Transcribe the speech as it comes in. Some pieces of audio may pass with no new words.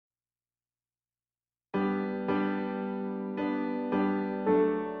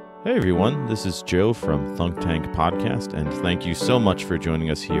Hey everyone, this is Joe from Thunk Tank Podcast, and thank you so much for joining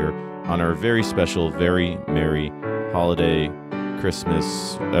us here on our very special, very merry holiday,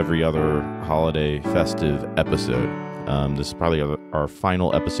 Christmas, every other holiday festive episode. This is probably our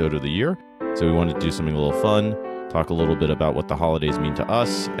final episode of the year, so we wanted to do something a little fun, talk a little bit about what the holidays mean to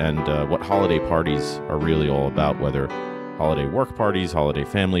us, and what holiday parties are really all about, whether holiday work parties, holiday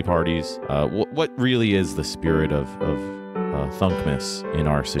family parties, what really is the spirit of Thunkmas in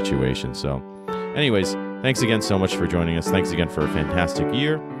our situation. So anyways, thanks again so much for joining us. Thanks again for a fantastic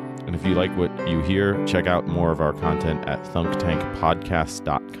year. And if you like what you hear, check out more of our content at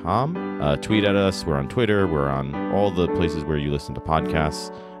thunktankpodcast.com. Tweet at us. We're on Twitter. We're on all the places where you listen to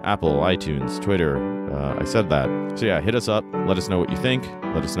podcasts. Apple, iTunes, Twitter. I said that. So yeah, hit us up. Let us know what you think.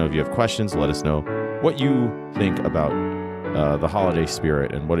 Let us know if you have questions. Let us know what you think about the holiday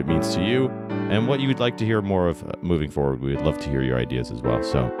spirit and what it means to you and what you would like to hear more of moving forward. We would love to hear your ideas as well.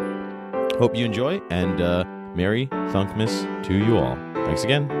 So hope you enjoy, and Merry Thunkmas to you all. Thanks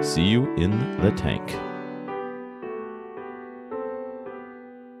again. See you in the tank.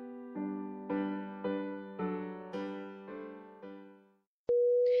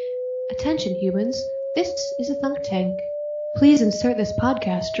 Attention humans, this is a Thunk Tank. Please insert this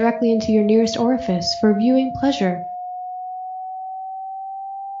podcast directly into your nearest orifice for viewing pleasure.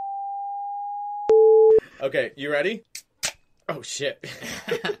 Okay, you ready? Oh, shit.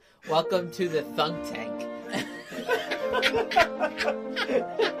 Welcome to the Thunk Tank.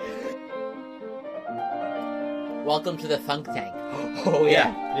 Welcome to the Thunk Tank. Oh,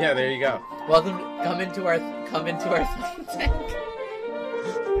 yeah. Yeah, there you go. Welcome, come into our Thunk Tank.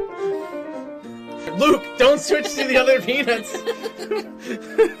 Luke, don't switch to the other peanuts.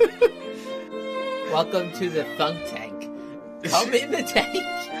 Welcome to the Thunk Tank. Come in the tank.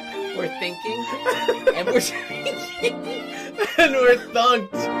 We're thinking, and we're drinking, And we're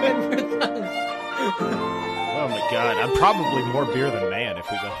thunked. and we're thunked. Oh my god, I'm probably more beer than man if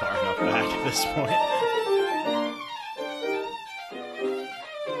we go far enough back at this point.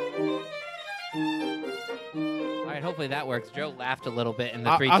 All right, hopefully that works. Joe laughed a little bit in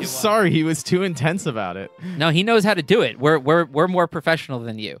the 3, 2, 1. I'm sorry, he was too intense about it. No, he knows how to do it. We're more professional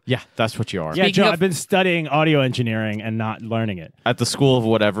than you. Yeah, that's what you are. Yeah, Speaking Joe, of- I've been studying audio engineering and not learning it. At the school of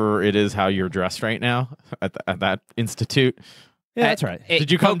whatever it is, how you're dressed right now, at that institute. Yeah, that's right.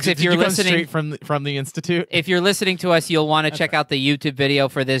 Did you come? Folks, if did you're you come listening straight from the institute? If you're listening to us, you'll want to check out the YouTube video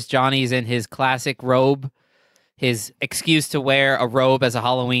for this. Johnny's in his classic robe, his excuse to wear a robe as a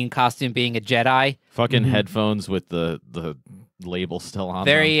Halloween costume being a Jedi. Fucking headphones with the label still on.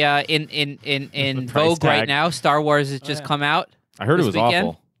 Very them. in price vogue right tag. now. Star Wars has just come out. I heard it this was weekend.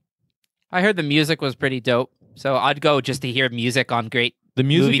 awful. I heard the music was pretty dope, so I'd go just to hear music on great The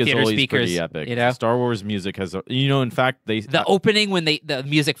music movie is theater always speakers. pretty epic. You know, Star Wars music has, in fact, the opening when the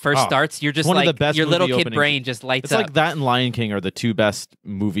music first Oh, starts, you're just one of like the best your little movie kid openings. brain just lights It's up. like that and Lion King are the two best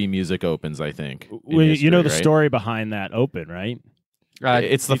movie music opens, I think. in Well, you know the history, right? story behind that open, right?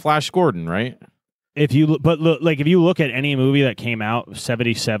 It's the Flash Gordon, right? If you if you look at any movie that came out,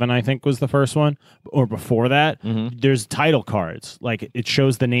 77 I think was the first one, or before that, there's title cards. Like it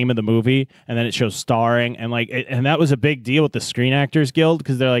shows the name of the movie and then it shows starring, and and that was a big deal with the Screen Actors Guild,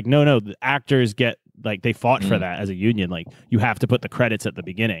 because they're like, no, the actors get, like, they fought for that as a union. Like, you have to put the credits at the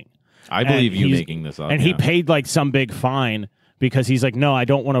beginning. I believe And you he's- making this up. And he yeah. paid like some big fine because he's like, no, I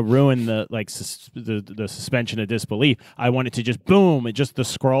don't want to ruin the the suspension of disbelief. I want it to just boom, it just the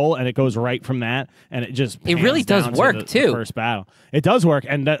scroll, and it goes right from that, and it just It really pans does down to work, the too. first battle. It does work,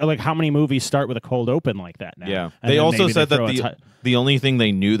 and that, like, how many movies start with a cold open like that now? Yeah. And They then also maybe said they that throw a the only thing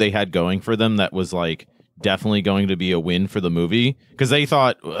they knew they had going for them that was like definitely going to be a win for the movie, because they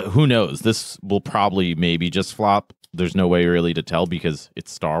thought, who knows, this will probably maybe just flop. There's no way really to tell because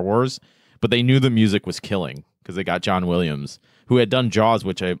it's Star Wars. But they knew the music was killing because they got John Williams, who had done Jaws,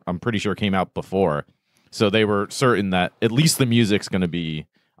 which I'm pretty sure came out before. So they were certain that at least the music's going to be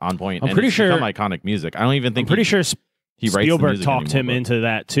on point. I'm and pretty it's sure- become iconic music. I don't even think I'm pretty sure he writes the Spielberg music talked him anymore, into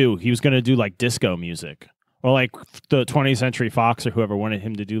that too. He was going to do like disco music, or like the 20th Century Fox or whoever wanted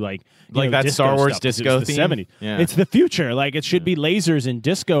him to do like that disco Star Wars stuff, 'cause disco it's the theme? 70s. Yeah. It's the future. Like, it should be lasers and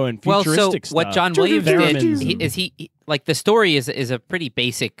disco and Well, so futuristic stuff. what John Williams did Theremins. he like, the story is a pretty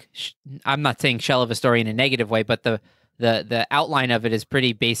basic. I'm not saying shell of a story in a negative way, but the outline of it is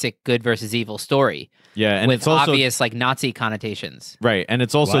pretty basic, good versus evil story. Yeah, and with it's also obvious like Nazi connotations. right, and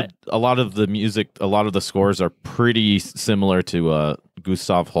it's also What? a lot of the music, a lot of the scores are pretty similar to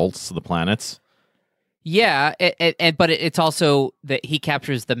Gustav Holst's The Planets. Yeah, but it's also that he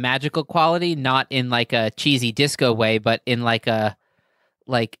captures the magical quality, not in like a cheesy disco way, but in like a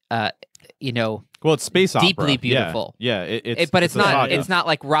Well, it's space opera. deeply beautiful. Yeah, But it's a not. saga. It's not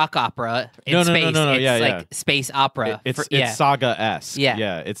like rock opera in No. space. It's Yeah, like space opera. It's yeah. saga-esque. Yeah.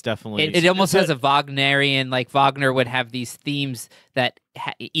 Yeah, it's definitely. It almost has a Wagnerian, like Wagner would have these themes that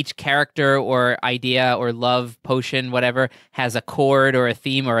each character or idea or love potion, whatever, has a chord or a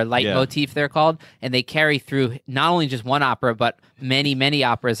theme or a leitmotif, they're called, and they carry through not only just one opera, but many, many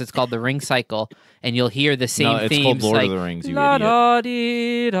operas. It's called the Ring Cycle, and you'll hear the same it's themes. called Lord like, of the Rings, you la, idiot. da,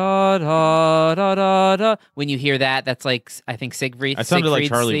 dee, da, da, da, da, da. When you hear that, that's like, I think Siegfried. I sounded like Siegfried's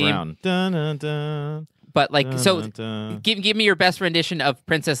Charlie theme. Brown. Dun, dun, dun, But like, dun, so dun, dun. give me your best rendition of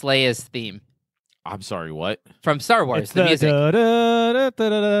Princess Leia's theme I'm sorry, what? from Star Wars. It's The music. da, da, da, da,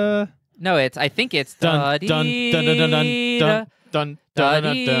 da, da. No, I think it's Dun, dun, dun, dun, dun, dun, dun, dun, dun,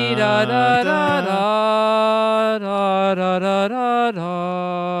 dun, dun,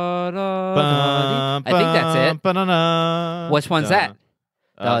 dun. I think that's it. Ba-na-na. Which one's that?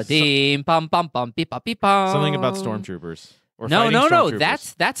 Uh, Deem bum bum bum beep beep bum. Something about stormtroopers. Or No, fighting no, no.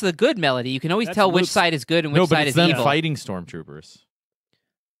 stormtroopers. That's the good melody. You can always That's tell which Luke's. side is good and which No, but side it's is them evil. fighting stormtroopers.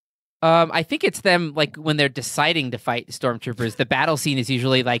 I think it's them like when they're deciding to fight stormtroopers. The battle scene is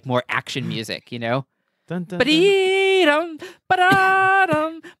usually like more action music, you know. Dun, dun, dun. Ba-dee-dum,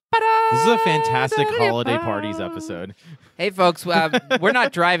 ba-da-dum, ba-da-dum. This is a fantastic holiday parties episode. Hey, folks, we're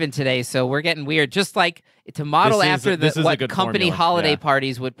not driving today, so we're getting weird. Just like to model This is- after this is a what good company formula, holiday yeah.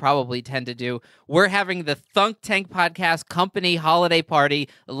 parties would probably tend to do, we're having the Thunk Tank Podcast company holiday party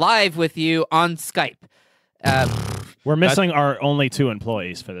live with you on Skype. We're missing our only 2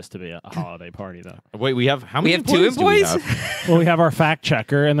 employees for this to be a holiday party, though. Wait, we have how We many have 2 employees? do we employees? have? Well, we have our fact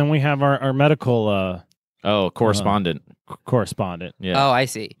checker, and then we have our medical Oh, correspondent. correspondent. Yeah. Oh, I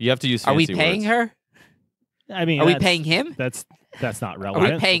see. You have to use Are we fancy paying words. I mean, her? Are we that's- paying him? That's not Are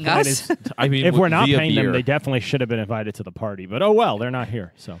relevant. we paying The point us? is, I mean, if we're not via paying them, beer. they definitely should have been invited to the party. But oh well, they're not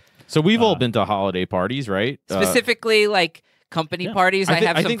here. So So we've all been to holiday parties, right? Specifically, like company yeah. parties. I I, thi-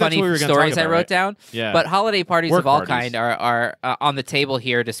 have I some think that's funny what we were gonna stories talk I about, wrote right? down. Yeah. But holiday parties Work of all parties. kind are on the table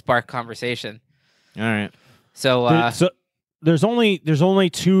here to spark conversation. All right. So, so there's only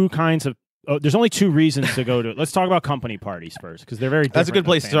 2 kinds of. Oh, there's only 2 reasons to go to. Let's talk about company parties first because they're very. That's a good different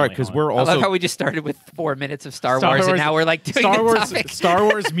place than to start family because holidays. we're I love also how we just started with 4 minutes of Star Star Wars, and Wars- now we're like doing Star the Wars topic. Star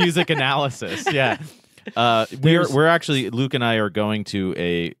Wars music analysis. Yeah. We're actually Luke and I are going to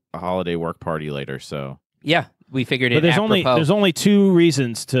a holiday work party later, so Yeah, we figured But it. Apropos. there's only 2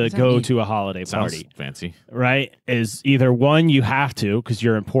 reasons to does that go mean? to a holiday sounds party. fancy. Right? Is either one you have to because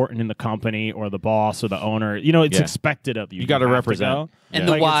you're important in the company or the boss or the owner. You know, it's Yeah. expected of you. You gotta have to represent. go. And Yeah.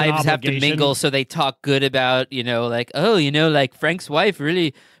 the Like, it's an wives have to obligation. mingle, so they talk good about, like, oh, like Frank's wife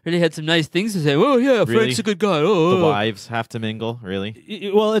really had some nice things to say. Oh yeah, Really? Frank's a good guy. Oh, The wives have to mingle,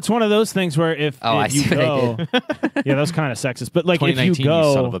 really? Well, it's one of those things where if I you see what I go, yeah, that's kind of sexist. But like if 2019, you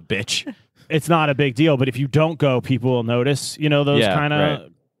go, son of a bitch. it's not a big deal. But if you don't go, people will notice. You know those Yeah, kind of right.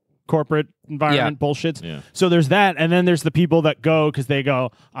 corporate environment bullshits. Yeah. So there's that, and then there's the people that go because they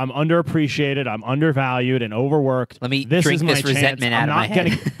go, I'm underappreciated, I'm undervalued, and overworked. Let me this drink is my this chance. resentment I'm out of not my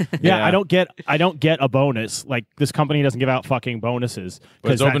head. getting. Yeah. I don't get a bonus. Like this company doesn't give out fucking bonuses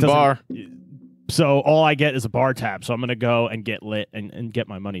But it's that open doesn't- bar. So all I get is a bar tab. So I'm gonna go and get lit and get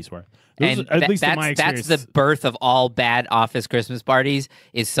my money's worth. Those- And at least in my that's experience, the birth of all bad office Christmas parties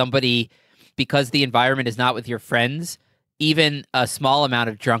is somebody, because the environment is not with your friends, even a small amount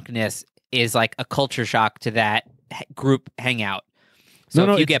of drunkenness is like a culture shock to that group hangout. So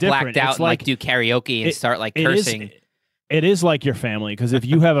No, if you it's get different. blacked out It's and like like- do karaoke and it- start like it is- cursing, it is like your family because if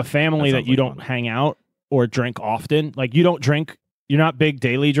you have a family That that sounds you like don't fun. hang out or drink often, like you don't drink, you're not big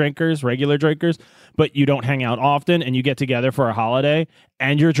daily drinkers, regular drinkers, but you don't hang out often, and you get together for a holiday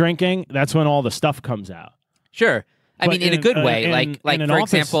and you're drinking, that's when all the stuff comes out. sure. I But mean, in a good way, in like an for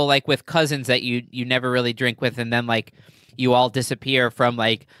office- example, like with cousins that you never really drink with, and then like you all disappear from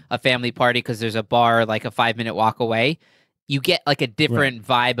like a family party because there's a bar like a 5-minute walk away. You get like a different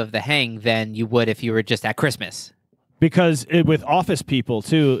vibe of the hang than you would if you were just at Christmas. Because with office people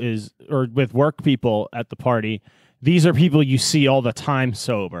too or with work people at the party, these are people you see all the time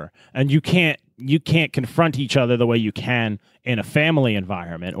sober, and you can't confront each other the way you can in a family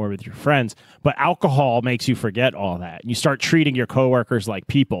environment or with your friends. But alcohol makes you forget all that. You start treating your coworkers like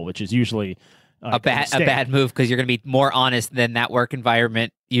people, which is usually A bad move because you're going to be more honest than that work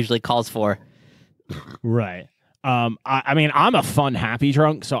environment usually calls for. Right. I mean, I'm a fun, happy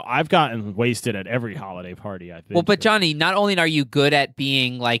drunk, so I've gotten wasted at every holiday party I've been Well, but to. Johnny, not only are you good at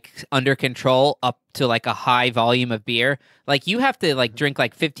being like under control up to like a high volume of beer, like you have to like drink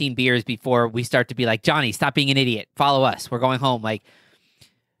like 15 beers before we start to be like, Johnny, stop being an idiot. Follow us. We're going home. Like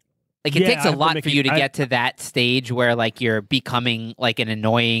Like it takes a lot but for you to get to that stage where like you're becoming like an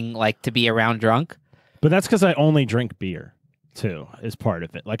annoying like to be around drunk. But that's because I only drink beer too, is part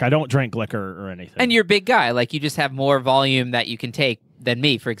of it. Like I don't drink liquor or anything. And you're a big guy, like you just have more volume that you can take than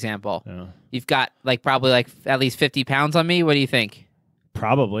me, for example. Yeah. You've got like probably like at least 50 pounds on me. What do you think?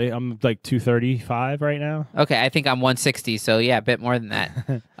 Probably. I'm like 235 right now. Okay, I think I'm 160, so yeah, a bit more than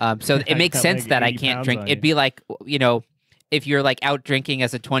that. So it makes got sense like that I 80 can't pounds drink. on It'd you. be like, you know, if you're like out drinking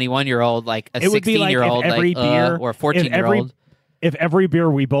as a 21-year-old, like a It would be like 16-year-old, if every like, beer, or a 14-year-old. If every beer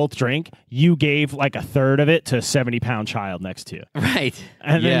we both drink, you gave like a third of it to a 70-pound child next to you. Right.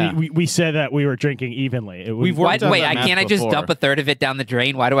 And Yeah. then we said that we were drinking evenly. It We've wouldn't- worked on Wait, that math can't I just before. dump a third of it down the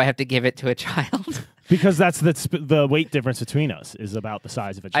drain? Why do I have to give it to a child? because that's the weight difference between us is about the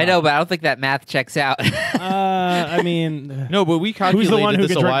size of a child. I know, but I don't think that math checks out. I mean, No, but we Who's calculated the one who this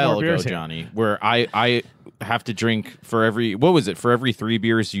can a drink while more ago, beers here? Johnny, where I have to drink for every, what was it? For every 3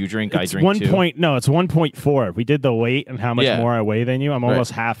 beers you drink, I it's drink 2. No, it's 1.4. We did the weight and how much Yeah. more I weigh than you. I'm Right.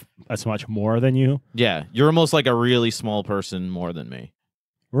 almost half as much more than you. Yeah, you're almost like a really small person more than me.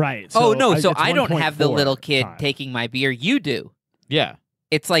 Right. Oh, no, so it's I don't have the 1.4 little kid times. taking my beer. You do. Yeah.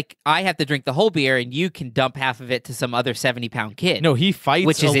 It's like I have to drink the whole beer and you can dump half of it to some other 70-pound kid. No, he fights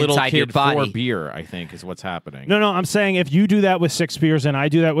Which a is little inside your kid body. for beer, I think, is what's happening. No, I'm saying if you do that with 6 beers and I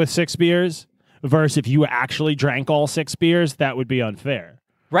do that with 6 beers, versus if you actually drank all 6 beers, that would be unfair.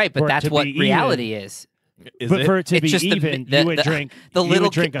 Right, but For it that's to what be reality is. Is but it? for it to It's be just even, the you would drink the you little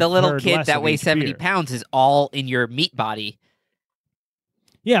would drink kid, a the little third kid less that of weighs each 70 beer. pounds is all in your meat body.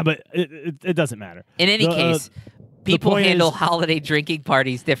 Yeah, but it doesn't matter. In any The, case, people point handle is- holiday drinking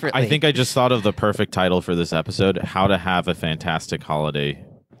parties differently. I think I just thought of the perfect title for this episode: "How to Have a Fantastic Holiday."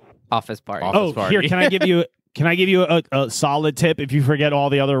 office party. Office Oh, party. here, can I give you? Can I give you a solid tip if you forget all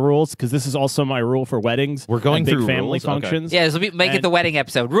the other rules? Because this is also my rule for weddings. We're going and big through family rules? Okay. functions. Yeah, make it And- the wedding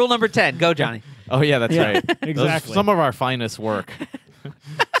episode. Rule number 10. Go, Johnny. Oh yeah, that's Yeah, right. Those are exactly. some of our finest work.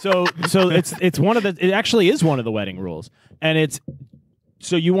 So it's one of the. It actually is one of the wedding rules, and it's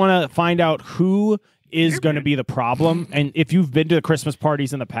so you want to find out who is going to be the problem, and if you've been to the Christmas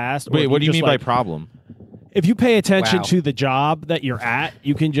parties in the past. or Wait, if what do you just mean by like, problem? If you pay attention Wow. to the job that you're at,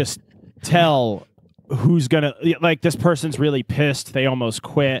 you can just tell who's gonna like this person's really pissed they almost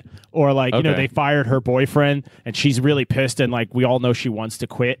quit, or like you know Okay. they fired her boyfriend and she's really pissed and like we all know she wants to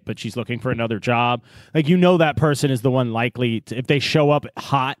quit but she's looking for another job. Like you know that person is the one likely to, if they show up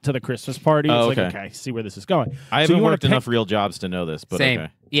hot to the Christmas party. Oh, it's like okay. okay, see where this is going. I So haven't you wanna worked pick- enough real jobs to know this, but Same.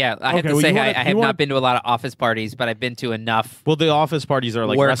 okay. Yeah, I have Okay, to well, say you wanna- I have you wanna- not been to a lot of office parties, but I've been to enough. Well, the office parties are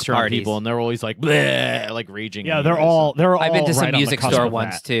like Work restaurant parties. people, and they're always like, bleh, like raging. Yeah, at they're you guys. all I've been to some right on the music cusp store of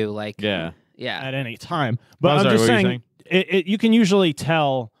once that too. Like, Yeah. yeah. at any time. But Oh, I'm sorry, just what were you saying, you can usually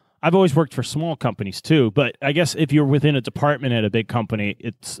tell. I've always worked for small companies too, but I guess if you're within a department at a big company,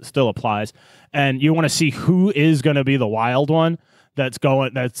 it still applies. And you want to see who is going to be the wild one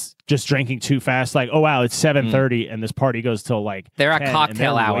that's just drinking too fast. Like, oh wow, it's 7:30 and this party goes till like They're at 10, and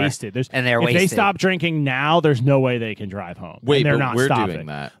cocktail they're hour, wasted. and they're if they wasted. stop drinking now, there's no way they can drive home. Wait, and they're but not we're stopping. doing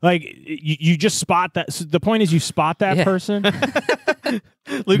that. Like you just spot that. So the point is, you spot that Yeah. person.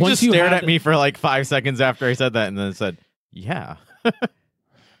 Luke Once just you stared have at me for like 5 seconds after I said that, and then said, "Yeah."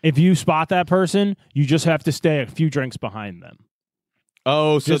 If you spot that person, you just have to stay a few drinks behind them.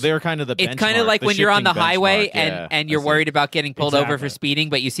 Oh, so Just- they're kind of the. It's kind of benchmark, like the when you're on the shifting highway benchmark. Yeah, and I you're see. worried about getting pulled over for Exactly. speeding,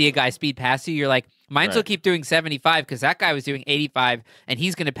 but you see a guy speed past you. You're like, mine will Right. keep doing 75 because that guy was doing 85, and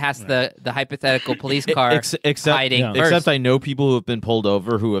he's going to pass the hypothetical police car Except, hiding Yeah. first. except I know people who have been pulled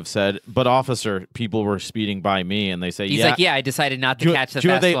over who have said, "But officer, people were speeding by me," and they say, He's "Yeah." like, yeah, I decided not to Do you- catch the do you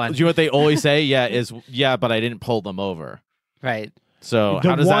know what fast they, one. Do you know what they always say? Yeah, is yeah, but I didn't pull them over. Right. So The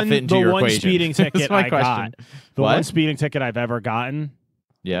how does one, that fit into the your one equation? speeding That's ticket my I question. got, the What? one speeding ticket I've ever gotten,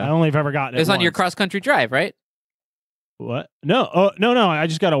 I Yeah. only have ever gotten It was on your once. cross country drive, right? What? No, no. I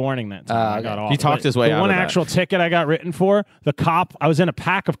just got a warning that time. I okay. got off. He talked But his way the out one of that. actual ticket I got written for, the cop. I was in a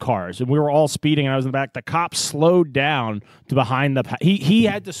pack of cars and we were all speeding, and I was in the back. The cop slowed down to behind the. He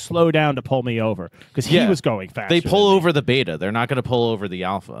had to slow down to pull me over because he Yeah. was going fast. They pull over the beta. They're not going to pull over the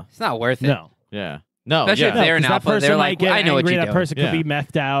alpha. It's not worth it. No, Yeah. No. Especially yeah. if they're an 'cause that alpha. person They're might like, get I know what angry. you're That doing. person Yeah. could be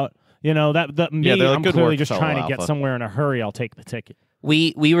methed out. You know that me. Yeah, they're like, I'm "Good clearly work, just fellow trying to get alpha." somewhere in a hurry. I'll take the ticket.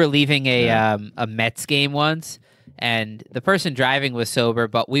 We were leaving Yeah. a Mets game once, and the person driving was sober,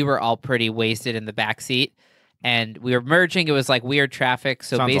 but we were all pretty wasted in the back seat. And we were merging. It was like weird traffic.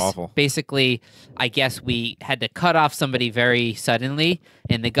 So Sounds awful. basically, I guess we had to cut off somebody very suddenly,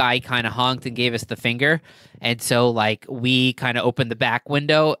 and the guy kind of honked and gave us the finger. And so, like, we kind of opened the back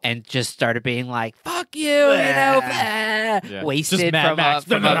window and just started being like, "Fuck fuck you, wasted Just Mad Max.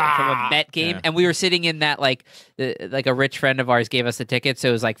 from a Met game. Yeah. And we were sitting in that, like a rich friend of ours gave us the ticket. So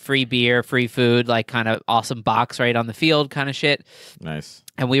it was like free beer, free food, like kind of awesome box right on the field kind of shit. Nice.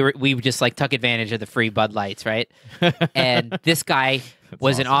 And we just like took advantage of the free Bud Lights, right? And this guy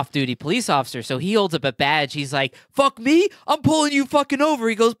was an off-duty police officer, so he holds up a badge. He's like, "Fuck me, I'm pulling you fucking over."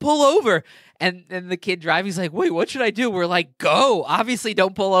 He goes, "Pull over." And then the kid driving's like, "Wait, what should I do?" We're like, "Go." Obviously,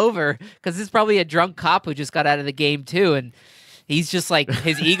 don't pull over, because this is probably a drunk cop who just got out of the game too, and he's just like,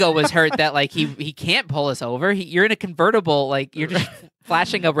 his ego was hurt that like he can't pull us over. You're in a convertible, like you're just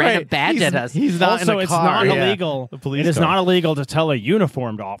flashing a random badge at us. He's not also, in a it's car. not illegal. Police It is car. not illegal to tell a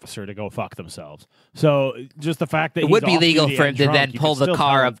uniformed officer to go fuck themselves. So just the fact that It would he's be legal off-duty for him and to drunk, then you pull can the still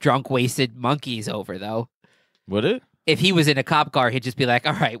car tell of drunk, wasted monkeys over, though. Would it? If he was in a cop car, he'd just be like,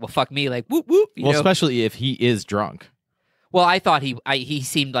 "All right, well, fuck me," like whoop whoop. You know? Especially if he is drunk. Well, I thought he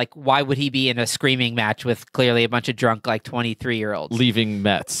seemed like, why would he be in a screaming match with clearly a bunch of drunk, like 23-year-olds? Leaving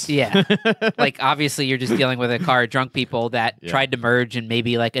Mets. Yeah. Like, obviously, you're just dealing with a car of drunk people that tried to merge and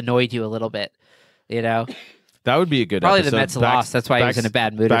maybe, like, annoyed you a little bit, you know? That would be a good Probably episode. the Mets lost. That's why he was in a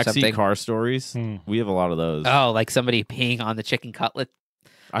bad mood or something. Backseat car stories. We have a lot of those. Oh, like somebody peeing on the chicken cutlet.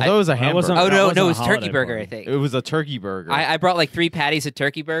 I thought it was a hamburger. wasn't- Oh, That no, wasn't it a was turkey holiday burger, party. I think. It was a turkey burger. I brought like 3 patties of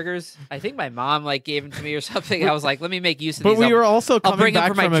turkey burgers. I think my mom like gave them to me or something. I was like, let me make use of but these. we were also I'll coming bring them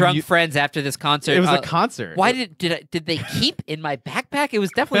back for my from drunk friends after this concert. It was a concert. Why did they keep in my backpack? It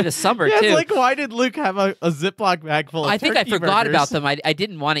was definitely the summer Yeah, too. it's like, why did Luke have a Ziploc bag full of I think I turkey forgot burgers? about them. I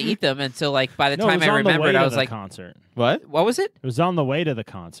didn't want to eat them until like by the No, it time was I on the way remembered, to I was the like, concert. What? what was it? It was on the way to the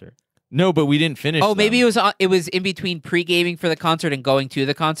concert. No, but we didn't finish Oh, maybe them. it was in between pre-gaming for the concert and going to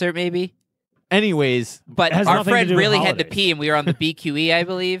the concert, maybe. Anyways. But It has our nothing to friend do with really had to holidays. pee, and we were on the BQE, I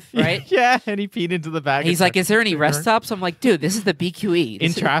believe, right? Yeah, and he peed into the bag. He's like, "Is there any rest stops?" I'm like, "Dude, this is the BQE.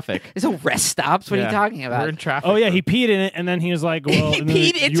 in traffic. There's no rest stops. What are you Yeah. talking We're about?" in traffic. Oh yeah, he peed in it, and then he was like, "Well," He and then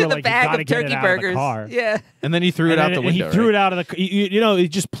peed you into were the like, "You bag gotta of get it turkey out of the burgers. car." Yeah. And then he threw it out the And window. he threw right? it out of the. You know, he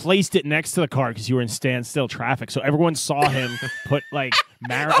just placed it next to the car because you were in standstill traffic, so everyone saw him put like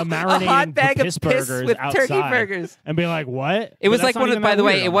a A marinating hot bag of piss piss burgers with outside turkey burgers. and be like, "What?" It was But like that's one not of. even By that the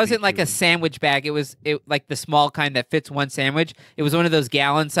way, weird it on wasn't like a BQE. sandwich bag. It was like the small kind that fits one sandwich. It was one of those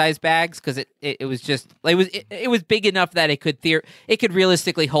gallon-sized bags because it was just it was big enough that it could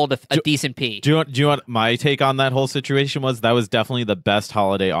realistically hold a decent pee. Do you know what my take on that whole situation was? That was definitely the best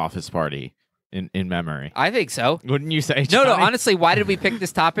holiday office party in memory. I think so. Wouldn't you say, No, Johnny? honestly, why did we pick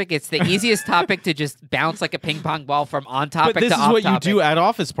this topic? It's the easiest topic to just bounce like a ping pong ball from on topic But this to is off what topic. you do at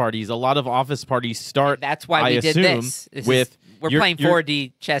office parties. A lot of office parties start. That's why I we did assume, this. with We're you're- playing you're-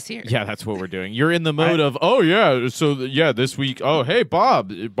 4D chess here. Yeah, that's what we're doing. You're in the mode of, oh yeah, so this week, oh hey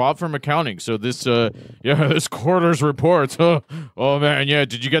Bob from accounting. So this this quarter's reports. Oh man, yeah.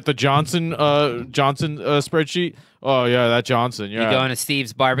 Did you get the Johnson spreadsheet? Oh yeah, that Johnson. Yeah. You going to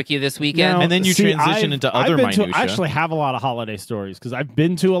Steve's barbecue this weekend? No, And then you see, transition into other I've been to- minutia. I actually have a lot of holiday stories because I've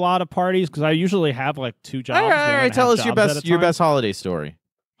been to a lot of parties because I usually have like 2 jobs. all right, one and a half tell us your jobs at a your time. best holiday story,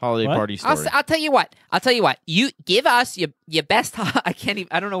 holiday What? party story. I'll tell you what. You give us your best. I can't even.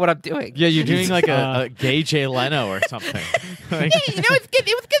 I don't know what I'm doing. Yeah, you're doing like a gay Jay Leno or something. Like, Yeah, you know, it's good.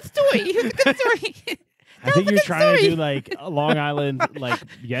 It was a good story. It was a good story. I think you're trying to story. do like a Long Island like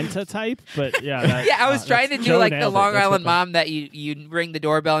Yenta type, but yeah. That, Yeah, I was trying to do Joe like the nailed it. Long That's Island what mom that you ring the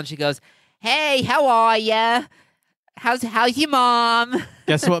doorbell and she goes, "Hey, how are ya? How's your mom?"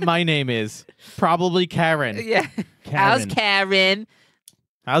 guess what my name is? Probably Karen. Yeah. How's Karen?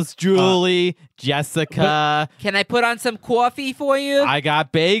 How's Julie? Jessica? Can I put on some coffee for you? I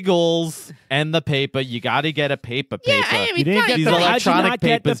got bagels and the paper. You got to get a paper. Yeah, I You didn't fine. get These the- how'd you electronic not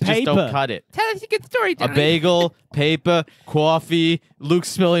get the papers just don't paper? cut it. Tell us a good story, A Johnny. bagel, paper, coffee. Luke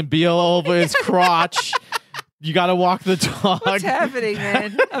spilling beer all over his crotch. You got to walk the dog. What's happening,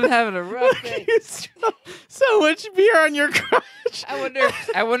 man? I'm having a rough day. so much beer on your crotch.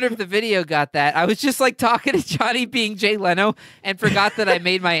 I wonder if the video got that. I was just like talking to Johnny being Jay Leno and forgot that I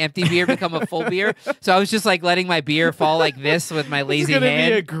made my empty beer become a full beer. So I was just like letting my beer fall like this with my lazy It's gonna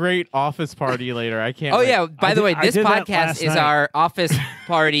hand. be a great office party later. I can't. Oh wait. yeah, by the way, I this did that podcast last is night. our office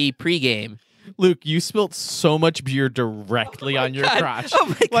party pregame. Luke, you spilt so much beer directly on your God. crotch. Oh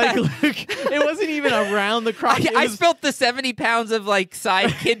my Like, God. Luke, it wasn't even around the crotch. I It was- spilt the 70 pounds of like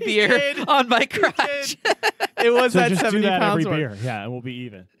side kid beer did. on my crotch. It was So that just 70 do that pounds every worth. beer, yeah, and we'll be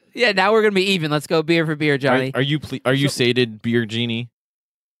even. Yeah, now we're gonna be even. Let's go beer for beer, Johnny. Are you sated, beer genie?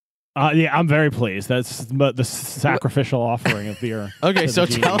 Yeah, I'm very pleased. That's the sacrificial offering of beer. Okay, to so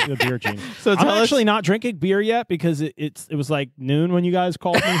the tell- the beer genie. So I'm tell us. actually not drinking beer yet because it was like noon when you guys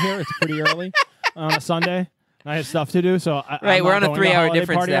called me here. It's pretty early on a Sunday. I have stuff to do, so I'm we're not on a going to 3-hour holiday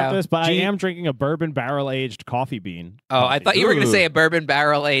difference party now. after this, but I am drinking a bourbon barrel-aged coffee bean. Oh, I thought you were going to Ooh. say a bourbon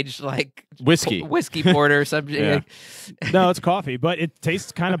barrel-aged, like, Whiskey. whiskey porter or something. Yeah. No, it's coffee, but it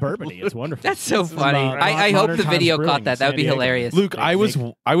tastes kind of bourbony. It's wonderful. That's so This is, funny. I hope Modern the Times video Brewing caught that. That would be San Diego. hilarious. Luke, I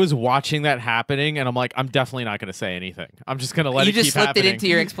was watching that happening, and I'm like, I'm definitely not going to say anything. I'm just going to let You it keep just slipped happening. it into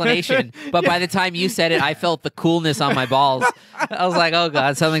your explanation, but by the time you said it, I felt the coolness on my balls. I was like, "Oh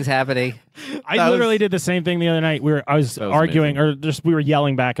God, something's happening." I literally did the same thing the other night. I was arguing, we were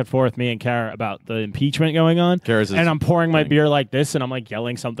yelling back and forth, me and Kara, about the impeachment going on. And I'm pouring my beer like this, and I'm like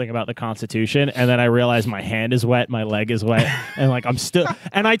yelling something about the Constitution, and then I realize my hand is wet, my leg is wet, and like I'm still,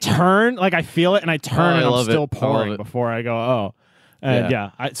 and I turn, like I feel it, and I turn, and I'm still pouring before I go, oh. And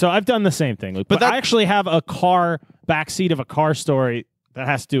so I've done the same thing, Luke. But I actually have a backseat of a car story that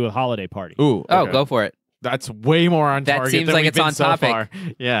has to do with holiday party. Ooh, okay. Oh, go for it. That's way more on That target seems than like we've it's been on so topic. far.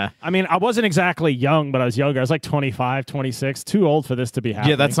 Yeah. I mean, I wasn't exactly young, but I was younger. I was like 25, 26. Too old for this to be happening.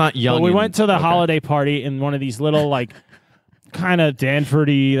 Yeah, that's not young. But we went to the holiday party in one of these little, like, kind of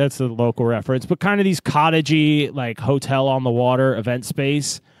Danfordy, that's the local reference, but kind of these cottagey, like, hotel on the water event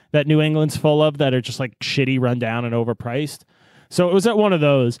space that New England's full of that are just, like, shitty, run down, and overpriced. So it was at one of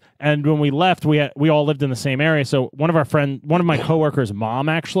those, and when we left, we all lived in the same area. So one of my coworkers' mom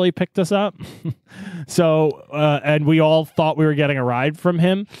actually picked us up. So and we all thought we were getting a ride from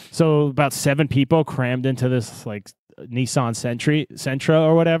him. So about 7 people crammed into this like Nissan Sentra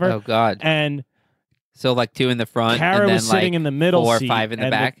or whatever. Oh God! And so like 2 in the front, Kara and then was sitting like in the middle 4 or seat, 5 in the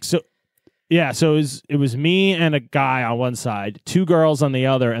and back. So it was me and a guy on one side, 2 girls on the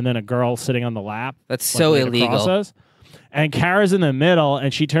other, and then a girl sitting on the lap. That's so right across illegal. us. And Kara's in the middle,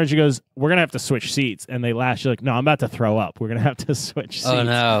 and she turns, she goes, "We're going to have to switch seats." And they laugh. She's like, "No, I'm about to throw up. We're going to have to switch seats." Oh,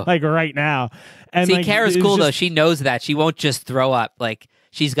 no. Like right now. And See, like, Kara's it was cool though. just- She knows that she won't just throw up. Like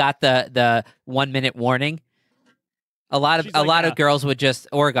she's got the 1 minute warning. A lot of girls would just,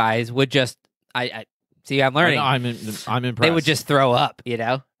 or guys would just. I see. I'm learning. I'm impressed. They would just throw up. You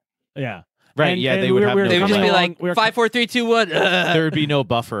know. Yeah. Right. And- Yeah. and They would have. we were They would just coming be along- like we were- 5, 4, 3, 2, 1. There would be no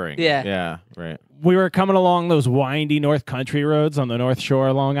buffering. Yeah. Yeah. Right. We were coming along those windy North Country roads on the North Shore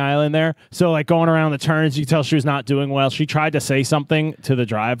of Long Island there. So, like, going around the turns, you could tell she was not doing well. She tried to say something to the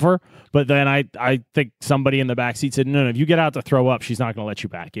driver, but then I think somebody in the backseat said, no, if you get out to throw up, she's not going to let you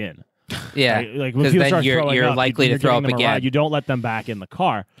back in. Yeah. Like when Because people then start throwing you're up, likely you're to throw giving up them a again. ride. You don't let them back in the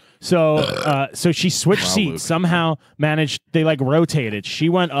car. So, so she switched Wow, seats. Luke. Somehow managed. They like rotated. She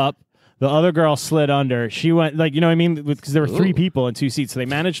went up. The other girl slid under. She went, like, you know what I mean? Because there were 3 people in 2 seats. So they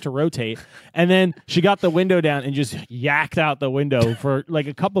managed to rotate. And then she got the window down and just yacked out the window for like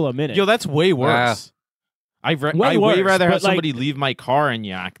a couple of minutes. Yo, that's way worse. I'd way worse, rather have but, like- somebody leave my car and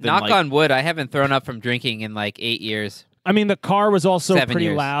yak than Knock like, on wood. I haven't thrown up from drinking in like 8 years. I mean, the car was also 7 pretty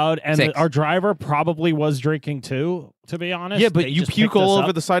years. loud. And 6. our driver probably was drinking too, to be honest. Yeah, but They you just puke picked all us over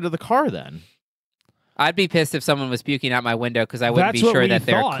up. the side of the car then. I'd be pissed if someone was puking out my window because I wouldn't That's be what sure we that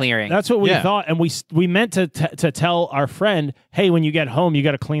they're thought. clearing. That's what we Yeah. thought, and we meant to tell our friend, hey, when you get home, you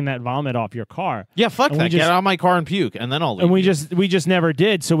got to clean that vomit off your car. Yeah, fuck And that. we just- Get out of my car and puke, and then I'll leave. And we you. just never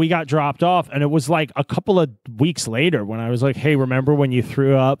did. So we got dropped off, and it was like a couple of weeks later when I was like, "Hey, remember when you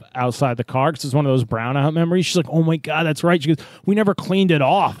threw up outside the car?" Because it's one of those brownout memories. She's like, "Oh my god, that's right." She goes, "We never cleaned it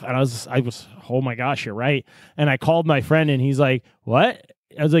off," and I was, "Oh my gosh, you're right." And I called my friend, and he's like, "What?"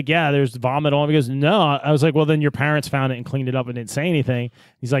 I was like, "Yeah, there's vomit all." He goes, "No." I was like, "Well, then your parents found it and cleaned it up and didn't say anything."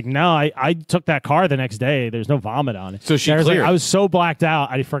 He's like, "No, I took that car the next day. There's no vomit on it." So she And I was like, cleared. I was so blacked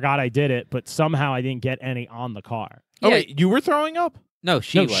out, I forgot I did it, but somehow I didn't get any on the car. Oh Yeah. wait, you were throwing up? No,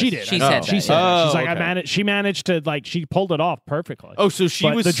 she No, was. she did. She I- said She that. said that. She's like, okay. She managed to she pulled it off perfectly. Oh, so she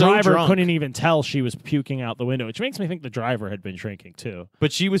but was the so driver drunk. couldn't even tell she was puking out the window, which makes me think the driver had been drinking too.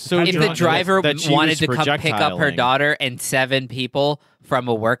 But she was so If drunk the driver that she wanted was to come pick up her projectiling. daughter and 7 people from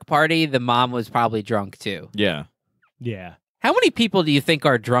a work party, the mom was probably drunk too. Yeah. Yeah, How many people do you think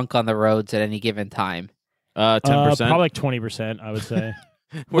are drunk on the roads at any given time? 10%. probably like 20%, I would say.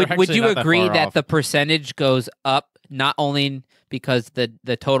 We're Would actually you not that agree far that off. the percentage goes up not only because the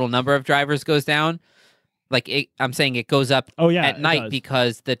total number of drivers goes down? Like I'm saying it goes up Oh yeah, at it night does.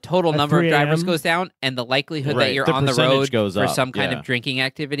 because the total At number of 3 drivers a.m.? goes down, and the likelihood Right, that you're the on the percentage road goes for up, some kind yeah. of drinking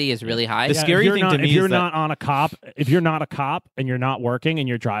activity is really high. The scary if you're thing not, to me if you're is that- not on a cop, if you're not a cop and you're not working and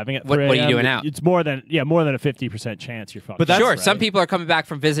you're driving at 3 What are you a.m., doing out? It's more than a 50% chance you're fucking. But that's Sure, right. some people are coming back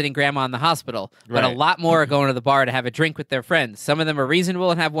from visiting grandma in the hospital, but a Right. lot more are going to the bar to have a drink with their friends. Some of them are reasonable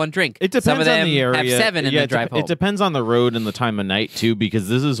and have 1 drink. It depends Some of them on the area. have 7 and yeah, then drive home. It depends on the road and the time of night too, because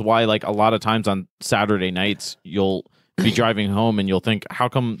this is why, like, a lot of times on Saturday nights, you'll be driving home and you'll think, "How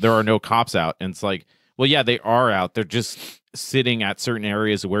come there are no cops out?" And it's like, well, yeah, they are out. They're just sitting at certain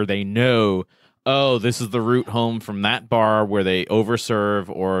areas where they know oh, this is the route home from that bar where they overserve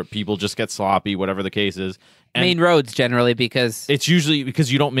or people just get sloppy, whatever the case is. And main roads generally, because it's usually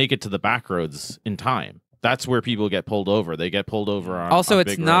because you don't make it to the back roads in time. That's where people get pulled over. They get pulled over on also on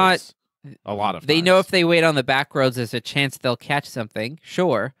it's big not roads a lot of they times. know if they wait on the back roads, there's a chance they'll catch something,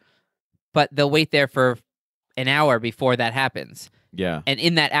 sure, but they'll wait there for an hour before that happens. Yeah. And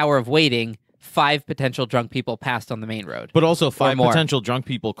in that hour of waiting, 5 potential drunk people passed on the main road. But also 5 more. potential drunk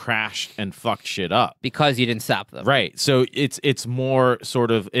people crashed and fucked shit up. Because you didn't stop them. Right. So it's more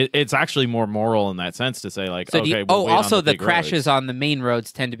sort of it's actually more moral in that sense to say like, So okay, we'll wait also on the the big crashes roads. on the main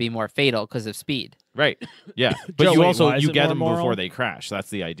roads tend to be more fatal because of speed. Right. Yeah. But Joe, you wait, also why is you it get more them moral? before they crash. That's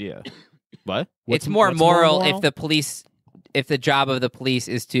the idea. What? It's more what's more moral moral? if the police, if the job of the police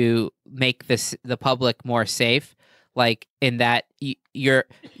is to make the public more safe. Like in that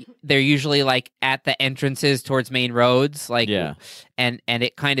they're usually like at the entrances towards main roads, like Yeah. and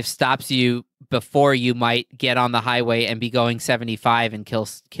it kind of stops you before you might get on the highway and be going 75 and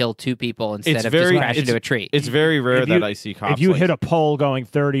kill 2 people instead It's of very- just crash it's- into a tree. It's very rare If you- that I see cops. If you like, hit a pole going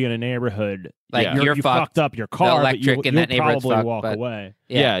 30 in a neighborhood, Like, Yeah. you're you fucked. fucked up your car, but electric in you'll that neighborhood's probably fucked, walk but- away.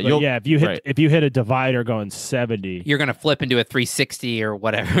 yeah, But you'll yeah, right. if you hit a divider going 70, You're gonna flip into a 360 or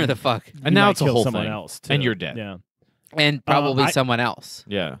whatever the fuck, and you now might it's a kill whole someone thing. else too. And you're dead. Yeah. and probably I- someone else.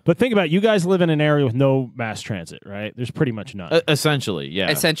 Yeah. But think about it, you guys live in an area with no mass transit, right? There's pretty much none. Essentially, yeah.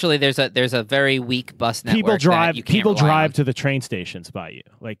 Essentially, there's a very weak bus network. People drive. that you can't People rely drive on. to the train stations by you.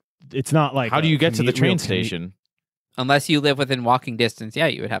 Like it's not like How do you get to the train real station? Unless you live within walking distance. Yeah,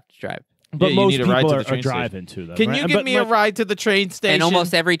 you would have to drive. But Yeah, you most need a ride people to the are train station. driving to them. Can right? you And give but me a ride to the train station? And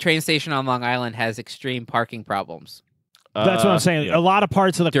almost every train station on Long Island has extreme parking problems. That's what I'm saying. Yeah. A lot of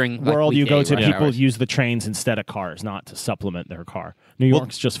parts of the During, like, world you go weekday to, rush people hours. use the trains instead of cars, not to supplement their car. New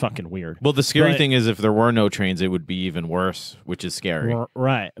York's just fucking weird. Well, the scary But- thing is if there were no trains, it would be even worse, which is scary.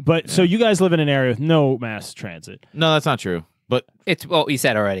 Right. But so you guys live in an area with no mass transit. No, that's not true. But It's what you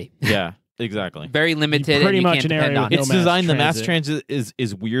said already. yeah, exactly. Very limited. Pretty and you much can't an area depend on with it. no It's mass designed. The mass transit. transit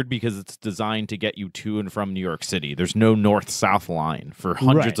is weird because it's designed to get you to and from New York City. There's no north-south line for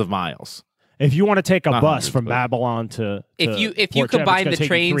hundreds Right. of miles. If you want to take a Not bus hundreds, from but- Babylon to If you Port Jeff, it's combine gonna the take you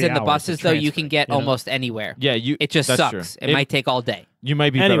trains 3 and the hours buses, to though, you transfer, can get know? almost anywhere. Yeah, you. It just that's sucks. True. It might take all day. You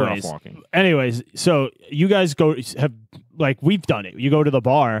might be better Anyways, off walking. Anyways, so you guys have like we've done it. You go to the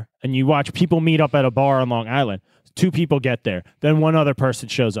bar and you watch people meet up at a bar on Long Island. 2 people get there. Then one other person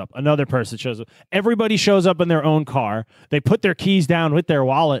shows up. Another person shows up. Everybody shows up in their own car. They put their keys down with their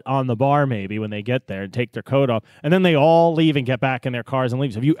wallet on the bar maybe when they get there and take their coat off. And then they all leave and get back in their cars and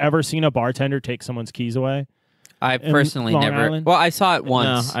leave. Have you ever seen a bartender take someone's keys away? I In personally Long never. Island? Well, I saw it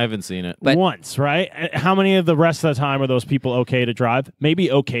once. No, I haven't seen it. But- Once, right? And how many of the rest of the time are those people okay to drive?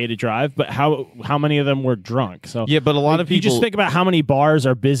 Maybe okay to drive, but how many of them were drunk? So Yeah, but a lot of people. you just think about how many bars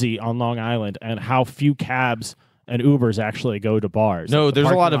are busy on Long Island and how few cabs and Ubers actually go to bars. No, Like, the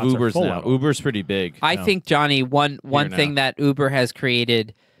there's a lot of parking lots are Ubers full now. of them. Uber's pretty big. I think, Johnny, one Here thing now. that Uber has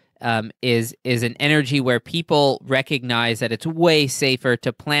created is an energy where people recognize that it's way safer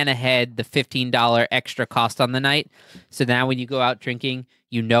to plan ahead the $15 extra cost on the night. So now when you go out drinking,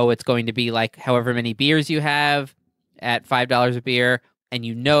 you know it's going to be like however many beers you have at $5 a beer, and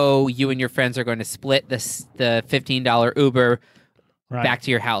you know you and your friends are going to split the $15 Uber Right. back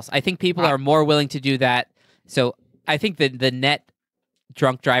to your house. I think people are more willing to do that. So I think that the net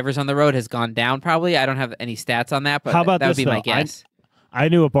drunk drivers on the road has gone down probably. I don't have any stats on that, but How about that would this, be my though? guess. I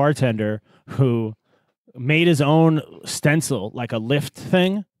knew a bartender who made his own stencil, like a lift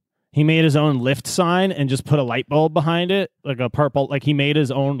thing. He made his own lift sign and just put a light bulb behind it, like a purple. Like he made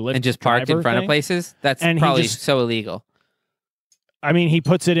his own lift And just parked in driver front of thing. places? That's And he probably just- so illegal. I mean, he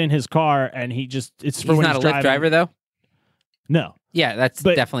puts it in his car and he just it's for He's when not a he's Lyft driving. driver, though? No. Yeah, that's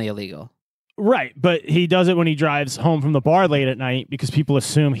But- definitely illegal. Right, but he does it when he drives home from the bar late at night because people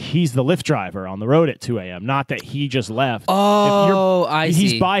assume he's the Lyft driver on the road at 2 a.m., not that he just left. Oh, I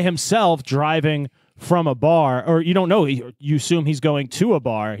He's see. by himself driving from a bar, or you don't know. You assume he's going to a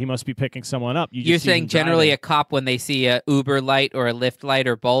bar. He must be picking someone up. You just You're see him saying generally driving. a cop, when they see a Uber light or a Lyft light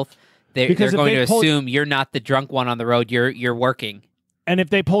or both, they're Because if going they to pull- assume you're not the drunk one on the road. You're working. And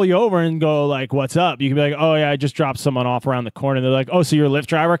if they pull you over and go like, "What's up?" You can be like, "Oh yeah, I just dropped someone off around the corner." And they're like, "Oh, so you're a Lyft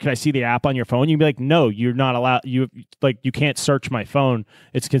driver? Can I see the app on your phone?" You'd be like, "No, you're not allowed. You can't search my phone.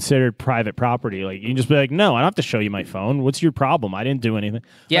 It's considered private property." Like you can just be like, "No, I don't have to show you my phone. What's your problem? I didn't do anything."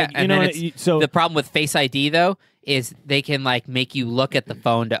 Yeah, Like, you and know, then what- so the problem with Face ID though is they can like make you look at the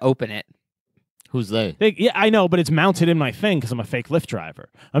phone to open it. Who's they? Yeah, I know, but it's mounted in my thing because I'm a fake Lyft driver.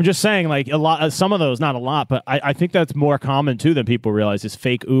 I'm just saying, like a lot, some of those, not a lot, but I think that's more common too than people realize is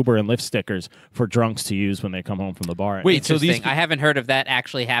fake Uber and Lyft stickers for drunks to use when they come home from the bar. Wait, so these I haven't heard of that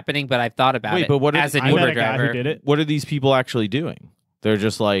actually happening, but I've thought about it. But what as an I met Uber a guy driver. who did it. What are these people actually doing? They're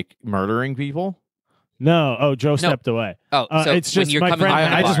just like murdering people. No, Joe stepped away. Oh, so it's just when you're my coming friend- home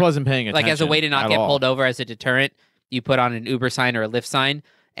from I the just bar, wasn't paying attention. like as a way to not at get all. pulled over as a deterrent, you put on an Uber sign or a Lyft sign,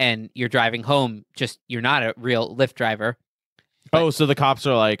 and you're driving home. Just you're not a real Lyft driver. Oh, so the cops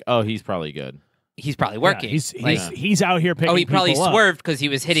are like, oh, he's probably good. He's probably Yeah, working. he's out here picking. he probably people up. swerved because he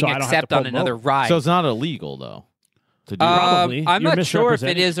was hitting So I don't have to accept pull on him another over. ride. So it's not illegal though. To do that. Probably. I'm You're not sure if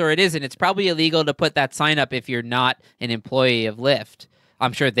it misrepresenting. is or it isn't. It's probably illegal to put that sign up if you're not an employee of Lyft.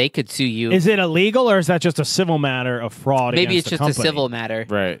 I'm sure they could sue you. Is it illegal or is that just a civil matter of fraud? Maybe against it's the just a company? civil matter.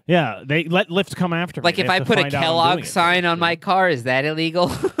 Right. Yeah, they let Lyft come after me. Like They if have I to put a find out I'm doing Kellogg it. sign on my car, is that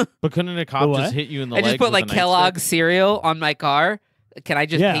illegal? But couldn't a cop What? just hit you in the I legs just put with like a nightstick? Kellogg's cereal on my car. Can I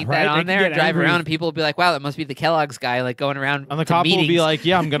just Yeah, paint right? that They on can there get and drive angry. around and people will be like, wow, that must be the Kellogg's guy like going around And the to cop will be meetings. like,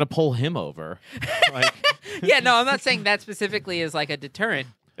 yeah, I'm going to pull him over. Like, Yeah, no, I'm not saying that specifically is like a deterrent.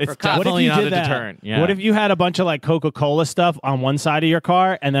 it's For cops. What if definitely you not did a that? deterrent. Yeah. What if you had a bunch of like Coca-Cola stuff on one side of your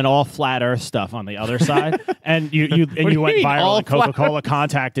car and then all flat Earth stuff on the other side, and you do went you mean, viral all and Coca-Cola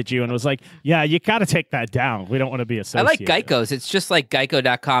contacted you and was like, "Yeah, you got to take that down. We don't want to be I associated." like Geico's. It's just like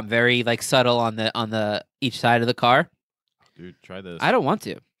Geico.com, very like subtle on the each side of the car. Dude, try this. I don't want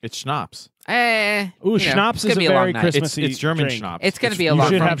to. It's schnapps. Ooh, you know, schnapps it's is gonna a be a long very night. Christmassy. It's German drink. schnapps. It's gonna be a You long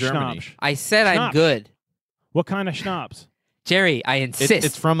should from have Germany. schnapps. I said I'm Schnapps. good. What kind of schnapps? Jerry, I insist.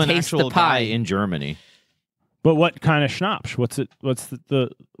 It's from an Taste actual the pie. guy in Germany. But what kind of schnapps? What's it? What's the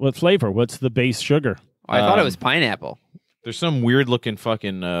what flavor? What's the base sugar? Oh, I thought it was pineapple. There's some weird looking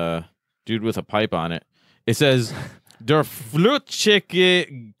fucking dude with a pipe on it. It says, Der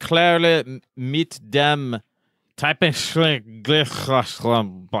Flutschicke Klarle mit dem Typenschlag.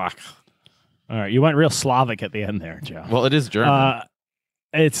 All right, you went real Slavic at the end there, Joe. Well, it is German.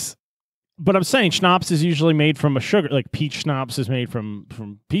 But I'm saying schnapps is usually made from a sugar, like peach schnapps is made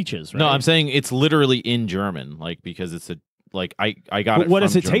from peaches, right? No, I'm saying it's literally in German, like because it's a like I got But it. what from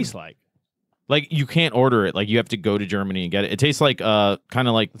does it Germany. taste like? Like you can't order it. Like you have to go to Germany and get it. It tastes like kind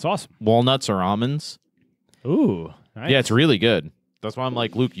of like It's awesome. walnuts or almonds. Ooh, nice. Yeah, it's really good. That's why I'm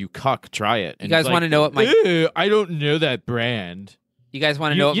like, Luke, you cuck, try it. You guys want to know what my Ew, I don't know that brand. you guys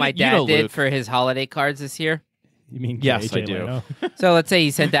want to You- know what you- my you dad know did Luke. for his holiday cards this year? You mean Yes, JJ I do. Leno? So let's say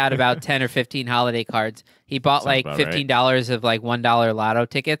he sent out about 10 or 15 holiday cards. He bought Sounds like about right. $15 of like $1 lotto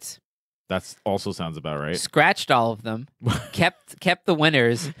tickets, That also sounds about right. scratched all of them, kept the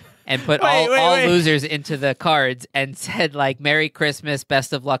winners, and put Wait, all wait. losers into the cards and said like Merry Christmas,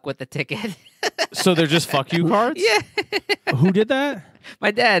 best of luck with the ticket. So they're just fuck you cards? Yeah. Who did that? My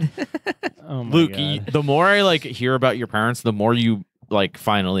dad. Oh my Luke, God. the more I like hear about your parents, the more you like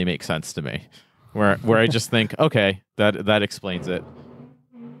finally make sense to me. Where I just think, okay, that explains it.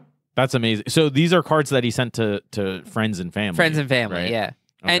 That's amazing. So these are cards that he sent to friends and family. Friends and family, right? yeah.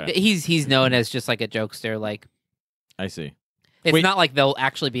 And Okay. he's known as just like a jokester. Like I see. it's Wait. not like they'll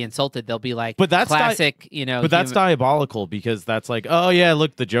actually be insulted. They'll be like, But that's classic, you know. But that's human- diabolical because that's like, oh yeah,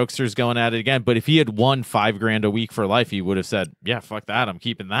 look, the jokster's going at it again. But if he had won $5,000 a week for life, he would have said, yeah, fuck that, I'm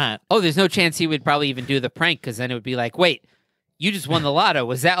keeping that. Oh, there's no chance he would probably even do the prank because then it would be like, wait, you just won the lotto.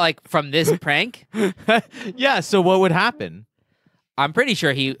 Was that like from this prank? Yeah. So what would happen? I'm pretty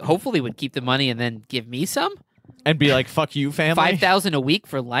sure he hopefully would keep the money and then give me some. And be like, fuck you, family. $5,000 a week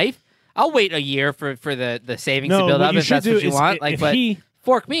for life. I'll wait a year for the savings No, to build what up you if should that's do what you is want. if Like, but he,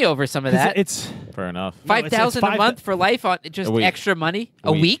 fork me over some of that. it's Fair enough. No, it's $5,000 a $5,000 month for life on just A week. extra money A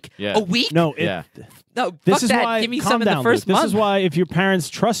a week. week. Yeah. A week? no. Yeah. No, This fuck is that. why. Give me calm some in down, the first Luke. month. This is why, if your parents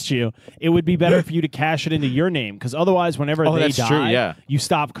trust you, it would be better for you to cash it into your name, because otherwise, whenever Oh, they that's die, true, yeah. you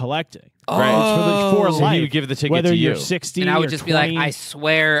stop collecting. Right. It's for So life. he would give the ticket whether to you're you. 60 and I would or just 20. be like, I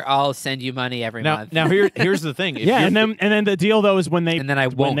swear I'll send you money every Now, month. here's the thing. If Yeah, you're- and then the deal though is when they And then I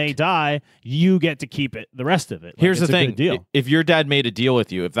when won't. they die, you get to keep it, the rest of it. Like, Here's the it's a thing. good deal. If your dad made a deal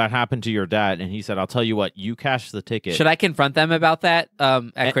with you, if that happened to your dad, and he said, "I'll tell you what, you cash the ticket." Should I confront them about that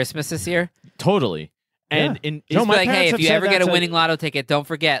at Christmas this year? Totally. And Yeah. in No, Just my be like, hey, parents if have you said ever get that's a a- winning lotto ticket, don't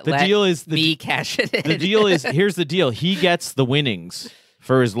forget. the let deal is me cash it in. the deal is here's the deal. He gets the winnings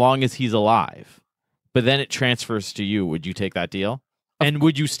for as long as he's alive, but then it transfers to you. Would you take that deal? And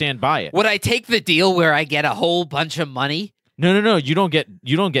would you stand by it? Would I take the deal where I get a whole bunch of money? No. You don't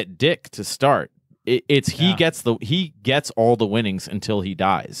get dick to start. It's he Yeah. gets all the winnings until he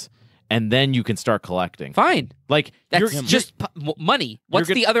dies, and then you can start collecting. Fine. Like That's you're, just money. What's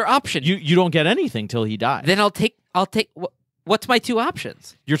gonna- the other option? you don't get anything till he dies. Then I'll take. What's my two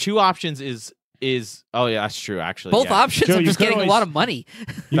options? Your two options is is that's true. Actually, both yeah. options. Joe, I'm just getting always, a lot of money.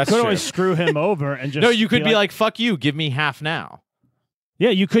 You That's could true. always screw him over and just No, you could be like, "Fuck you, give me half now." Yeah,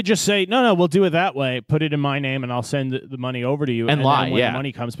 you could just say, no, we'll do it that way. Put it in my name, and I'll send the money over to you. And lie, then when yeah. the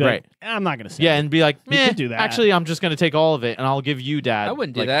money comes, be like, I'm not going to say Yeah, it. and be like, You could do that. Actually, I'm just going to take all of it, and I'll give you, Dad. I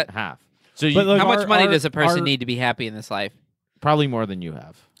wouldn't do like, that. half. So you, But, like, How much money our- does a person our- need to be happy in this life? probably more than you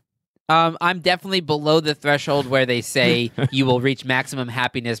have. I'm definitely below the threshold where they say you will reach maximum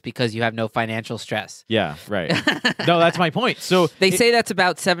happiness because you have no financial stress. Yeah, right. No, that's my point. So They say that's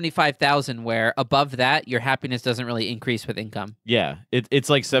about 75,000, where above that, your happiness doesn't really increase with income. yeah, it's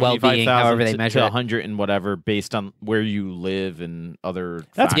like Well-being, however 75,000 they measure to it. 100 and whatever based on where you live and other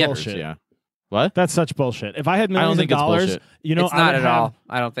That's factors. bullshit. Yeah. What? That's such bullshit. If I had I millions don't think of it's dollars, bullshit. you know, It's I not would at have- all.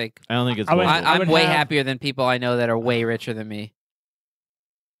 I don't think. I don't think it's I would- bullshit. I'm would way have- happier than people I know that are way richer than me.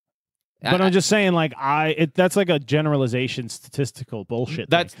 But I'm just saying, like, that's like a generalization, statistical bullshit.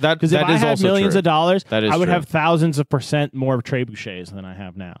 That's that. Because if that I is had also millions true. of dollars, That is I would true. have thousands of % more trebuchets than I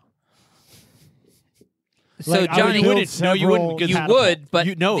have now. So, Like, I would Johnny, build No, you wouldn't, several 'cause you catapults. would,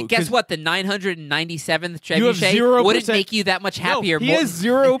 but no, guess 'cause- what? The 997th You have trebuchet 0%. wouldn't make you that much happier. No, he has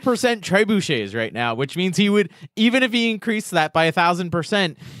 0% trebuchets right now, which means he would, even if he increased that by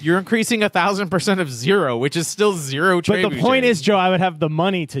 1,000%, you're increasing 1,000% of zero, which is still zero trebuchets. But the point is, Joe, I would have the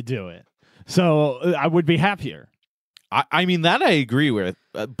money to do it. So I would be happier. I mean, that I agree with,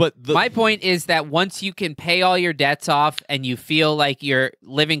 but My point is that once you can pay all your debts off and you feel like you're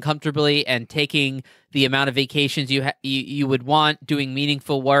living comfortably and taking the amount of vacations you would want, doing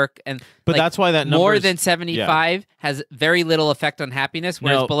meaningful work, and But that's why that more number's- than 75 has very little effect on happiness,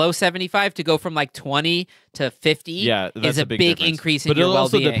 whereas No. below 75 to go from like 20 to 50 yeah, that's is a big difference. increase in but your it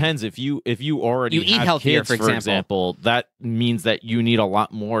also well-being. depends if you already You eat have healthier, kids, for example. that means that you need a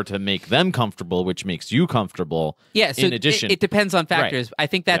lot more to make them comfortable, which makes you comfortable. Yeah, so in addition, it depends on factors. I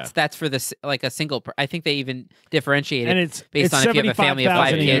think that's for this like a single. I think they even differentiate And it it's based on if you have a family of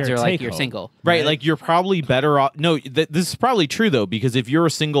 5 $75,000 a year kids or like take you're home. single. Right, like you're probably better off. No, this is probably true though, because if you're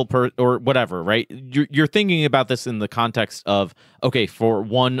a single or whatever, right, you're thinking about this in the context of okay, for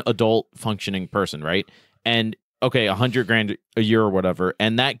one adult functioning person, right, and okay, $100,000 a year or whatever,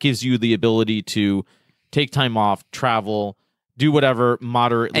 and that gives you the ability to take time off, travel, do whatever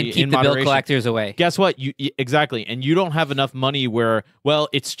moderately And keep in the bill moderation. collectors away. Guess what? Exactly, and you don't have enough money where, well,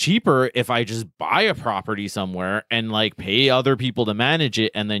 it's cheaper if I just buy a property somewhere and like pay other people to manage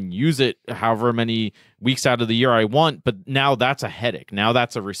it and then use it however many weeks out of the year I want. But now that's a headache. Now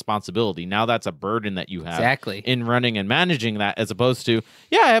that's a responsibility. Now that's a burden that you have Exactly. in running and managing that, as opposed to,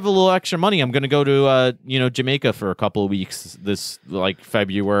 yeah, I have a little extra money. I'm going to go to Jamaica for a couple of weeks this like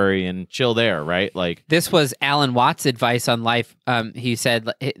February and chill there, right? Like This was Alan Watts' advice on life. He said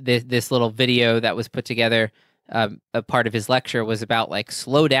this little video that was put together, a part of his lecture was about like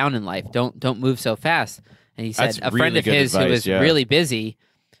slow down in life. Don't move so fast. And he said That's a friend really of good his who advice, was yeah. really busy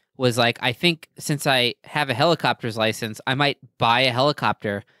was like, I think since I have a helicopter's license, I might buy a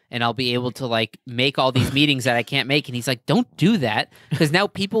helicopter and I'll be able to like make all these meetings that I can't make. And he's like, don't do that, because now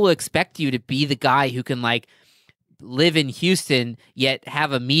people will expect you to be the guy who can like live in Houston yet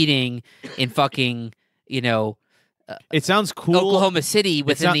have a meeting in fucking, it sounds cool. Oklahoma City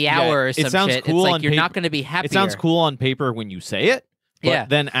within the hour or some it sounds shit. cool It's on like you're paper. not going to be happy. It sounds cool on paper when you say it, but Yeah.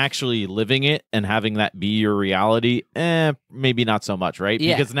 then actually living it and having that be your reality, maybe not so much, right?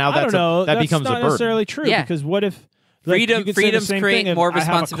 Yeah. Because now I don't know. that That's becomes not a burden. necessarily true. Yeah. Because what if like, you could say the freedoms same create thing if more I have a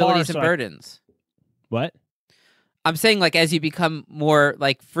car, responsibilities so and I- burdens. What? I'm saying like as you become more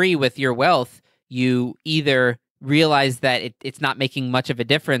like free with your wealth, you either realize that it's not making much of a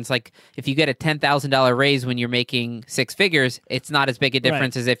difference. Like if you get a $10,000 raise when you're making 6 figures, it's not as big a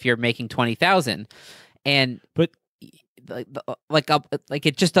difference as if you're making 20,000. And But like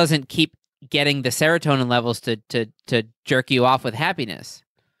it just doesn't keep getting the serotonin levels to jerk you off with happiness.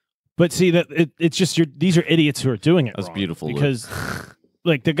 But see that it's just these are idiots who are doing it. That's wrong. beautiful, Luke. because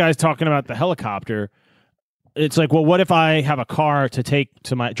like the guy's talking about the helicopter. It's like, well, what if I have a car to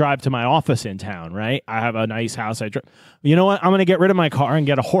drive to my office in town, right? I have a nice house. You know what? I'm going to get rid of my car and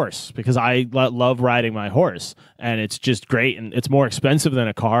get a horse because I love riding my horse, and it's just great. And it's more expensive than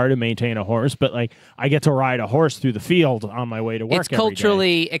a car to maintain a horse, but like I get to ride a horse through the field on my way to work. It's every day.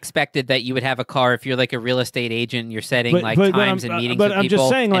 culturally expected that you would have a car if you're like a real estate agent. You're setting But times and meetings with But I'm people. just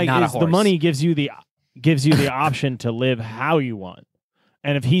saying, and like, not a is the horse. money gives you the option to live how you want.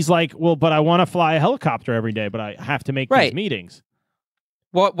 And if he's like, well, but I want to fly a helicopter every day, but I have to make these Right. meetings.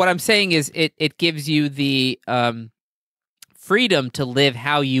 What I'm saying is it gives you the freedom to live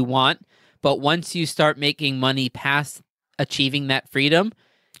how you want, but once you start making money past achieving that freedom,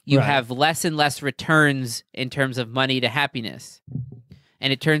 you Right. have less and less returns in terms of money to happiness.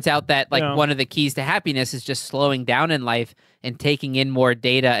 And it turns out that like one of the keys to happiness is just slowing down in life and taking in more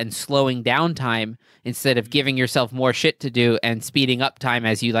data and slowing down time instead of giving yourself more shit to do and speeding up time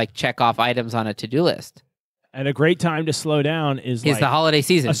as you like check off items on a to-do list. And a great time to slow down is like the holiday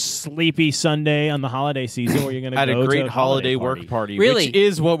season. A sleepy Sunday on the holiday season where you're going to go at a great to holiday party. work party, Really? which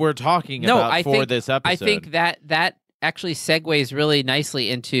is what we're talking about for this episode. I think that actually segues really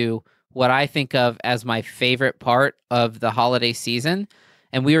nicely into what I think of as my favorite part of the holiday season.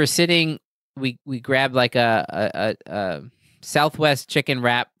 And we were sitting, we grabbed like a Southwest chicken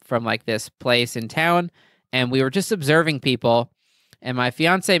wrap from like this place in town, and we were just observing people. And my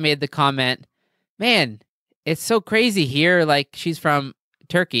fiance made the comment, "Man, it's so crazy here." Like, she's from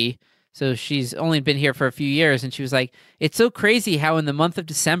Turkey, so she's only been here for a few years. And she was like, "It's so crazy how in the month of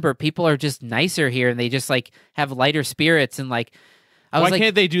December, people are just nicer here and they just like have lighter spirits." And like, why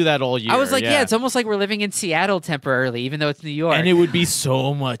can't they do that all year? I was like, yeah, it's almost like we're living in Seattle temporarily, even though it's New York. And it would be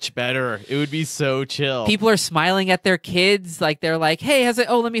so much better. It would be so chill. People are smiling at their kids. Like, they're like, "Hey, how's it?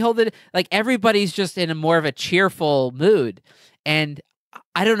 Oh, let me hold it." Like, everybody's just in a more of a cheerful mood. And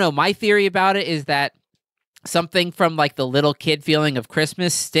I don't know. My theory about it is that something from like the little kid feeling of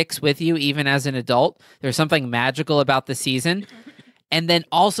Christmas sticks with you even as an adult. There's something magical about the season. And then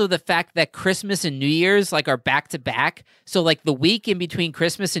also the fact that Christmas and New Year's like are back to back. So like the week in between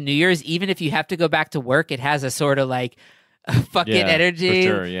Christmas and New Year's, even if you have to go back to work, it has a sort of like fucking energy.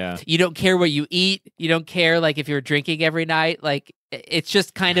 For sure, yeah. You don't care what you eat. You don't care like if you're drinking every night. Like, it's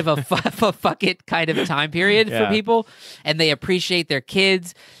just kind of a fuck it kind of time period for people. And they appreciate their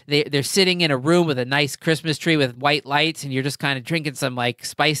kids. They're sitting in a room with a nice Christmas tree with white lights, and you're just kind of drinking some like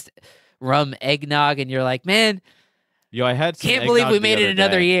spiced rum eggnog, and you're like, "Man, I had some can't believe we made it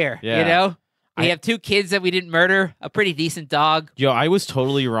another year." Yeah. You know? We have 2 kids that we didn't murder, a pretty decent dog. I was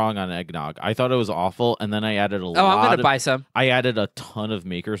totally wrong on eggnog. I thought it was awful, and then I added I'm going to buy some. I added a ton of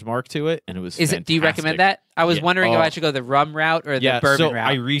Maker's Mark to it, and it was fantastic. Do you recommend that? I was wondering if I should go the rum route or the bourbon route.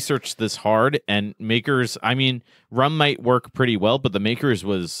 I researched this hard, and Maker's, I mean, rum might work pretty well, but the Maker's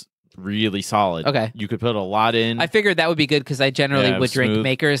was really solid. Okay. You could put a lot in. I figured that would be good because I generally would drink smooth.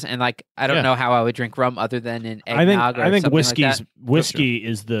 Makers, and like I don't know how I would drink rum other than in eggnog or I think something like that. whiskey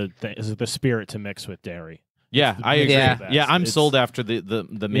is the spirit to mix with dairy. Yeah, I agree. Yeah. Yeah, I'm sold after the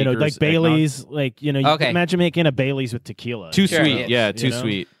Makers. Like Bailey's, like you Okay. making a Bailey's with tequila. Too Sure. sweet. Yeah, too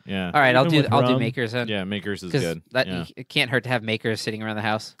sweet. Yeah. All right, I'll Even do with rum. Makers then. Yeah, Makers is Because good. Yeah. it can't hurt to have Makers sitting around the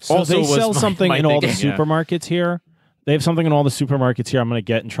house. So Also they was sell something my in all the thinking, yeah. supermarkets here. They have something in all the supermarkets here. I'm going to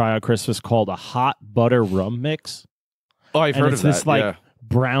get and try on Christmas called a hot butter rum mix. Oh, I've And heard it's of that. this like yeah.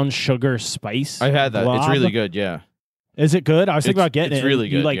 brown sugar spice. I've had that. It's blob. really good. Yeah. Is it good? I was thinking about getting it's it. really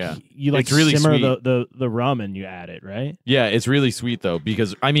You good, like yeah. you like It's really simmer sweet. the rum and you add it, right? Yeah, it's really sweet though,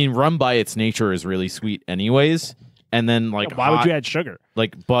 because I mean, rum by its nature is really sweet, anyways. And then like, Why would you add sugar?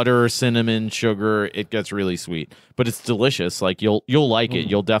 like butter, cinnamon, sugar? It gets really sweet, but it's delicious. Like you'll like it.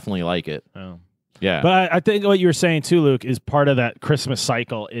 You'll definitely like it. Oh. Yeah. But I think what you were saying too, Luke, is part of that Christmas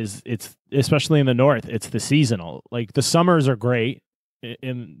cycle. It's especially in the North, it's the seasonal. Like the summers are great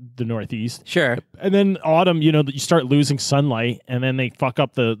in the Northeast, Sure. and then autumn, you start losing sunlight, and then they fuck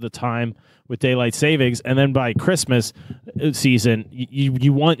up the time with daylight savings, and then by Christmas season,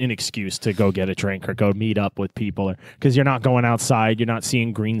 you want an excuse to go get a drink or go meet up with people, because you're not going outside, you're not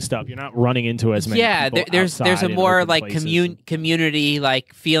seeing green stuff, you're not running into as many. Yeah, people there's a outside in more open like places. community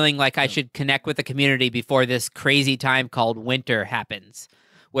like feeling like I should connect with the community before this crazy time called winter happens,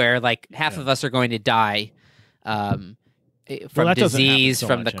 where like half of us are going to die. From that doesn't happen disease, so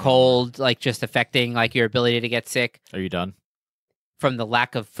from the much anymore. cold, like just affecting like your ability to get sick, Are you done? from the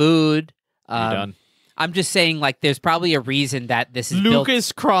lack of food. Are you done? I'm just saying, like, there's probably a reason that this is built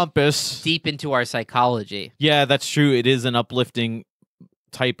Lucas Krampus. deep into our psychology. Yeah, that's true. It is an uplifting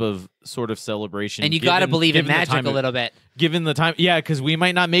type of sort of celebration. And you got to believe in given the magic time a of- little bit. Given the time, yeah, because we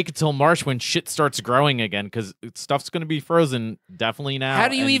might not make it till March when shit starts growing again, because stuff's going to be frozen definitely now. How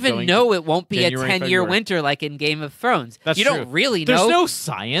do you and even going know it won't be January, a 10-year February. winter like in Game of Thrones? That's you true. don't really There's know. no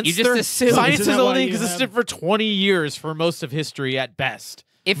science. You just assume. Science Isn't has that why only you existed have- for 20 years for most of history at best.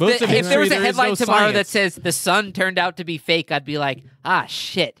 If Most of there history, was a there is headline no tomorrow that science. says the sun turned out to be fake, I'd be like,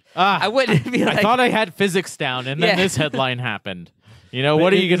 shit. Ah, I wouldn't be like, I thought I had physics down, and then Yeah. this headline happened. You know,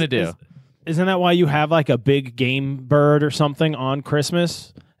 what are you going to do? Isn't that why you have like a big game bird or something on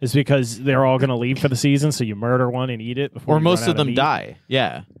Christmas? Is because they're all going to leave for the season, so you murder one and eat it before. Or you most run out of them meat? die.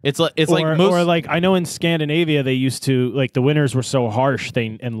 Yeah. It's like or, most. or like I know in Scandinavia they used to, like, the winters were so harsh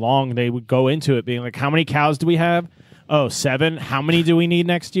and long, they would go into it being like, how many cows do we have? Oh, 7. How many do we need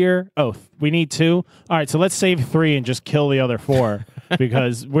next year? Oh, we need 2. All right, so let's save 3 and just kill the other 4.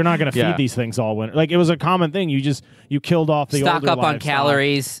 because we're not going to feed these things all winter. Like, it was a common thing. You killed off the stock older up on livestock.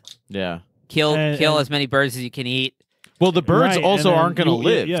 calories. Yeah. Kill as many birds as you can eat. Well, the birds Right, also and then aren't going to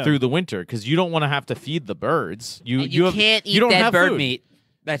live yeah. through the winter because you don't want to have to feed the birds. You Can't eat you don't dead have bird food. meat.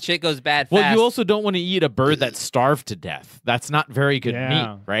 That shit goes bad fast. Well, you also don't want to eat a bird that's starved to death. That's not very good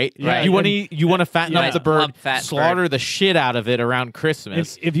meat, right? Yeah, You want to fatten up the bird, fat slaughter bird. the shit out of it around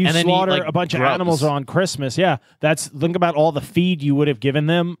Christmas. If you and then slaughter eat, like, a bunch of grubs. animals on Christmas, think about all the feed you would have given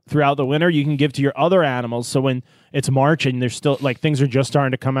them throughout the winter. You can give to your other animals. So when it's March and there's still like things are just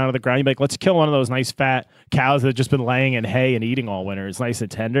starting to come out of the ground, you'd be like, let's kill one of those nice fat cows that have just been laying in hay and eating all winter. It's nice and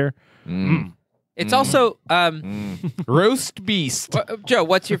tender. It's also roast beast. Joe,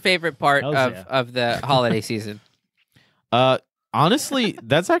 what's your favorite part Hells yeah. of the holiday season? Honestly,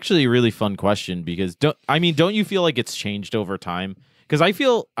 that's actually a really fun question because don't you feel like it's changed over time? Because I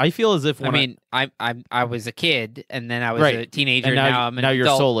feel as if I was a kid and then I was Right. a teenager. and now I'm an you're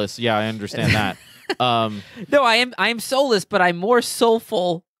adult. soulless. Yeah, I understand that. No, I am soulless, but I'm more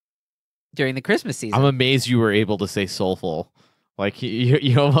soulful during the Christmas season. I'm amazed you were able to say soulful. Like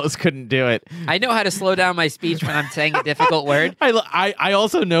you almost couldn't do it. I know how to slow down my speech when I'm saying a difficult word. I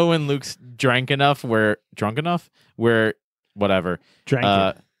also know when Luke's drunk enough where whatever.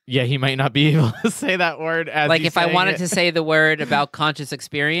 Drank it. Yeah, he might not be able to say that word as Like he's if I saying wanted it. to say the word about conscious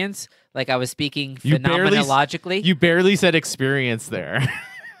experience, like I was speaking You barely phenomenologically. You barely said experience there.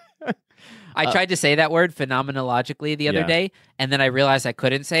 I tried to say that word phenomenologically the other Yeah. day, and then I realized I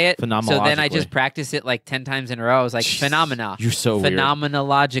couldn't say it. So then I just Phenomenologically. practiced it like 10 times in a row. I was like, Jeez, phenomena. you're so weird.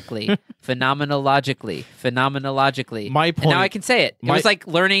 Phenomenologically. Phenomenologically. My And now point- I can say it. It my- was like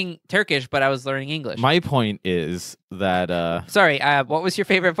learning Turkish, but I was learning English. My point is that Sorry, what was your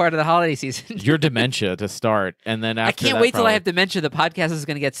favorite part of the holiday season? your dementia to start, and then after I can't that, wait till I probably- have dementia. The podcast is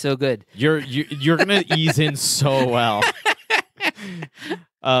going to get so good. You're gonna ease in so well.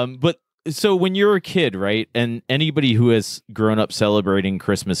 But so when you're a kid, right, and anybody who has grown up celebrating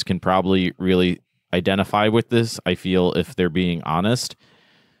Christmas can probably really identify with this. I feel if they're being honest,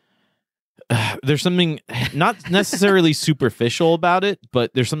 there's something not necessarily superficial about it,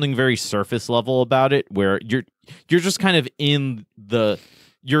 but there's something very surface level about it where you're just kind of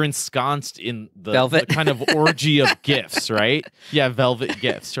you're ensconced in the Velvet. kind of orgy of gifts, right? Yeah, velvet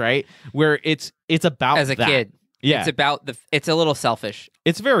gifts, right? Where it's about As a that. kid. Yeah, It's a little selfish.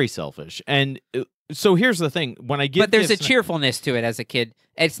 it's very selfish. And so here's the thing: when I give, But there's a gifts, cheerfulness to it as a kid.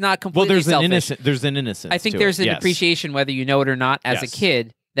 It's not well, completely selfish. there's an innocence. I think to there's it. an Yes. appreciation, whether you know it or not, as a Yes.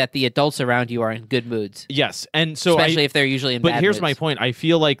 kid, that the adults around you are in good moods. Yes, and so Especially if they're usually in But bad here's moods. my point: I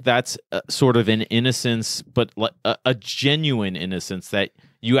feel like that's sort of an innocence, but a genuine innocence that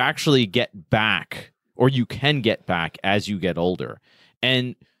you actually get back, or you can get back as you get older,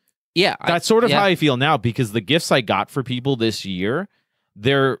 and Yeah. that's sort of how I feel now because the gifts I got for people this year,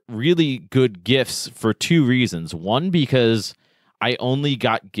 they're really good gifts for two reasons. One, because I only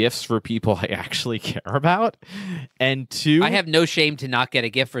got gifts for people I actually care about. And two, I have no shame to not get a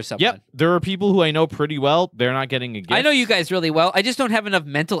gift for someone. Yep, there are people who I know pretty well. They're not getting a gift. I know you guys really well. I just don't have enough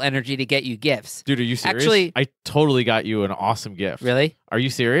mental energy to get you gifts. Dude, are you serious? Actually- I totally got you an awesome gift. Really? Are you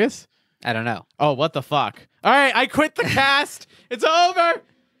serious? I don't know. Oh, what the fuck? All right, I quit the cast. It's over.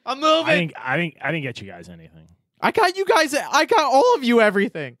 I'm moving. I didn't get you guys anything. I got you guys. I got all of you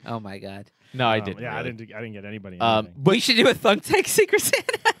everything. Oh my god. No, I didn't. Yeah, really. I didn't get anybody anything. We should do a Thunk Tank Secret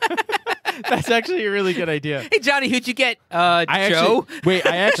Santa. That's actually a really good idea. Hey Johnny, who'd you get? I Joe?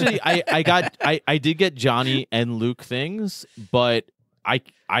 I did get Johnny and Luke things, but I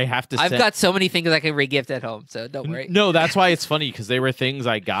have to. I've got so many things I can regift at home, so don't worry. No, that's why it's funny because they were things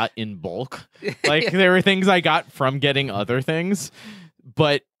I got in bulk. Like they were things I got from getting other things.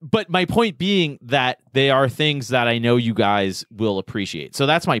 But my point being that they are things that I know you guys will appreciate. So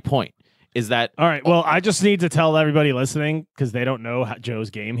that's my point. Is that All right. Well, I just need to tell everybody listening because they don't know Joe's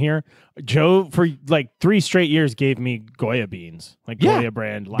game here. Joe, for like 3 straight years, gave me Goya beans, like Yeah. Goya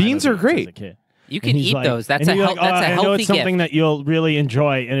brand. Lima Beans are great. As a kid. You And can he's eat like- those. That's and a you're hel- like, that's a I know healthy it's something gift. that you'll really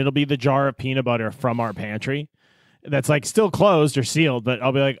enjoy, and it'll be the jar of peanut butter from our pantry. That's like still closed or sealed, but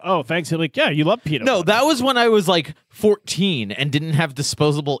I'll be like, "Oh, thanks." He'll be like, "Yeah, you love peanut No, butter." that was when I was like 14 and didn't have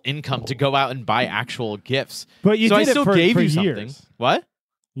disposable income to go out and buy actual gifts. But you so did I still it for, gave for you something. years. What?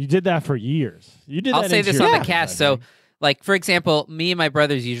 You did that for years. You did. I'll that say into this your on the life, cast. I So, think. like for example, me and my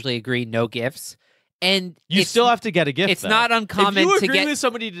brothers usually agree no gifts, and You it's- still have to get a gift. it's though. not uncommon If you to agree get- with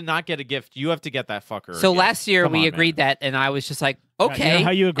somebody to not get a gift, you have to get that fucker. So a gift. last year Come we on, agreed man. that, and I was just like, you know okay. how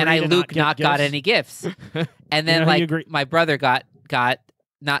you agree and I to Luke not not get got gifts? any gifts, and know then how you like agree- my brother got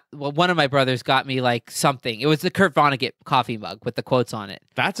one of my brothers got me like something. It was the Kurt Vonnegut coffee mug with the quotes on it.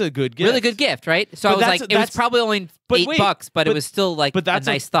 That's a good gift. Really good gift, right? So I was like, it was probably only $8, but it was still like a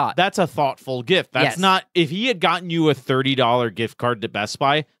nice thought. That's a thoughtful gift. That's not, if he had gotten you a $30 gift card to Best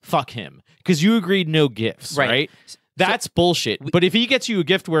Buy, fuck him. Because you agreed no gifts, right? That's bullshit. But if he gets you a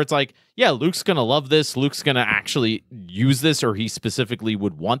gift where it's like, yeah, Luke's going to love this, Luke's going to actually use this, or he specifically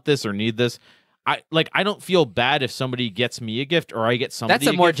would want this or need this, I don't feel bad if somebody gets me a gift or I get somebody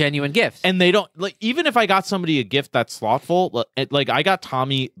That's a more genuine gift. And they don't, like, even if I got somebody a gift that's thoughtful, like I got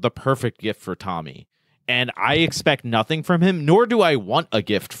Tommy the perfect gift for Tommy. And I expect nothing from him, nor do I want a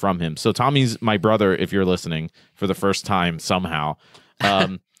gift from him. So Tommy's my brother, if you're listening for the first time somehow.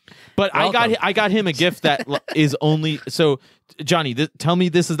 But I got him a gift that is only so. Johnny, tell me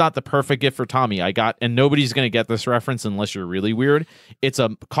this is not the perfect gift for Tommy. And nobody's gonna get this reference unless you're really weird. It's a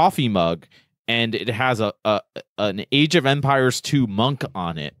coffee mug, and it has an Age of Empires 2 monk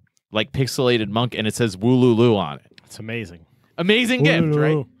on it, like pixelated monk, and it says Wooloo on it. It's amazing. Amazing gift,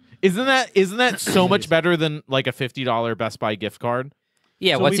 right? Isn't that so much better than like a $50 Best Buy gift card?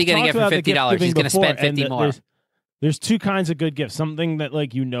 Yeah, what's he gonna get for $50? He's gonna spend 50 more. There's two kinds of good gifts. Something that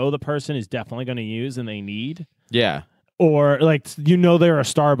like the person is definitely going to use and they need. Yeah. Or like they're a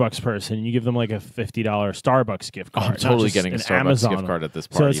Starbucks person and you give them like a $50 Starbucks gift card. I'm totally getting a Starbucks Amazon gift card at this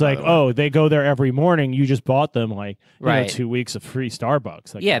party. So it's like, they go there every morning. You just bought them like 2 weeks of free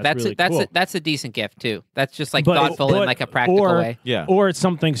Starbucks. Like, yeah, that's a decent gift too. That's just like thoughtful in like a practical way. Yeah. Or it's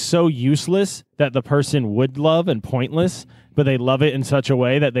something so useless that the person would love and pointless, but they love it in such a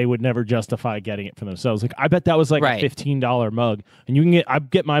way that they would never justify getting it for themselves. Like I bet that was like a $15 mug, and I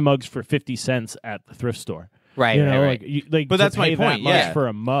get my mugs for 50 cents at the thrift store. Right, right. But that's my point. Much for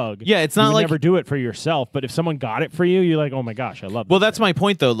a mug. Yeah, it's not you would like never do it for yourself. But if someone got it for you, you're like, oh my gosh, I love. Well, that's my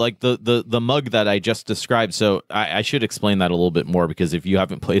point though. Like the mug that I just described. So I should explain that a little bit more because if you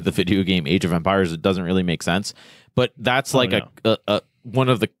haven't played the video game Age of Empires, it doesn't really make sense. But that's a one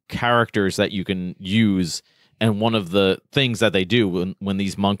of the characters that you can use. And one of the things that they do when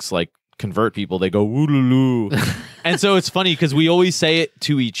these monks like convert people, they go wooloo. And so it's funny because we always say it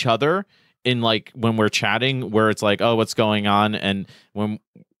to each other in like when we're chatting, where it's like, oh, what's going on? And when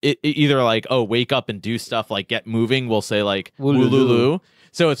it either like, oh, wake up and do stuff, like get moving, we'll say like wooloo.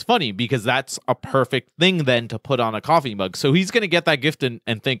 So it's funny because that's a perfect thing then to put on a coffee mug. So he's gonna get that gift and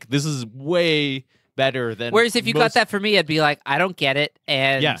think this is way better than. Whereas if you got that for me, I'd be like, I don't get it,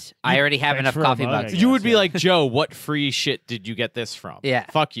 and I already have enough coffee mugs. You would be like, Joe, what free shit did you get this from? Yeah,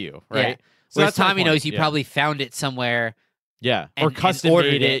 fuck you, right? Yeah. So that's Tommy knows you probably found it somewhere. Yeah, or custom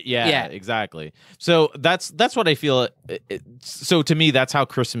made it. Yeah, exactly. So that's what I feel. So to me, that's how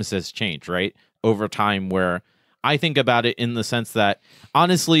Christmas has changed, right, over time. Where I think about it in the sense that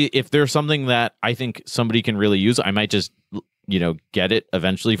honestly, if there's something that I think somebody can really use, I might just get it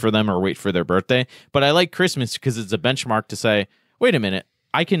eventually for them or wait for their birthday. But I like Christmas because it's a benchmark to say, wait a minute,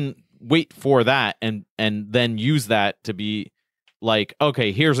 I can wait for that and then use that to be like,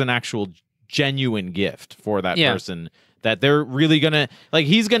 okay, here's an actual genuine gift for that person that they're really gonna like.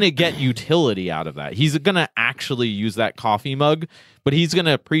 He's gonna get utility out of that. He's gonna actually use that coffee mug, but he's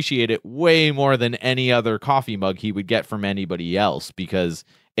gonna appreciate it way more than any other coffee mug he would get from anybody else because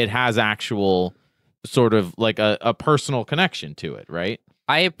it has actual sort of like a personal connection to it, right?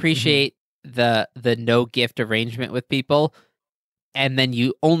 I appreciate the no gift arrangement with people, and then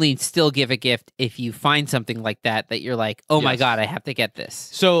you only still give a gift if you find something like that you're like, oh my god, I have to get this.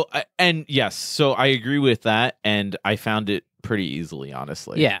 So so I agree with that, and I found it pretty easily,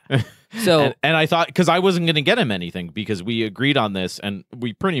 honestly. Yeah. So and I thought because I wasn't going to get him anything because we agreed on this, and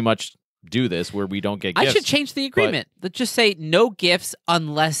we pretty much do this where we don't get gifts. I should change the agreement. Let's just say no gifts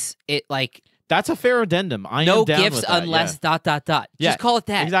unless it like. That's a fair addendum. No gifts unless ... Just call it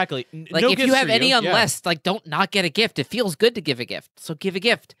that. Exactly. Like if you have any unless, like don't not get a gift. It feels good to give a gift, so give a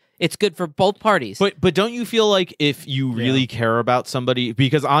gift. It's good for both parties. But don't you feel like if you really care about somebody,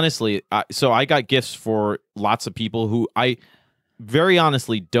 because honestly, so I got gifts for lots of people who I very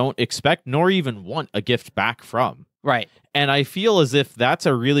honestly don't expect nor even want a gift back from. Right. And I feel as if that's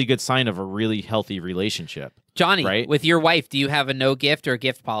a really good sign of a really healthy relationship. Johnny, right? With your wife, do you have a no gift or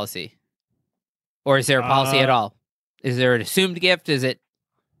gift policy? Or is there a policy at all? Is there an assumed gift? Is it?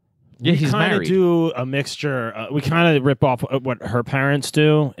 Yeah, we kind of do a mixture. We kind of rip off what her parents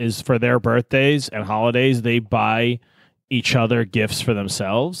do is for their birthdays and holidays, they buy each other gifts for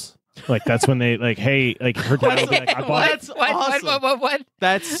themselves. Like that's when they like, hey, like her dad will be like, I bought. That's awesome. What?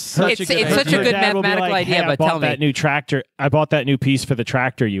 That's such a good. It's such a good mathematical idea. But tell me, that new tractor. I bought that new piece for the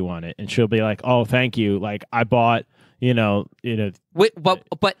tractor you wanted, and she'll be like, oh, thank you. Like I bought.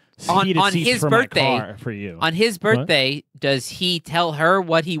 But on heated seats his for my birthday, car for you. on his birthday, does he tell her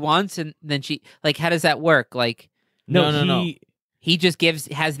what he wants, and then she like? How does that work? Like, No. he just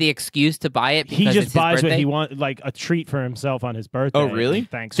has the excuse to buy it. Because He it's just his buys birthday? what he wants, like a treat for himself on his birthday. Oh, really? And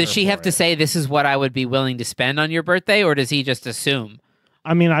thanks. Does her she for have to it. say this is what I would be willing to spend on your birthday, or does he just assume?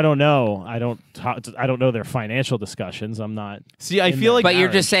 I mean, I don't know. I don't know their financial discussions. I'm not. See, I in feel that like But you're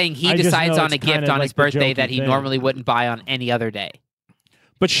marriage. just saying he I just decides know on a it's gift kinda on like his the birthday jokey that he thing. normally wouldn't buy on any other day.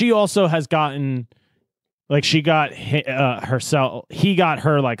 But she also has gotten, like, she got herself. He got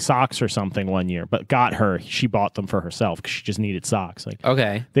her like socks or something one year, but she bought them for herself because she just needed socks. Like,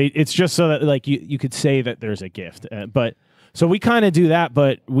 Okay. it's just so that like you could say that there's a gift, but. So we kind of do that,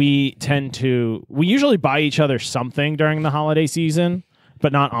 but we usually buy each other something during the holiday season,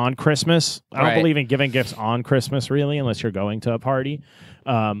 but not on Christmas. I don't Right. believe in giving gifts on Christmas, really, unless you're going to a party.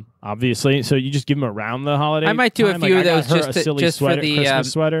 Obviously, so you just give them around the holiday. I might do a time. few Like, of I got those her just a silly for sweater, the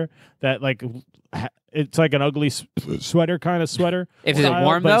Christmas sweater that like it's like an ugly sweater kind of sweater. Is it style,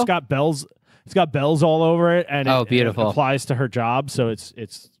 warm but though? It's got bells. It's got bells all over it, and Oh, it beautiful. applies to her job. So it's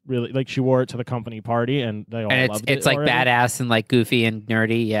really like she wore it to the company party, and they all And loved it's it. like already. badass and like goofy and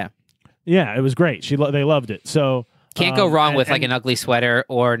nerdy. Yeah. Yeah, it was great. They loved it. So Can't go wrong and- with like and- an ugly sweater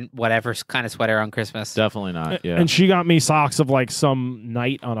or whatever kind of sweater on Christmas. definitely not. Yeah. And she got me socks of like some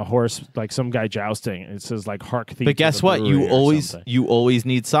knight on a horse, like some guy jousting. It says like "Hark Thee." But to guess the what? brewery You or always something.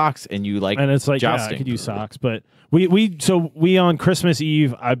 need socks, and you like And it's like, yeah, I jousting. could use socks. But we on Christmas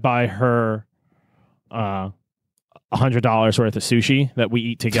Eve, I buy her $100 worth of sushi that we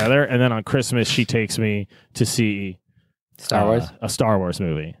eat together, and then on Christmas she takes me to see Star Wars. a Star Wars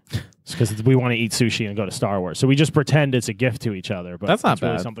movie. Because we want to eat sushi and go to Star Wars, so we just pretend it's a gift to each other. But That's not it's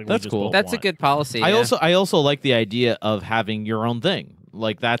really bad. something That's we just cool. both That's a want. good policy. I yeah. also like the idea of having your own thing.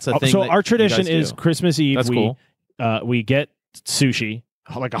 Like that's a thing. So that our you tradition guys is do. Christmas Eve. That's cool. We get sushi,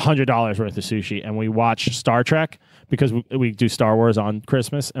 like $100 worth of sushi, and we watch Star Trek because we do Star Wars on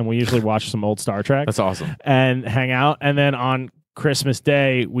Christmas, and we usually watch some old Star Trek. That's awesome. And hang out. And then on Christmas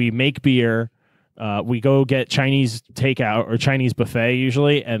Day, we make beer. We go get Chinese takeout or Chinese buffet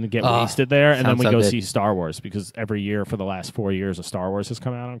usually and get wasted there. And then sounds we so go good. see Star Wars because every year for the last 4 years, a Star Wars has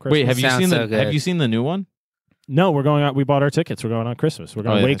come out on Christmas. Wait, have you Sounds seen so the Have good. you seen the new one? No, we're going out. We bought our tickets. We're going on Christmas. We're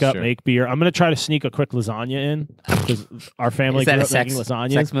going to yeah, wake that's up, true. make beer. I'm going to try to sneak a quick lasagna in because our family Is that grew a up making sex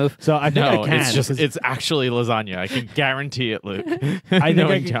lasagnas. move? So I think No, I can. it's just 'cause it's actually lasagna. I can guarantee it, Luke. I think Knowing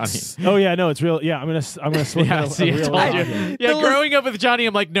I can, Johnny. Oh yeah, no, it's real. Yeah, I'm gonna slip Yeah, in see, a I real told you. lasagna. Yeah, The growing up with Johnny,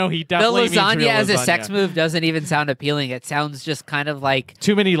 I'm like, no, he The definitely means lasagna real as a lasagna. sex move doesn't even sound appealing. It sounds just kind of like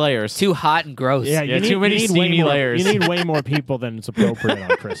Too many layers. too hot and gross. Yeah, Yeah, you need, too many you need steamy way more, layers. You need way more people than it's appropriate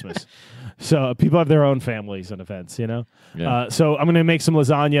on Christmas. So people have their own families and events, you know. Yeah. So I'm gonna make some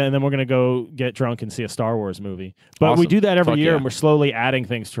lasagna, and then we're gonna go get drunk and see a Star Wars movie. But we Awesome. do that every Fuck year, yeah. and we're slowly adding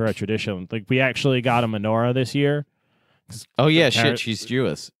things to our tradition. Like we actually got a menorah this year. Oh yeah, Carrot- shit, she's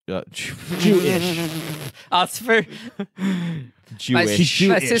Jewish. Jewish. Oh, it's for Jewish.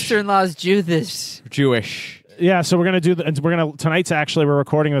 my sister-in-law's Jewish. Jewish. Yeah, so we're gonna do. Tonight's actually we're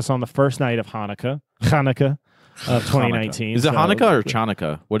recording this on the first night of Hanukkah of 2019. Is it so- Hanukkah or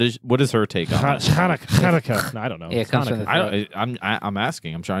Chanukah? What is her take on it? Hanukkah. No, I don't know. Yeah, it It's comes from Hanukkah. the- I'm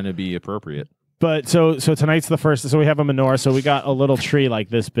asking. I'm trying to be appropriate. But so tonight's the first. So we have a menorah. So we got a little tree like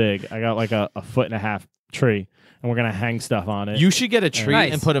this big. I got like a 1.5 foot tree, and we're gonna hang stuff on it. You should get a tree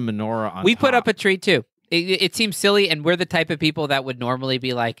Nice. and put a menorah on. We put top. up a tree too. It seems silly, and we're the type of people that would normally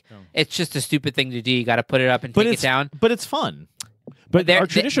be like, "It's just a stupid thing to do. You got to put it up and take it down." But it's fun. but there- our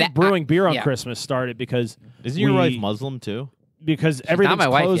tradition of that- brewing beer on yeah. Christmas started because Isn't your we- wife Muslim too? because everything's my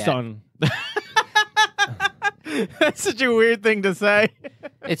wife closed yet. on. That's such a weird thing to say.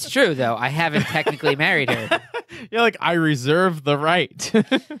 It's true, though. I haven't technically married her, You're like, I reserve the right. Yeah,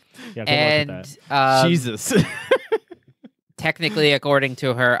 good luck with and that. Jesus. technically, according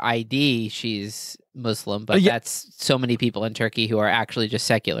to her ID, she's Muslim. But Yeah. that's so many people in Turkey who are actually just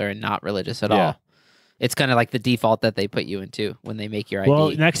secular and not religious at Yeah. all. It's kind of like the default that they put you into when they make your ID. Well,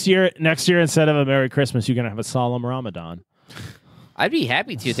 next year instead of a Merry Christmas, you're gonna have a solemn Ramadan. I'd be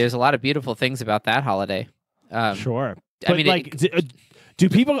happy to. There's a lot of beautiful things about that holiday. Sure. I But mean, like,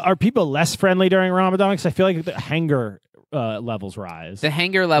 are people less friendly during Ramadan? Because I feel like the hanger levels rise. the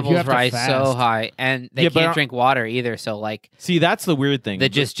hanger levels have to rise so fast. high, and they Yeah, but can't drink water either. So, like, See, that's the weird thing. the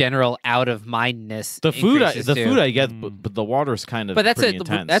just general out of mindness. the food, increases too. I get, but the water's kind of But that's pretty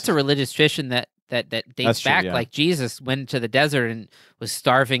intense. that's a religious tradition that dates That's true, back. yeah. Like Jesus went to the desert and was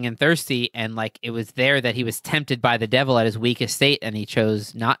starving and thirsty, and like it was there that he was tempted by the devil at his weakest state, and he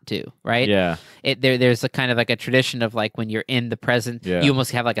chose not to. Right? Yeah. There's a kind of like a tradition of like when you're in the present, Yeah. you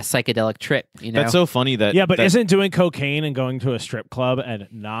almost have like a psychedelic trip. You know, That's so funny that Yeah, but that, isn't doing cocaine and going to a strip club and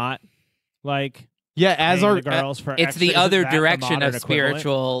not like yeah, as paying our the girls for it's extra, the isn't other that the direction modern of equivalent?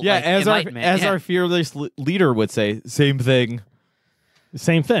 spiritual. yeah, like, as enlightenment. our fearless leader would say, same thing.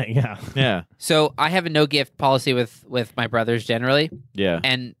 Same thing. Yeah. Yeah. So I have a no gift policy with my brothers generally, Yeah.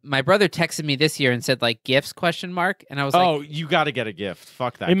 and my brother texted me this year and said like gifts ? And I was like, Oh, you got to get a gift.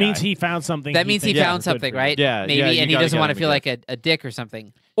 Fuck that. It means guy. he found something. that means he thinks found is good something, for you. right? Yeah, maybe, yeah, you and he gotta doesn't get want him to a feel like a dick or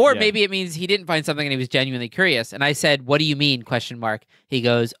something. Or Yeah. maybe it means he didn't find something and he was genuinely curious. And I said, "What do you mean ? He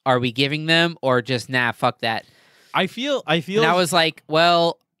goes, "Are we giving them or just nah, fuck that?" I feel. And I was like,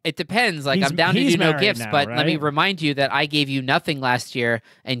 "Well, it depends. Like, I'm down to he's do no married gifts, now, but let me right? remind you that I gave you nothing last year,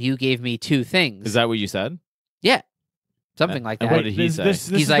 and you gave me 2 things. Is that what you said? Yeah, something like And that. what did he say?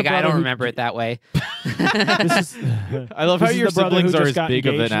 He's like, I don't remember it that way. This is, I love how this is your the brother who siblings are just as got big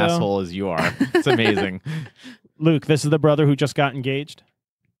of an engaged, though? asshole as you are. It's amazing. Luke, this is the brother who just got engaged.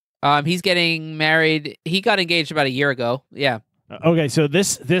 He's getting married. He got engaged about a year ago. Yeah. Okay, so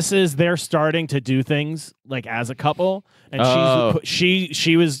this is they're starting to do things like as a couple, and Oh.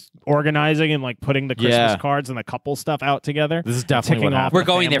 she was organizing and like putting the Christmas Yeah. cards and the couple stuff out together. This is definitely ticking what off happened. We're the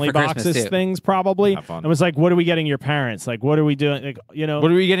going there family for Christmas, boxes too. things probably. Have fun. I was like, what are we getting your parents? Like, what are we doing? Like, you know,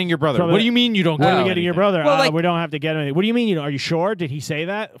 What are we getting your brother? Brother- What do you mean you don't what get are we Oh. getting your anything? brother? Well, like- we don't have to get anything. What do you mean? You know, are you sure? Did he say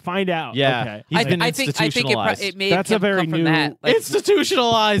that? Find out. Yeah. Okay. He's been I think institutionalized. it may That's a come very from new- that. Like,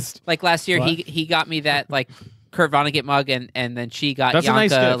 Institutionalized. like last year, What? he got me that like Kurt Vonnegut mug, and then she got That's a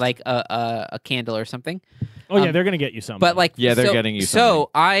nice Yanka gift. like a candle or something. Oh yeah, they're gonna get you something. But like, Yeah, they're so- getting you So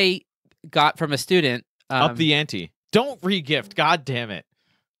I got from a student Up the ante. Don't re-gift. God damn it.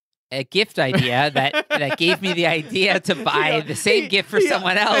 a gift idea that gave me the idea to buy the same gift for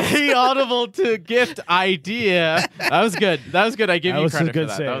someone else. He audible to gift idea. That was good. I give That you was a credit good for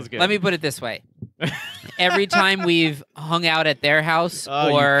that. save. That was good. Let me put it this way. Every time we've hung out at their house Oh,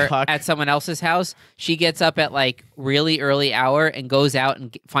 you or cuck. at someone else's house, she gets up at like really early hour and goes out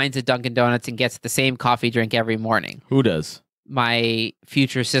and finds a Dunkin' Donuts and gets the same coffee drink every morning. Who does? My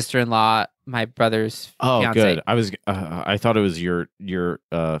future sister-in-law, my brother's Oh, fiance. good. I thought it was your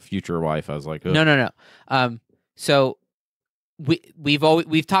future wife. I was like, ugh. No. So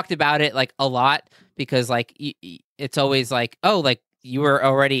we've talked about it like a lot because like it's always like, oh, like you were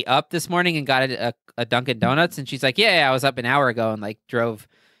already up this morning and got a Dunkin' Donuts, and she's like, yeah, I was up an hour ago and like drove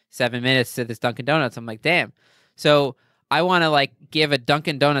 7 minutes to this Dunkin' Donuts. I'm like, damn. So I want to like give a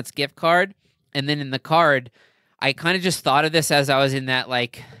Dunkin' Donuts gift card, and then in the card, I kind of just thought of this as I was in that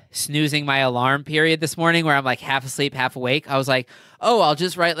like snoozing my alarm period this morning where I'm like half asleep, half awake. I was like, oh, I'll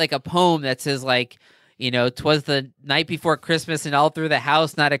just write like a poem that says like, you know, 'twas the night before Christmas and all through the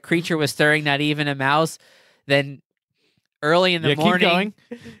house, not a creature was stirring, not even a mouse. Then early in the morning,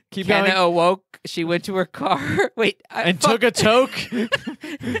 Keep Kenna going. awoke. She went to her car. Wait, And took a toke.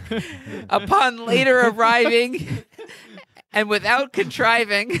 Upon later arriving and without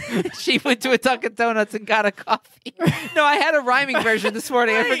contriving, she went to a Dunkin' Donuts and got a coffee. No, I had a rhyming version this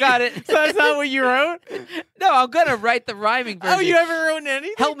morning. I forgot it. So that's not what you wrote? No, I'm gonna write the rhyming version. Oh, you haven't wrote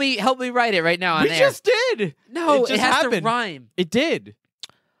anything? help me write it right now on We air. just did. No, It just it has happened. to rhyme. It did.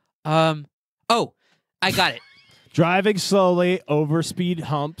 Oh, I got it. driving slowly over speed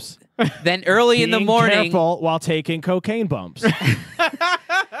humps. Then early in the being morning, careful while taking cocaine bumps.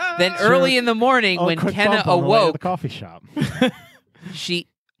 then early in the morning Oh, when quick Kenna bump on the way to the awoke, coffee shop. she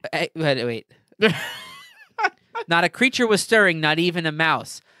wait. Not a creature was stirring, not even a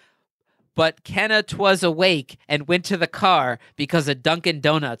mouse. But Kenna 'twas awake and went to the car because a Dunkin'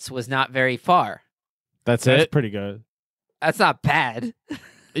 Donuts was not very far. That's That's it. pretty good. That's not bad.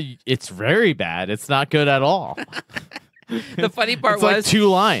 It's very bad. It's not good at all. The funny part It's was like 2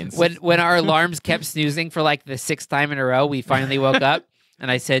 lines. when our alarms kept snoozing for like the 6th time in a row, we finally woke up, and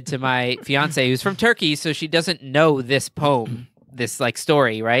I said to my fiance, who's from Turkey, so she doesn't know this poem, this like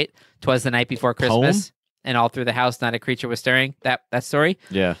story, right? 'Twas the night before Christmas, and all through the house, not a creature was stirring. That story.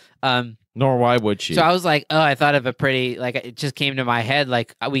 Yeah. Um, Nor why would she? So I was like, oh, I thought of a pretty, like, it just came to my head,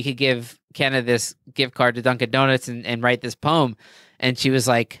 like, we could give Kenna this gift card to Dunkin' Donuts and write this poem. And she was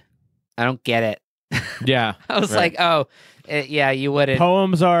like, I don't get it. Yeah. I was right. like, oh, yeah, you wouldn't.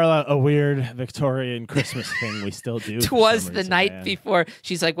 Poems are a weird Victorian Christmas thing we still do. for Twas some the reason, night man. before.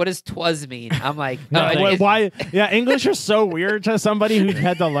 She's like, what does twas mean? I'm like, No, no, why? Yeah, English is so weird to somebody who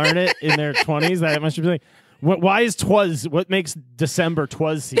had to learn it in their 20s that it must be like, why is twas? What makes December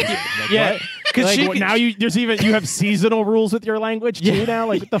twas season? Like, Yeah. what? Because Like, now you have seasonal rules with your language too now.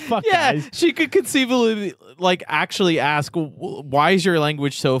 Like, what the fuck, guys? she could conceivably like actually ask, why is your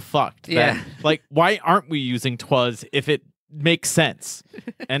language so fucked? Yeah. Like, why aren't we using twas if it makes sense?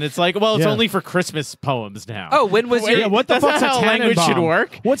 And it's like, well, it's only for Christmas poems now. Oh, when was your... What the That's fuck's not a how language should Tannenbaum?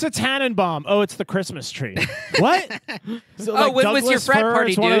 work. What's a Tannenbaum? Oh, it's the Christmas tree. What? So, Oh, when was your Douglas frat fir,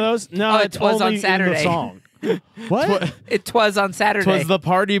 party, it's one of dude? those? No, Oh, it's it was on only in Saturday. the song. What? It was on Saturday. Twas the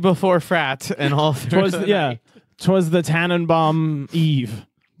party before frat and all. Twas the Tannenbaum Eve.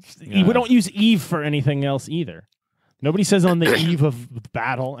 Yeah. We don't use Eve for anything else either. Nobody says on the eve of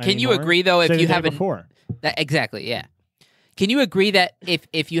battle. Can you anymore. agree, though, if Say the you day haven't... before? Exactly, yeah. Can you agree that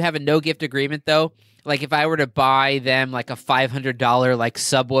if you have a no gift agreement, though, like if I were to buy them like a $500 like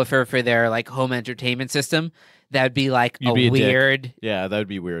subwoofer for their like home entertainment system, that would be like You'd be a dick. weird, Yeah, that would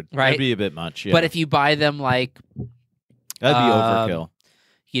be weird. Right? That'd be a bit much. Yeah. But if you buy them like, that'd be overkill.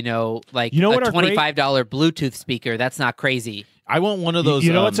 you know, like You know a what are great- $25 Bluetooth speaker, that's not crazy. I want one of those.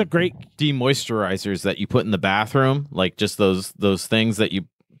 You know what's a great... demoisturizers that you put in the bathroom, like just those things that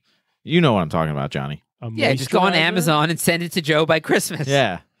you know what I'm talking about, Johnny. Yeah, just go on moisturizer? Amazon and send it to Joe by Christmas.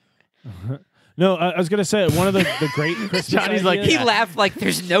 Yeah. No, I was gonna say one of the great Christmas. Johnny's like, He ideas- laughed like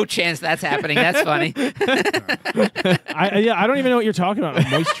there's no chance that's happening. That's funny. I don't even know what you're talking about. A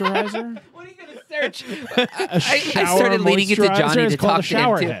moisturizer. What are you going to search? A I shower started leaning into moisturizer? Johnny It's to called talk a to him,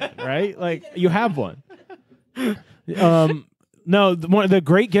 shower too. head, right? Like you have one. No, one of the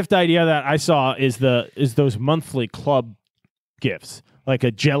great gift idea that I saw is those monthly club gifts, like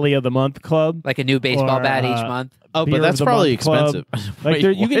a Jelly of the Month club. Like a new baseball Or, bat each month. Oh, Beer but of that's the probably Month club. expensive. Like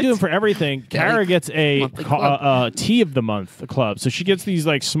Wait, you can do what? them for everything. Kara gets a monthly club. tea of the month club, so she gets these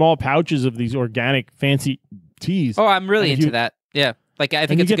like small pouches of these organic fancy teas. Oh, I'm really and into you- that. Yeah. Like, I and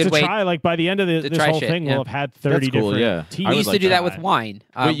think you it's a get good to way. try. Like by the end of this try whole shit, thing, yeah. we'll have had 30 That's cool, different yeah. teas. I We would used to like do that to with try. wine.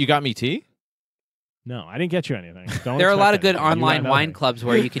 Wait, you got me tea? No, I didn't get you anything. Don't there are a lot of expect good anything. You online got wine nothing. clubs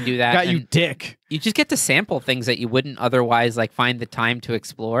where you can do that. Got you and dick. you just get to sample things that you wouldn't otherwise like find the time to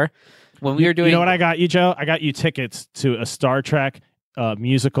explore. When we were doing, You know what I got you, Joe? I got you tickets to a Star Trek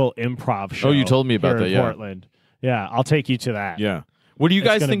musical improv show. Oh, you told me about here that, in yeah. Portland. Yeah, I'll take you to that. Yeah. What do you It's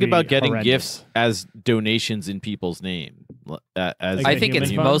guys gonna think be about getting horrendous. gifts as donations in people's name? As Like I the think it's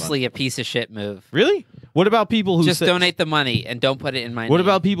human fund? mostly a piece of shit move. Really? What about people who Just say, donate the money and don't put it in my What name.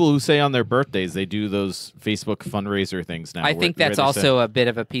 about people who say on their birthdays they do those Facebook fundraiser things now? I think where that's they also a bit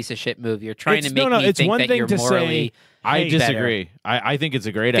of a piece of shit move. You're trying to make me it's think one that thing you're to morally. say, I hey, disagree. I think it's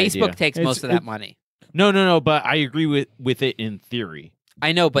a great idea. Facebook takes most of that money. No, but I agree with it in theory.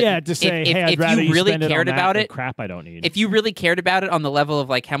 I know, but yeah, to say, if, hey, I'd if rather you really spend cared it on about that than it, crap I don't need. if you really cared about it on the level of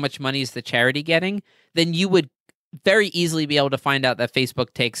like how much money is the charity getting, then you would very easily be able to find out that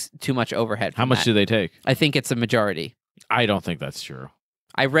Facebook takes too much overhead. How from much that. do they take? I think it's a majority. I don't think that's true.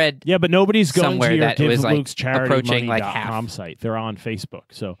 I read yeah, but nobody's going somewhere to your that it was, like, approaching, like, GiveLuke'sCharityMoney.com half. site. They're on Facebook.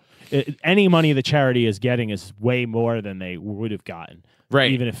 So any money the charity is getting is way more than they would have gotten.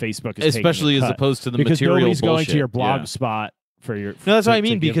 Right. Even if Facebook is Especially taking a as cut. opposed to the because material nobody's going to bullshit. your blog Yeah. spot for your No, that's what I to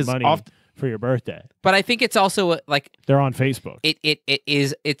mean, give because money for your birthday. but I think it's also like They're on Facebook.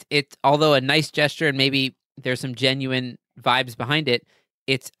 it's although a nice gesture and maybe there's some genuine vibes behind it,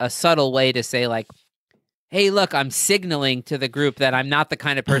 it's a subtle way to say like, hey, look, I'm signaling to the group that I'm not the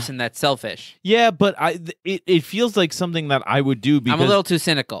kind of person that's selfish. Yeah, but it feels like something that I would do because I'm a little too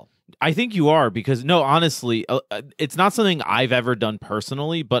cynical. I think you are because no, honestly, it's not something I've ever done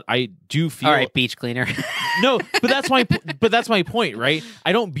personally, but I do feel All right, beach cleaner. no, but that's my point, right?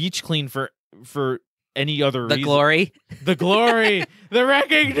 I don't beach clean for any other The reason. glory. The glory, the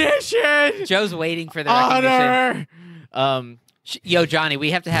recognition, Joe's waiting for the recognition. honor. Yo, Johnny, we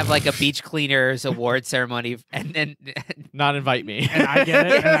have to have like a beach cleaners award ceremony, and then Not invite me. And I get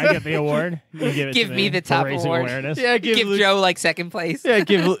it, and I get the award. You give it Give to me the for top raising award. awareness. yeah, give Joe like second place. Yeah,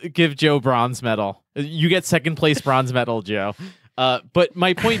 give Joe bronze medal. You get second place bronze medal, Joe. But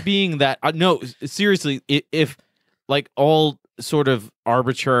my point being that no, seriously, if like all sort of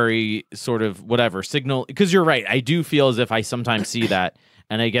arbitrary sort of whatever signal, because you're right, I do feel as if I sometimes see that,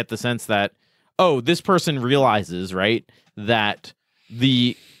 and I get the sense that this person realizes that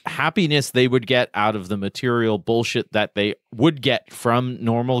the happiness they would get out of the material bullshit that they would get from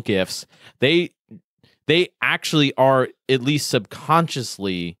normal gifts, they actually are at least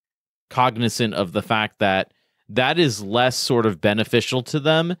subconsciously cognizant of the fact that that is less sort of beneficial to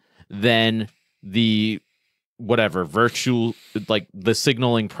them than the whatever virtue, like the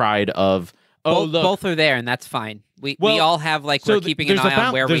signaling pride of look. Both are there, and that's fine. We all have like So we're keeping an eye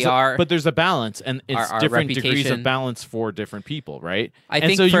on where we are. But there's a balance, and it's our different degrees reputation. of balance for different people, right? I And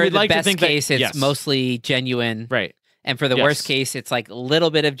think so you for would the like to best think that- case, it's yes. mostly genuine, Right. And for the worst case, it's like a little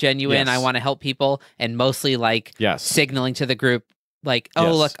bit of genuine, I want to help people, and mostly like signaling to the group, like,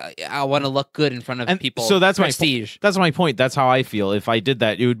 oh, look, I want to look good in front of people. So that's prestige. That's my point. That's how I feel. If I did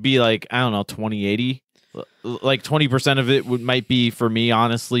that, it would be like, I don't know, 20-80. Like 20% of it might be for me,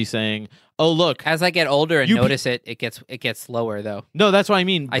 honestly, saying, oh, look. As I get older and notice it gets lower, though. No, that's what I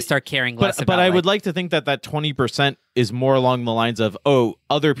mean. I start caring less about it. But I would like to think that 20% is more along the lines of, oh,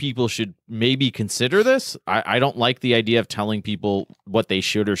 other people should maybe consider this. I don't like the idea of telling people what they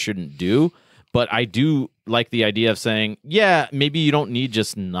should or shouldn't do. But I do like the idea of saying, yeah, maybe you don't need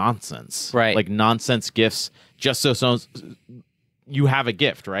just nonsense. Right. Like nonsense gifts just so you have a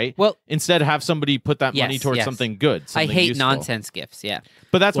gift, right? Well, instead have somebody put that money towards something good. I hate useful. nonsense gifts,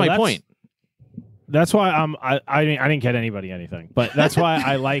 But that's my point. That's why I didn't get anybody anything, but that's why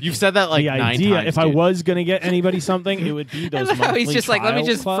I like. You've said that like the 9 idea. times. If I was gonna get anybody something, it would be those. He's just like, let me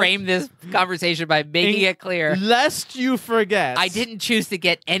just clubs. frame this conversation by making it clear, lest you forget. I didn't choose to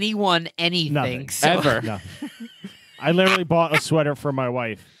get anyone anything. Nothing. So. Ever. No. I literally bought a sweater for my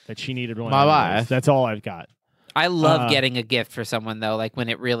wife that she needed one. My wife. That's all I've got. I love getting a gift for someone though, like when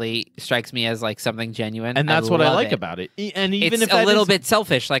it really strikes me as like something genuine, and that's what I like about it. And even it's if a little bit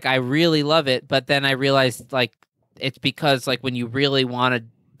selfish, like I really love it, but then I realized like it's because like when you really want to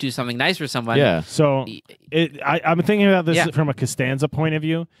do something nice for someone, So I'm thinking about this from a Costanza point of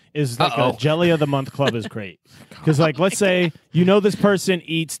view. Is like a Jelly of the Month club is great because like let's say this person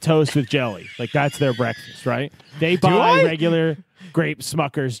eats toast with jelly, like that's their breakfast, right? They buy regular grape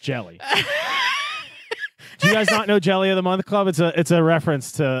Smucker's jelly. Do you guys not know Jelly of the Month Club? It's a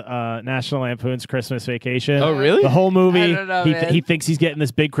reference to National Lampoon's Christmas Vacation. Oh, really? The whole movie, I don't know, he thinks he's getting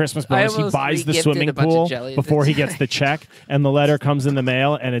this big Christmas bonus. He buys the swimming pool before he gets the check, and the letter comes in the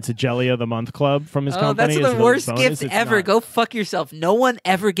mail, and it's a Jelly of the Month Club from his company. That's the worst bonus. gift ever. Not. Go fuck yourself. No one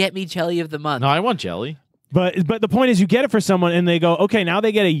ever get me Jelly of the Month. No, I want jelly. But the point is, you get it for someone, and they go, okay, now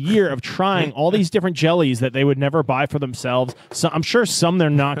they get a year of trying all these different jellies that they would never buy for themselves. So I'm sure some they're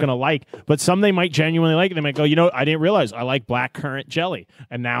not going to like, but some they might genuinely like. They might go, I didn't realize I like black currant jelly,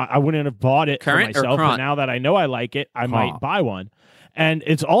 and now I wouldn't have bought it for myself. But now that I know I like it, I might buy one. And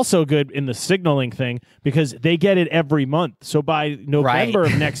it's also good in the signaling thing because they get it every month. So by November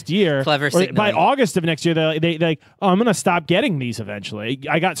of next year, by August of next year, they like, oh, I'm going to stop getting these eventually.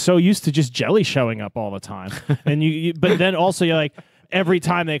 I got so used to just jelly showing up all the time. And but then also you're like, every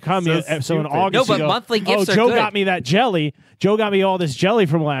time they come, so in August, no, but monthly gifts are Joe good. got me that jelly. Joe got me all this jelly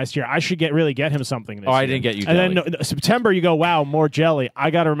from last year. I should really get him something this year. I didn't get you jelly. And then September, you go, wow, more jelly. I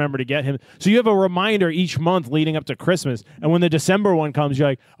got to remember to get him. So you have a reminder each month leading up to Christmas. And when the December one comes, you're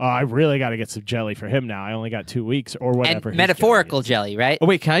like, oh, I really got to get some jelly for him now. I only got 2 weeks or whatever. And metaphorical jelly, right? Oh,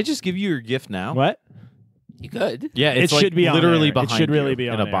 wait, can I just give you your gift now? What? You could. Yeah, it should be literally behind. It should really be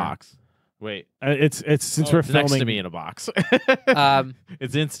in a box. Wait, it's since we're filming next to me in a box.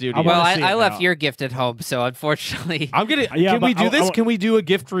 It's in studio. Well, I left your gift at home, so unfortunately, I'm gonna. Can we do this? Can we do a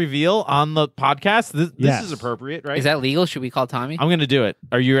gift reveal on the podcast? This is appropriate, right? Is that legal? Should we call Tommy? I'm gonna do it.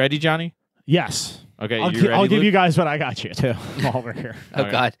 Are you ready, Johnny? Yes. Okay. I'll give you guys what I got you too. Over here. Oh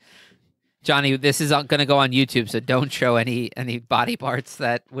God, Johnny, this is going to go on YouTube, so don't show any body parts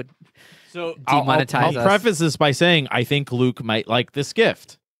that would demonetize us. I'll preface this by saying I think Luke might like this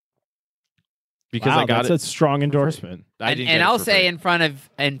gift. Because I got that's a strong endorsement. And I'll say in front of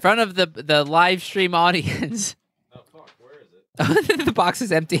the live stream audience. Oh fuck, where is it? The box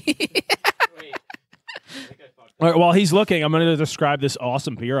is empty. Wait. All right, while he's looking, I'm going to describe this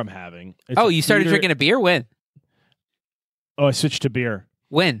awesome beer I'm having. You started drinking a beer? When? Oh, I switched to beer.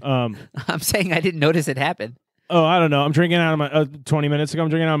 When? I'm saying I didn't notice it happen. Oh, I don't know. I'm drinking out of my 20 minutes ago. I'm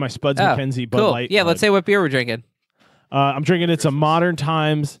drinking out of my Spuds McKenzie Bud Light. Yeah, let's say what beer we're drinking. I'm drinking. It's a Modern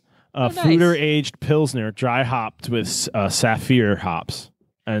Times fruiter aged Pilsner, dry hopped with Sapphire hops,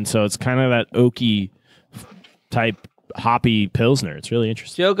 and so it's kind of that oaky type hoppy Pilsner. It's really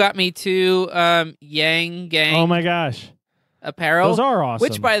interesting. Joe got me two Yang Gang. Oh my gosh. Apparel. Those are awesome.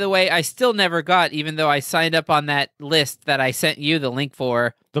 Which, by the way, I still never got, even though I signed up on that list that I sent you the link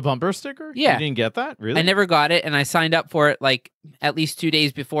for. The bumper sticker? Yeah. You didn't get that? Really? I never got it, and I signed up for it like at least 2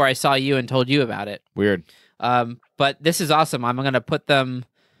 days before I saw you and told you about it. Weird. But this is awesome. I'm going to put them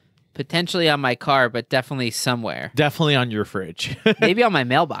potentially on my car, but definitely somewhere. Definitely on your fridge. Maybe on my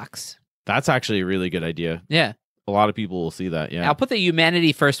mailbox. That's actually a really good idea. Yeah. A lot of people will see that, yeah. I'll put the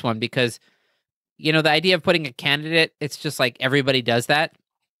Humanity First one because... You know, the idea of putting a candidate, it's just like everybody does that.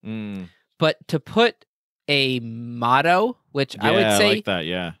 But to put a motto, which I would say I like that,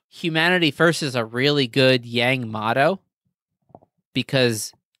 yeah. Humanity First is a really good Yang motto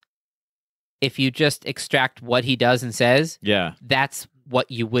because if you just extract what he does and says, that's what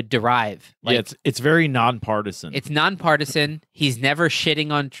you would derive. Like, yeah, it's very nonpartisan. It's nonpartisan. He's never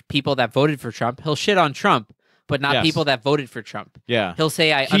shitting on people that voted for Trump. He'll shit on Trump, but not people that voted for Trump. Yeah. He'll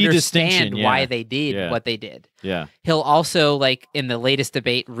say, I Key understand distinction, why they did what they did. Yeah. He'll also, like, in the latest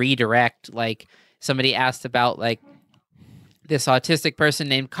debate, redirect, like, somebody asked about, like, this autistic person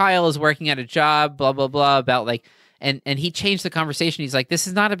named Kyle is working at a job, blah, blah, blah, about, like, and he changed the conversation. He's like, this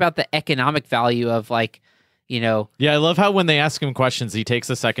is not about the economic value of, like, you know. Yeah, I love how when they ask him questions, he takes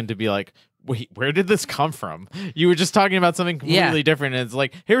a second to be like, wait, where did this come from? You were just talking about something completely different. And it's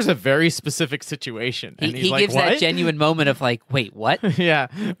like, here's a very specific situation. And He gives what? that genuine moment of like, wait, what? Yeah.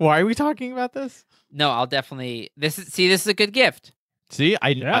 Why are we talking about this? No, I'll definitely. This is a good gift. See,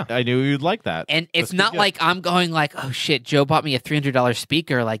 I knew you'd like that. And it's not like I'm going like, oh shit, Joe bought me a $300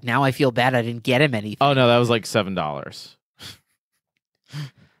 speaker. Like now I feel bad I didn't get him anything. Oh no, that was like $7.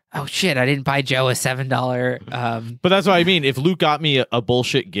 Oh shit, I didn't buy Joe a $7. But that's what I mean. If Luke got me a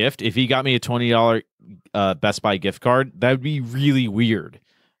bullshit gift, if he got me a $20 Best Buy gift card, that would be really weird.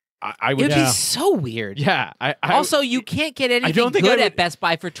 I would. It'd be so weird. Yeah. Also, you can't get anything good at Best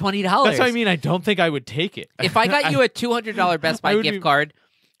Buy for $20. That's what I mean. I don't think I would take it. If I got you a $200 Best Buy gift card,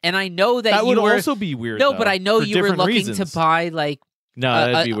 and I know that would you were also be weird. No, though, but I know for you were different looking reasons. to buy like No,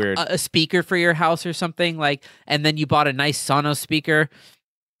 that'd be weird. a speaker for your house or something like, and then you bought a nice Sonos speaker.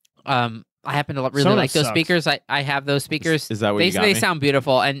 I happen to really Sonos like those sucks. speakers. I have those speakers. Is that what you got they me? sound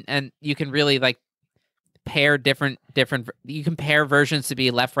beautiful, and you can really like pair different. You can pair versions to be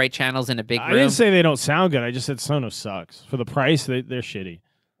left right channels in a big I room. didn't say they don't sound good. I just said Sonos sucks. For the price, they're shitty.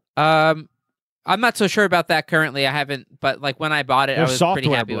 I'm not so sure about that currently. I haven't, but like when I bought it, Their I was software pretty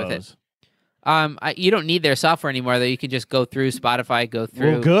happy blows. with it. You don't need their software anymore though. You can just go through Spotify, go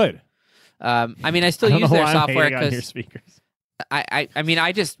through. Well, good. I mean, I still I don't use know their why I'm software hating on your because speakers. I mean,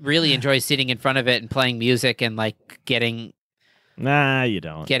 I just really enjoy sitting in front of it and playing music and like getting Nah, you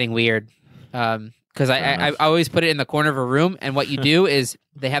don't. weird. Because I always put it in the corner of a room, and what you do is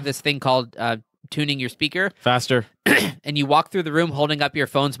they have this thing called tuning your speaker, Faster. and you walk through the room holding up your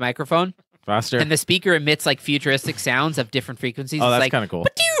phone's microphone, Faster. and the speaker emits like futuristic sounds of different frequencies. Oh, It's that's like, kind of cool.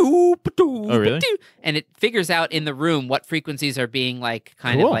 Oh, really? And it figures out in the room what frequencies are being like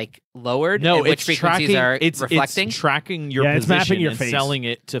kind Cool. of like lowered, No, and which it's frequencies tracking. are It's reflecting. It's tracking your Yeah, it's position mapping your and face. selling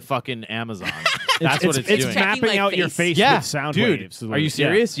it to fucking Amazon. That's what it's doing. tracking mapping my out your face. face Yeah, with sound dude. waves. Are you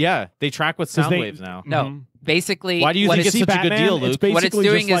serious? Yeah, they track with sound waves now. No, Mhm. basically, Why do you what think it's it's such a good Batman, deal, It's Luke? basically What it's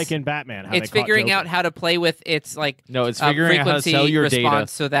doing just is like in Batman. How it's they caught figuring Joker. out how to play with its like No, it's figuring out how to frequency sell your data.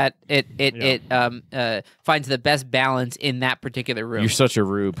 response so that it finds the best balance in that particular room. You're such a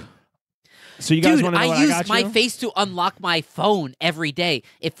rube. So you guys Dude, want to know what I use got my you? face to unlock my phone every day.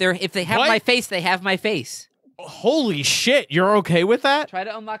 If they have What? my face, they have my face. Holy shit! You're okay with that? Try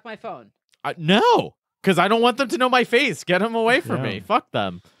to unlock my phone. No, because I don't want them to know my face. Get them away from Yeah. me. Fuck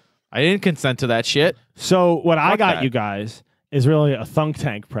them. I didn't consent to that shit. So what I Fuck got that. you guys is really a Thunk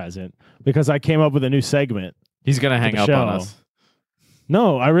Tank present because I came up with a new segment. He's gonna hang the up on show. us.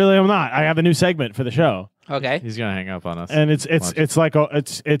 No, I really am not. I have a new segment for the show. Okay. He's gonna hang up on us. And it's Watch. like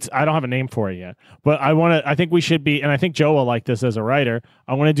it's I don't have a name for it yet, but I think we should be, and I think Joe will like this as a writer.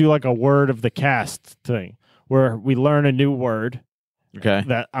 I want to do like a word of the cast thing where we learn a new word Okay.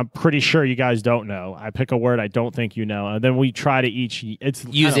 that I'm pretty sure you guys don't know. I pick a word I don't think you know, and then we try to use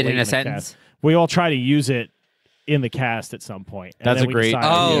Use it in a the sentence. cast. We all try to use it in the cast at some point. And That's then a we great decide who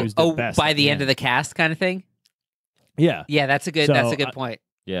Oh, used it best by at the end of end. the cast kind of thing. Yeah. Yeah, that's a good. So, that's a good point.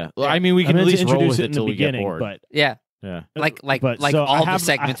 Yeah. Well, I mean, we I can at meant to least roll introduce with it it in the till we get beginning, bored. but Yeah, Yeah. like but all I the have-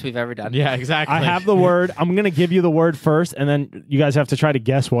 segments we've ever done. Yeah. Exactly. I have the word. I'm going to give you the word first, and then you guys have to try to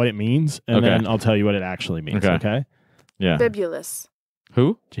guess what it means, and Okay. then I'll tell you what it actually means. Okay. Okay? Yeah. Bibulous.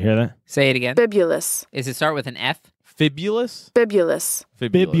 Who? Did you hear that? Say it again. Bibulous. Is it start with an F? Fibulous. Bibulous.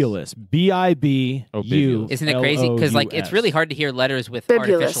 Bibulous. B-I-B-U. Oh, bibulous. Isn't it crazy? Because like it's really hard to hear letters with Bibulous.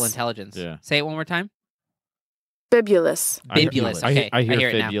 artificial intelligence. Yeah. Say it one more time. Bibulous. Bibulous. Okay, I hear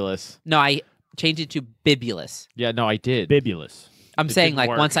it now. fibulous. No, I changed it to bibulous. Yeah. No, I did. Bibulous. I'm It saying didn't like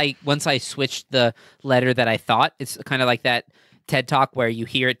work. once I switched the letter that I thought, it's kind of like that TED talk where you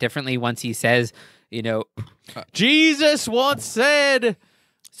hear it differently once he says, you know. Jesus once said,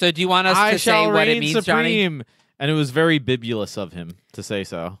 So do you want us "I to say shall what it reign means, Johnny? supreme," and it was very bibulous of him to say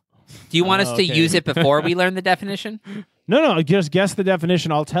so. Do you want us to okay. use it before we learn the definition? No, just guess the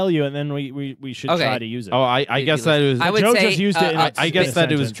definition. I'll tell you, and then we should Okay. try to use it. Oh, I guess that it was. I would Joe say just used it in I guess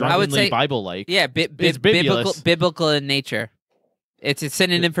that it was sentence, right? I would drunkenly say- Bible-like. Yeah, It's bibulous. biblical in nature. It's a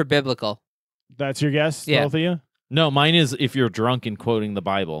synonym for biblical. That's your guess, Yeah. both of you? No, mine is if you're drunk and quoting the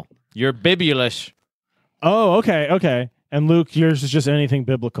Bible. You're bibulous. Oh, okay. And Luke, yours is just anything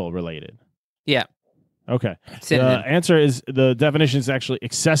biblical related. Yeah. Okay. Synonym. The answer is the definition is actually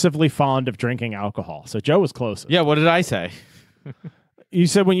excessively fond of drinking alcohol. So Joe was close. Yeah, what did I say? You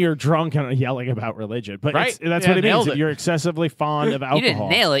said when you're drunk and yelling about religion, but Right. that's Yeah, what it means. nailed If it. you're excessively fond of alcohol. You didn't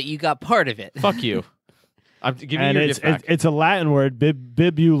nail it. You got part of it. Fuck you. I'm giving And you your it's gift back. it's a Latin word,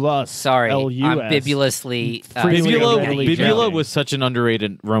 bibulus. Sorry, L-U-S. I'm bibulously. Freely Bibula- Bibula was such an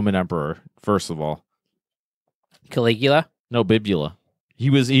underrated Roman emperor. First of all, Caligula. no Bibula. He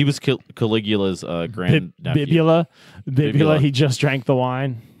was Caligula's grand nephew. Bibula. Bibula. He just drank the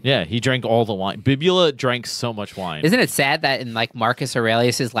wine. Yeah, he drank all the wine. Bibula drank so much wine. Isn't it sad that in like Marcus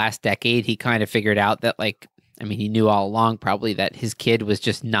Aurelius's last decade, he kind of figured out that he knew all along probably that his kid was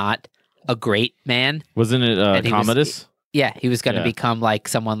just not a great man. Wasn't it And he was- Commodus? Yeah, he was going to Yeah. become like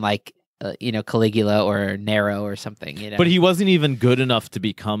someone like Caligula or Nero or something. But he wasn't even good enough to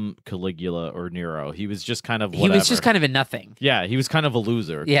become Caligula or Nero. He was just kind of whatever. He was just kind of a nothing. Yeah, he was kind of a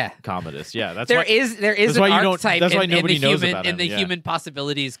loser. Yeah. Commodus. Yeah, that's There why. is that's an why you don't- archetype that's why in nobody the knows human about in him, the yeah. human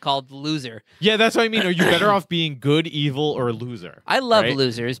possibilities called loser. Yeah, that's what I mean. Are you better off being good, evil, or loser? I love Right?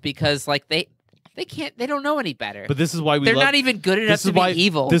 losers because like they don't know any better. But this is why we They're love, not even good enough this to is be why,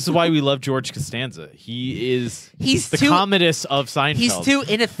 evil. This is why we love George Costanza. He's He's the too Commodus of Seinfeld. he's too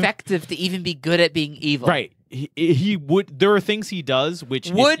ineffective to even be good at being evil. Right. He would. There are things he does which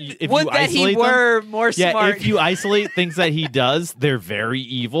Would if would you that he isolate them, were more yeah, smart? if you isolate things that he does, they're very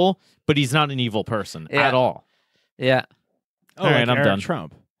evil. But he's not an evil person Yeah. at all. Yeah. All right, I'm Eric done.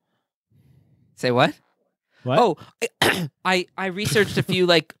 Trump. Say what? What? Oh, I researched a few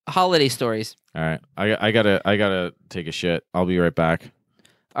like holiday stories. All right, I gotta take a shit. I'll be right back.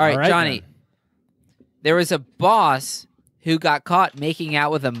 All right, All right, Johnny. then. There was a boss who got caught making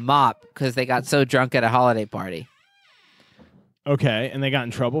out with a mop because they got so drunk at a holiday party. Okay, and they got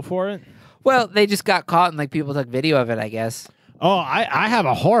in trouble for it? Well, they just got caught and like people took video of it, I guess. Oh, I have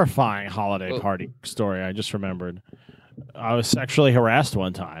a horrifying holiday Oh. party story I just remembered. I was sexually harassed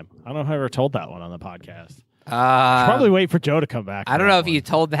one time. I don't know if I ever told that one on the podcast. Probably wait for Joe to come back. I don't know if you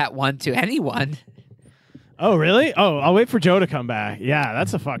told that one to anyone. Oh, really? Oh, I'll wait for Joe to come back. Yeah,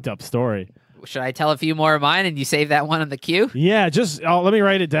 that's a fucked up story. Should I tell a few more of mine and you save that one on the queue? Yeah, just let me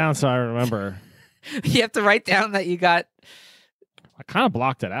write it down so I remember. You have to write down that you got. I kind of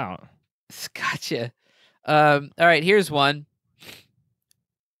blocked it out. Gotcha. All right, here's one.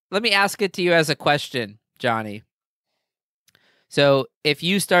 Let me ask it to you as a question, Johnny. So if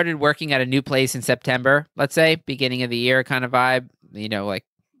you started working at a new place in September, let's say, beginning of the year kind of vibe, like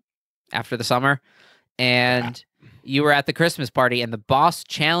after the summer, and you were at the Christmas party and the boss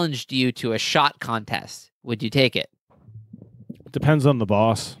challenged you to a shot contest, would you take it? Depends on the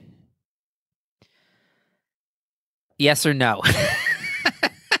boss. Yes or no?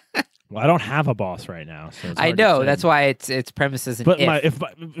 Well, I don't have a boss right now. So it's I hard to know. say. That's why it's premises and But if.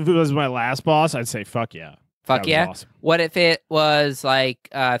 if it was my last boss, I'd say fuck yeah. Fuck That was yeah. awesome. What if it was like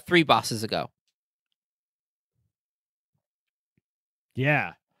 3 bosses ago?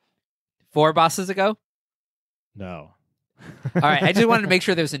 Yeah. 4 bosses ago? No. All right. I just wanted to make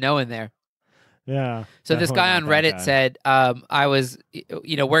sure there's a no in there. Yeah. So this definitely guy not on that Reddit guy. said, I was,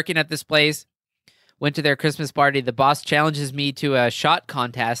 working at this place, went to their Christmas party. The boss challenges me to a shot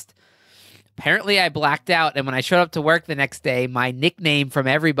contest. Apparently, I blacked out, and when I showed up to work the next day, my nickname from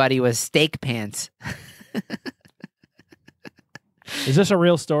everybody was Steak Pants. Is this a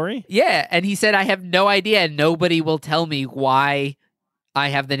real story? Yeah, and he said, I have no idea, and nobody will tell me why I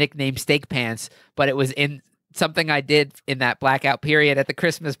have the nickname Steak Pants, but it was in something I did in that blackout period at the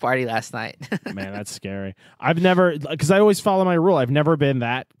Christmas party last night. Man, that's scary. I've never, because I always follow my rule. I've never been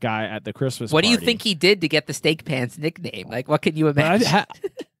that guy at the Christmas What do party. you think he did to get the Steak Pants nickname? Like, what can you But imagine?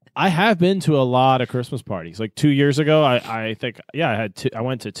 I have been to a lot of Christmas parties. Like 2 years ago, I think, yeah, I had 2. I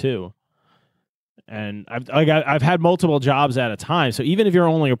went to 2. And I've had multiple jobs at a time. So even if you're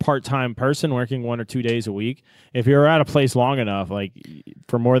only a part-time person working 1 or 2 days a week, if you're at a place long enough, like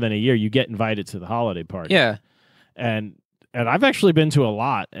for more than a year, you get invited to the holiday party. Yeah. And I've actually been to a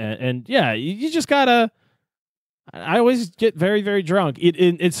lot. And yeah, you just gotta. I always get very, very drunk.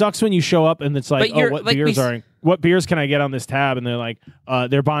 It sucks when you show up and it's like, But you're- what like beers are? What beers can I get on this tab? And they're like,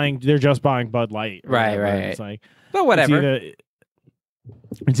 they're just buying Bud Light. or Right, whatever. right. It's like, But whatever.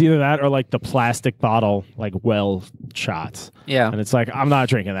 it's either that or like the plastic bottle, like well shots. Yeah. And it's like, I'm not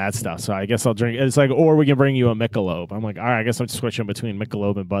drinking that stuff. So I guess I'll drink. It's like, or we can bring you a Michelob. I'm like, all right, I guess I'm switching between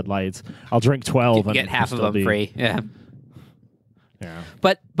Michelob and Bud Lights. I'll drink 12. You get and half of still them be- free. Yeah. Yeah.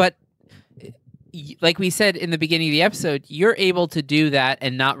 But like we said in the beginning of the episode, you're able to do that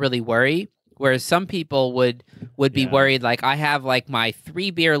and not really worry. Whereas some people would be Yeah. worried, like I have like my 3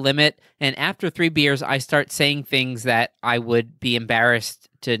 beer limit, and after 3 beers, I start saying things that I would be embarrassed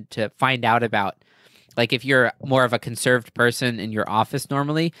to find out about. Like if you're more of a conserved person in your office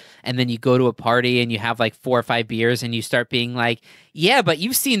normally, and then you go to a party and you have like 4 or 5 beers and you start being like, yeah, but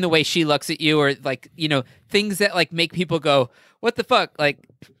you've seen the way she looks at you, or like, you know, things that like make people go, what the fuck? Like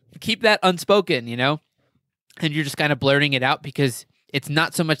keep that unspoken, you know? And you're just kind of blurting it out because it's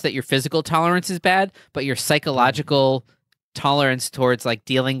not so much that your physical tolerance is bad, but your psychological tolerance towards like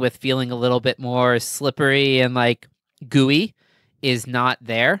dealing with feeling a little bit more slippery and like gooey is not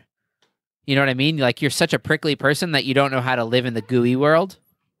there. You know what I mean? Like you're such a prickly person that you don't know how to live in the gooey world.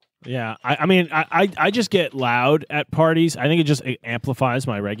 Yeah, I mean, I just get loud at parties. I think it amplifies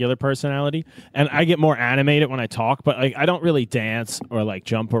my regular personality, and I get more animated when I talk. But like, I don't really dance or like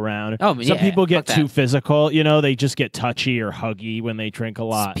jump around. Oh, some yeah, people get fuck too that. physical. You know, they just get touchy or huggy when they drink a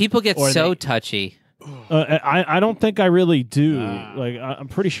lot. People get Or so they- touchy. I don't think I really do. Like, I'm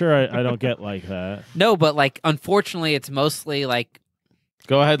pretty sure I don't get like that. No, but like unfortunately, it's mostly like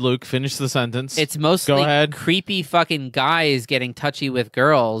Go ahead, Luke. Finish the sentence. it's mostly Go ahead. creepy fucking guys getting touchy with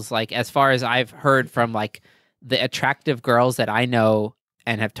girls. Like as far as I've heard from like the attractive girls that I know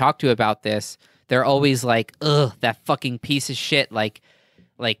and have talked to about this, they're always like, ugh, that fucking piece of shit. Like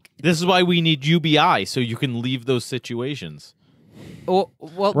This is why we need UBI, so you can leave those situations. well,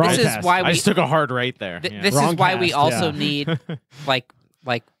 Wrong this is test. why I we just took a hard right there. Yeah. this Wrong is why we cast, also yeah. need like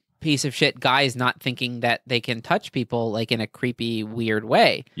piece of shit guys not thinking that they can touch people like in a creepy weird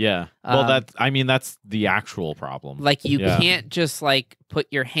way. Yeah. Well, Um, that's the actual problem. Like you Yeah. can't just like put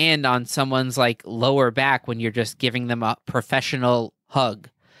your hand on someone's like lower back when you're just giving them a professional hug.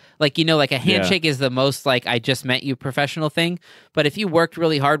 Like, you know, like a handshake is the most like I just met you professional thing. But if you worked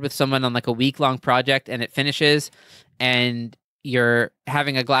really hard with someone on like a week-long project and it finishes and you're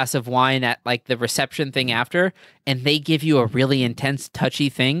having a glass of wine at like the reception thing after, and they give you a really intense, touchy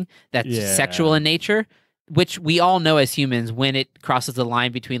thing that's Yeah. sexual in nature, which we all know as humans when it crosses the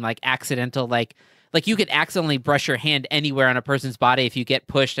line between like accidental, like you could accidentally brush your hand anywhere on a person's body if you get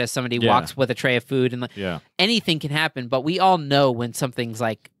pushed as somebody Yeah. walks with a tray of food, and like Yeah. anything can happen. But we all know when something's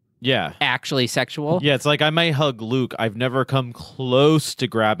like Yeah. actually sexual. Yeah, it's like I might hug Luke. I've never come close to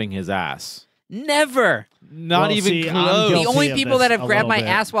grabbing his ass. Never. Not Well, even see, I'm close. The guilty only of people this that have a grabbed my little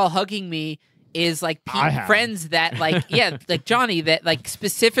bit. ass while hugging me is like I have. friends that like yeah, like Johnny that like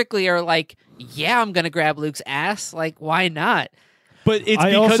specifically are like, yeah, I'm gonna grab Luke's ass. Like, why not? But it's I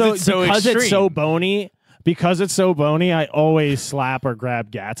because also, it's so because extreme. it's so bony. Because it's so bony, I always slap or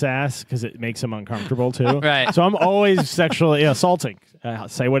grab Gat's ass because it makes him uncomfortable too. Right. So I'm always sexually assaulting.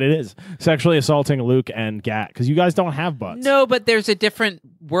 Say what it is. Sexually assaulting Luke and Gat because you guys don't have butts. No, but there's a different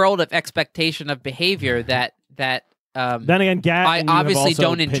world of expectation of behavior that Then again, Gat. I and you have obviously also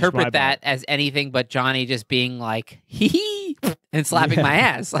don't pinched my interpret that butt. as anything but Johnny just being like hee hee and slapping my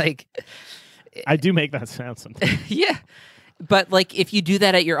ass. Like I do make that sound sometimes. yeah. But like if you do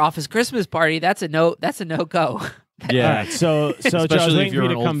that at your office Christmas party, that's a no go. Yeah. All right, so Joe, I was Especially if waiting you're for an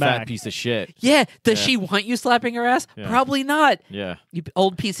you to old come fat back. piece of shit. Yeah. Does Yeah. she want you slapping her ass? Yeah. Probably not. Yeah. You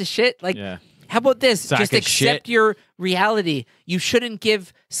old piece of shit. Like Yeah. how about this? Sack Just of accept shit. your reality. You shouldn't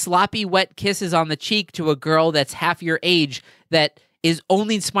give sloppy, wet kisses on the cheek to a girl that's half your age that is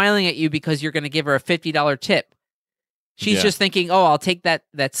only smiling at you because you're going to give her a $50 tip. She's Yeah. just thinking, oh, I'll take that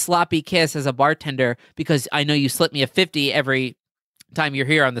sloppy kiss as a bartender because I know you slip me a 50 every time you're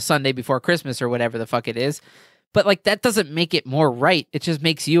here on the Sunday before Christmas or whatever the fuck it is. But like that doesn't make it more right. It just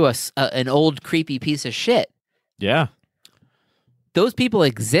makes you an old creepy piece of shit. Yeah. Those people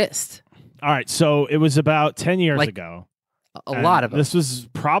exist. All right, so it was about 10 years Like, ago. A and lot of them. This was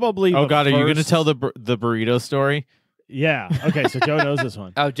probably. Oh the God, are you going to first- tell the burrito story? Yeah. Okay, so Joe knows this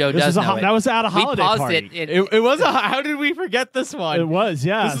one. Oh, Joe This does is a know ho- it. That was at a We holiday paused party. it. It was a. How did we forget this one? It was,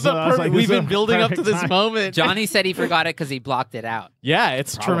 yeah. This is So a I was perfect. like, We've this is been a building up to perfect this time. moment. Johnny said he forgot it because he blocked it out. Yeah,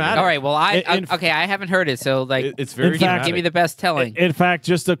 it's Probably. traumatic. All right, well, In- okay, I haven't heard it, so like, It's very In fact- dramatic. give me the best telling. In fact,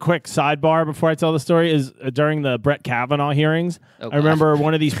 just a quick sidebar before I tell the story is during the Brett Kavanaugh hearings, Oh, I remember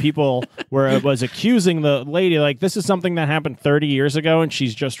one of these people where it was accusing the lady, like, this is something that happened 30 years ago and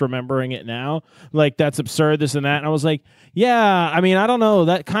she's just remembering it now. Like, that's absurd, this and that. And I was like, yeah, I mean, I don't know.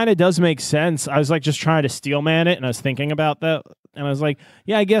 That kind of does make sense. I was like just trying to steelman it and I was thinking about that. And I was like,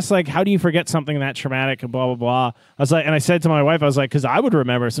 yeah, I guess like, how do you forget something that traumatic and blah, blah, blah. I was like, and I said to my wife, I was like, because I would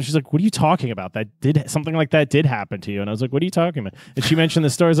remember. So she's like, what are you talking about? Something like that did happen to you. And I was like, what are you talking about? And she mentioned the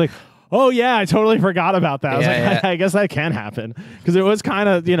story. I was like, oh yeah, I totally forgot about that. I was Yeah, like, yeah. I guess that can happen because it was kind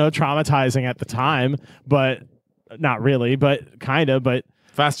of, traumatizing at the time, but not really, but kind of, but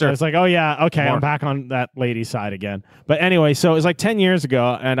Faster. I was like, oh yeah, okay, More. I'm back on that lady's side again. But anyway, so it was like 10 years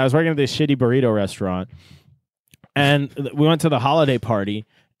ago, and I was working at this shitty burrito restaurant, and we went to the holiday party,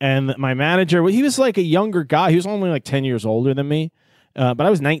 and my manager, he was like a younger guy. He was only like 10 years older than me, But I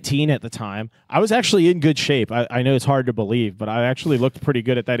was 19 at the time. I was actually in good shape. I know it's hard to believe, but I actually looked pretty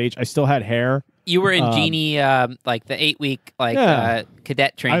good at that age. I still had hair. You were in Genie, like the 8-week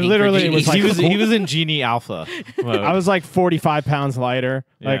cadet training. I literally for was Genie. like, he was in Genie Alpha mode. I was like 45 pounds lighter.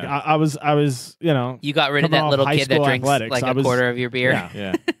 Yeah. Like I was, you know. You got rid of coming that off little high kid that school drinks athletics. like I a was- quarter of your beer. Yeah.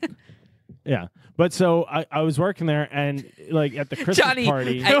 yeah. Yeah. But so I was working there, and like at the Christmas Johnny,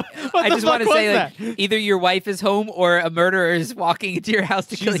 party. I just want to say, like, either your wife is home or a murderer is walking into your house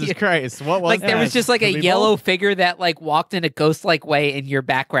to kill Jesus you. Christ, what was Like that? there was just like a Could be yellow both. figure that like walked in a ghost-like way in your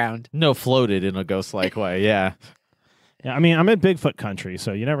background. No, floated in a ghost-like way. Yeah. Yeah, I mean, I'm in Bigfoot country,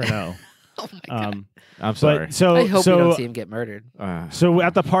 so you never know. Oh my god! I'm sorry. But so I hope so we don't see him get murdered. So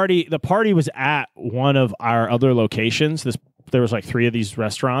at the party was at one of our other locations. There was like 3 of these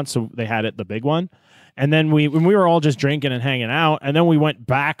restaurants, so they had it the big one. And then when we were all just drinking and hanging out, and then we went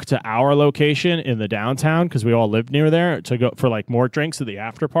back to our location in the downtown because we all lived near there to go for like more drinks at the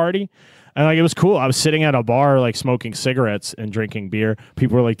after party. And like it was cool. I was sitting at a bar like smoking cigarettes and drinking beer.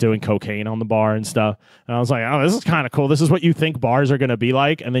 People were like doing cocaine on the bar and stuff. And I was like, oh, this is kind of cool. This is what you think bars are going to be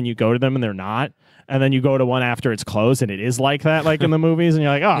like, and then you go to them and they're not. And then you go to one after it's closed and it is like that, like in the movies. And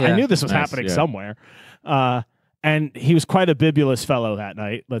you're like, oh, Yeah. I knew this was Nice, happening yeah. somewhere. And he was quite a bibulous fellow that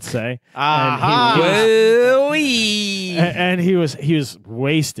night, let's say. Aha! Whoa-wee. And he was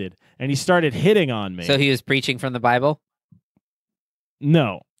wasted, and he started hitting on me. So he was preaching from the Bible.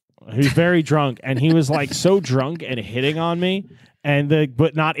 No, he was very drunk, and he was like so drunk and hitting on me,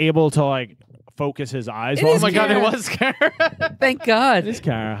 but not able to like focus his eyes. It Well, is oh my god, Kara. it was Kara. Thank God. It's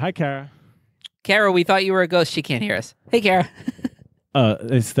Kara. Hi, Kara. Kara, we thought you were a ghost. She can't hear us. Hey, Kara.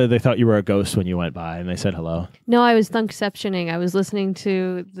 They thought you were a ghost when you went by, and they said hello. No, I was thunkceptioning. I was listening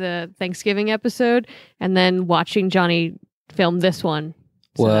to the Thanksgiving episode and then watching Johnny film this one.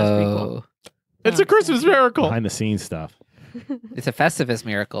 So that's pretty cool. It's a Christmas miracle. Behind the scenes stuff. It's a Festivus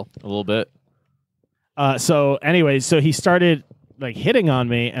miracle. A little bit. So anyways, so he started like hitting on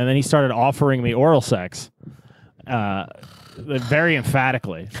me, and then he started offering me oral sex, very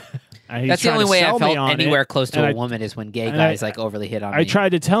emphatically. And he's That's the trying only to way I sell me felt on anywhere it. close to And a I- woman is when gay and guys I- like overly hit on me. I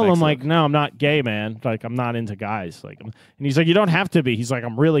tried to tell him like, Excellent. no, I'm not gay, man. Like I'm not into guys. Like, and he's like, you don't have to be. He's like,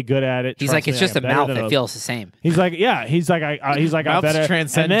 I'm really good at it. He's Trust like, it's me, just a I'm better mouth than that feels the same. He's like, yeah. He's like, he's like, I Mouths better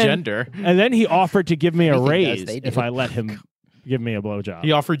transcend and then, gender. And then he offered to give me a Everything does, raise they if do. I let him give me a blowjob.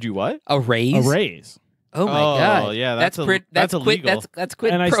 He offered you what? A raise? A raise. Oh my Oh, God! yeah, that's that's quid. That's quid. illegal. That's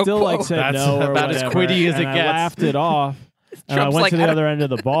quid And I pro still quo. like said That's no or about as whatever, quiddy as and it I gets. laughed it off. And I Trump's went like, to I the don't- other end of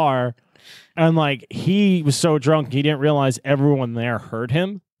the bar, and like he was so drunk he didn't realize everyone there heard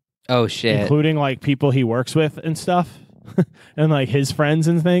him, Oh shit! including like people he works with and stuff, and like his friends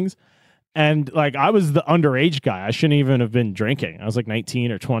and things. And like I was the underage guy. I shouldn't even have been drinking. I was like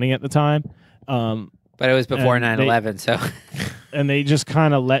 19 or 20 at the time. But it was before and 9/11, so And they just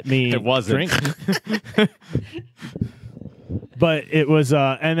kind of let me It wasn't. drink. But it was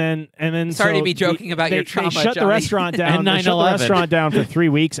and then Sorry so to be joking about your they trauma, shut the Johnny. restaurant down. And They shut the 9/11. restaurant down for 3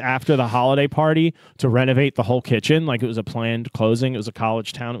 weeks after the holiday party to renovate the whole kitchen. Like it was a planned closing. It was a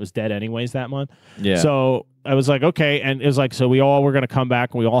college town. It was dead anyways that month. Yeah. So I was like, okay, and it was like, so we all were going to come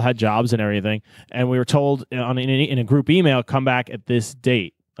back, and we all had jobs and everything, and we were told in a group email, come back at this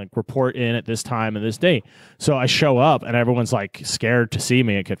date. Like report in at this time and this date. So I show up and everyone's like scared to see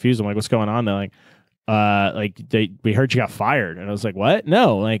me and confused. I'm like, what's going on? They're like, we heard you got fired. And I was like, what?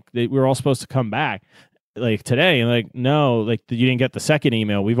 No, like we were all supposed to come back like today. And like, no, like you didn't get the second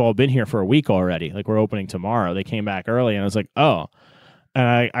email. We've all been here for a week already. Like we're opening tomorrow. They came back early and I was like, oh.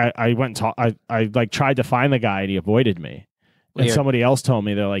 And I went and I like tried to find the guy and he avoided me. And Weird. somebody else told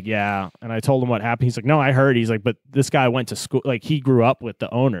me, they're like, yeah. And I told him what happened. He's like, no, I heard. He's like, but this guy went to school. Like he grew up with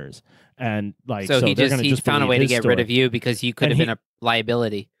the owners. And like, so he they're just gonna he found a believe way to his get rid story. of you because you could And have he- been a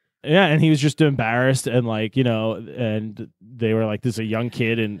liability. Yeah, and he was just embarrassed and like, you know, and they were like, this is a young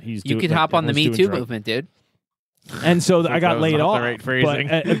kid and he's You doing, could like, hop on the everyone's Me doing Too drugs. movement, dude. And so I got that was laid not the off. right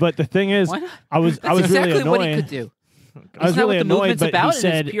phrasing. But the thing is, Why not? I was That's really exactly what he annoying. could do. I was Isn't that really what the annoyed, movement's but about he in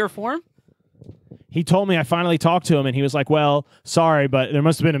said its pure form? he told me I finally talked to him and he was like, well, sorry, but there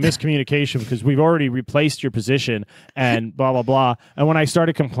must have been a miscommunication because we've already replaced your position and blah, blah, blah. And when I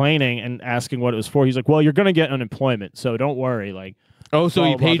started complaining and asking what it was for, he's like, well, you're going to get unemployment, so don't worry. Like, Oh, so he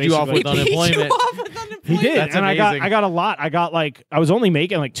blah, blah, paid you off with basically. He paid you unemployment. off with unemployment. he did. That's and amazing. I got a lot. I was only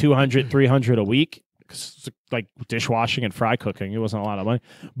making like 200, 300 a week. 'Cause, like dishwashing and fry cooking, it wasn't a lot of money,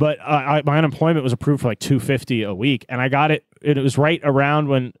 but my unemployment was approved for like $250 a week, and I got it. It was right around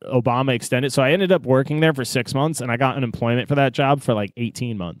when Obama extended, so I ended up working there for 6 months, and I got unemployment for that job for like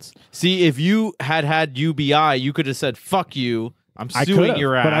 18 months. See, if you had UBI, you could have said "fuck you" I'm I suing could've,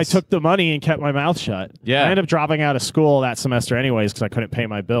 your ass. but I took the money and kept my mouth shut. Yeah. I ended up dropping out of school that semester anyways because I couldn't pay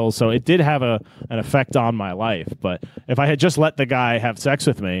my bills. So it did have an effect on my life. But if I had just let the guy have sex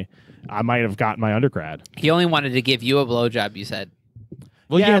with me, I might have gotten my undergrad. He only wanted to give you a blowjob, you said.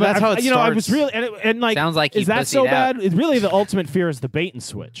 Well, yeah, that's how it starts. I was really and like, Sounds like is he that so pussied out. bad? Really, the ultimate fear is the bait and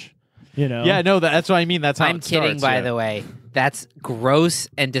switch. Yeah, no, that's what I mean. That's how I'm it kidding, starts, by yeah. the way. That's gross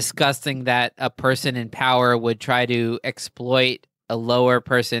and disgusting that a person in power would try to exploit a lower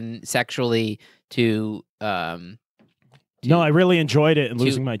person sexually to No, I really enjoyed it and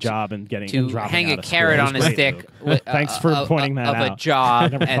losing my job and getting and to dropping hang out a of school. carrot It was on a great, stick. Luke. Thanks for pointing that of out. a job. I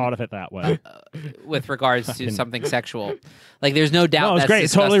never and, thought of it that way. with regards to something sexual. Like, there's no doubt. No, it was that's great.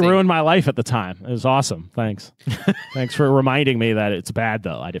 disgusting. It totally ruined my life at the time. It was awesome. Thanks. Thanks for reminding me that it's bad,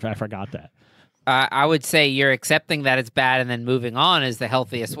 though. I forgot that. I would say you're accepting that it's bad and then moving on is the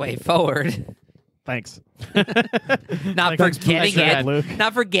healthiest way forward. Thanks. Not Thanks forgetting for that, it, Luke.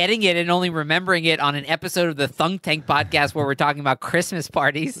 not forgetting it, and only remembering it on an episode of the Thunk Tank podcast where we're talking about Christmas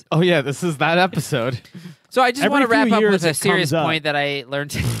parties. Oh, yeah, this is that episode. So I just Every want to wrap few up years with a it serious comes up. point that I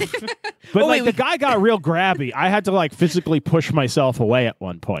learned. But Oh, like wait, the guy got real grabby. I had to like physically push myself away at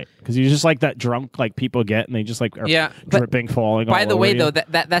one point because he's just like that drunk like people get and they just like are Yeah, but dripping, falling. By all the over way, you. though,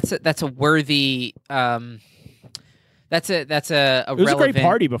 that's a worthy. That's a was a great relevant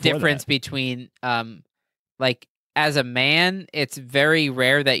party before difference that. between like as a man, it's very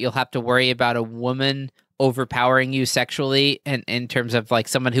rare that you'll have to worry about a woman overpowering you sexually and in terms of like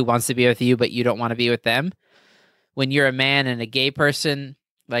someone who wants to be with you but you don't want to be with them. When you're a man and a gay person,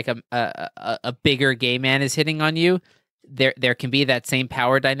 like a bigger gay man is hitting on you, there can be that same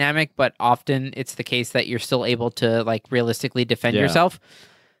power dynamic, but often it's the case that you're still able to like realistically defend Yeah. yourself.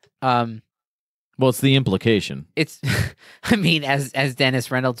 Well, it's the implication. It's, I mean, as Dennis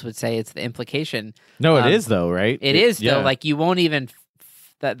Reynolds would say, it's the implication. No, it is, though, right? It is, yeah. though. Like, you won't even,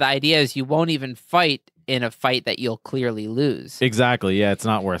 the idea is you won't even fight in a fight that you'll clearly lose. Exactly, yeah, it's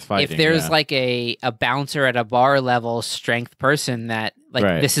not worth fighting. If there's yeah. like a bouncer at a bar level strength person that, like,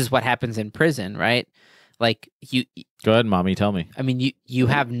 Right. this is what happens in prison, right? Like, Go ahead, Mommy, tell me. I mean, you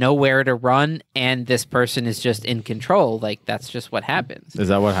have nowhere to run and this person is just in control. Like, that's just what happens. Is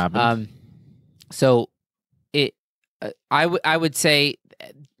that what happened? So I would say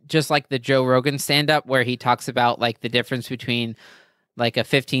just like the Joe Rogan stand-up where he talks about like the difference between like a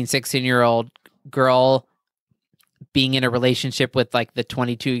 15, 16-year-old girl being in a relationship with like the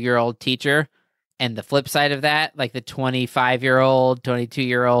 22-year-old teacher and the flip side of that, like the 25-year-old,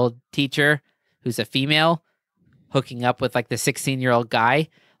 22-year-old teacher who's a female hooking up with like the 16-year-old guy.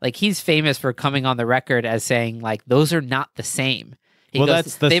 Like he's famous for coming on the record as saying like those are not the same. He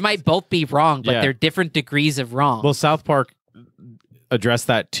goes, they might both be wrong, but Yeah. they're different degrees of wrong. Well, South Park addressed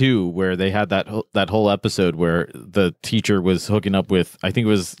that too, where they had that whole episode where the teacher was hooking up with, I think it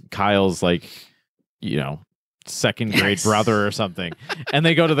was Kyle's like, second grade brother or something, and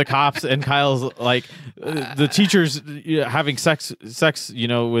they go to the cops, and Kyle's like, the teacher's having sex,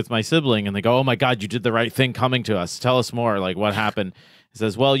 with my sibling, and they go, "Oh my God, you did the right thing coming to us. Tell us more. Like what happened?" He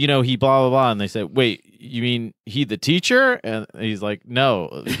says, "Well, he blah blah blah," and they say, "Wait, you mean he the teacher?" And he's like,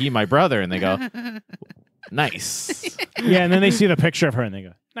 "No, he my brother." And they go, "Nice." Yeah, and then they see the picture of her and they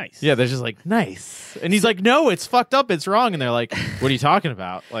go, nice. Yeah, they're just like, "Nice." And he's like, "No, it's fucked up. It's wrong." And they're like, "What are you talking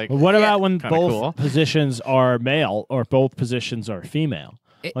about?" Like, But what about when Kinda both cool. positions are male or both positions are female?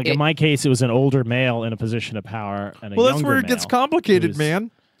 Like in my case, it was an older male in a position of power and a Well, younger that's where it gets male complicated, who's-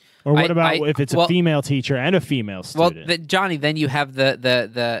 man. Or what about if it's well- a female teacher and a female Well, student? Johnny, then you have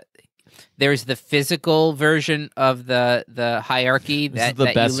the there's the physical version of the hierarchy this is that, the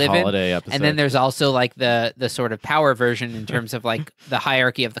that best you live holiday in, episode. and then there's also like the sort of power version in terms of like the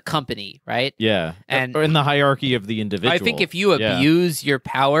hierarchy of the company, right? yeah, and- or in the hierarchy of the individual. I think if you Yeah. abuse your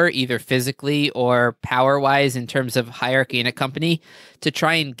power, either physically or power-wise in terms of hierarchy in a company, to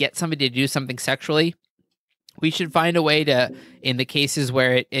try and get somebody to do something sexually, we should find a way to, in the cases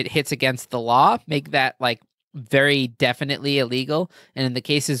where it hits against the law, make that like very definitely illegal. And in the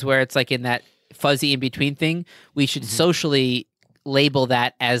cases where it's like in that fuzzy in-between thing, we should socially label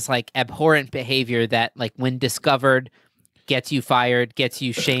that as like abhorrent behavior that like when discovered gets you fired, gets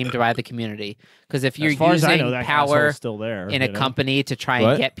you shamed by the community. Because if you're as far as I using know, that power asshole's still there in a company to try What?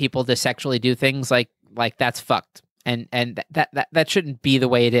 and get people to sexually do things, like that's fucked, and that shouldn't be the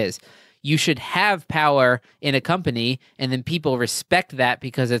way it is. You should have power in a company, and then people respect that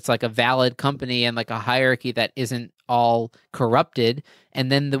because it's like a valid company and like a hierarchy that isn't all corrupted.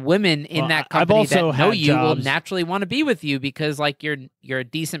 And then the women in Well, that I've company also that know had you will jobs- naturally want to be with you because like you're a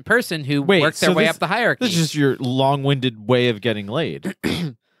decent person who Wait, worked their so way this- up the hierarchy. This is just your long-winded way of getting laid.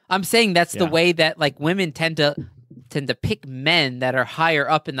 I'm saying that's the Yeah. way that like women tend to tend to pick men that are higher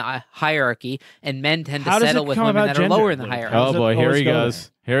up in the hierarchy, and men tend to How does settle it with come women about that are gender, lower in the Luke? hierarchy. Oh boy, here always he go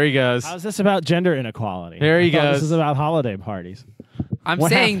goes. Here he goes. How's this about gender inequality? Here he I thought goes. This is about holiday parties. I'm What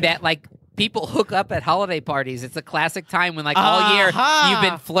saying happened? that like people hook up at holiday parties. It's a classic time when like all year you've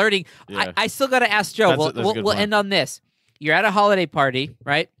been flirting. Yeah. I still got to ask Joe. That's a good We'll point. end on this. You're at a holiday party,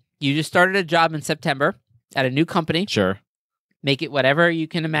 right? You just started a job in September at a new company. Sure. Make it whatever you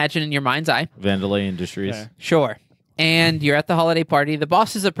can imagine in your mind's eye. Vandalay Industries. Okay. Sure. And you're at the holiday party. The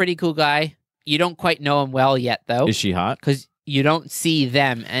boss is a pretty cool guy. You don't quite know him well yet, though, Is she hot? because you don't see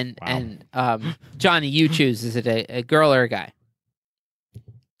them. And Johnny, you choose. Is it a girl or a guy?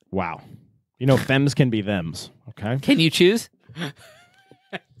 Wow. You know, thems can be thems. Okay. Can you choose?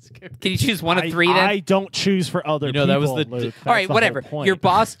 Can you choose one of three then? I don't choose for other You know, people. that was the- Luke. All right, That's the whatever. whole point. Your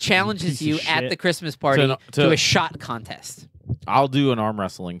boss Piece challenges of you at shit. the Christmas party To- to a shot contest. I'll do an arm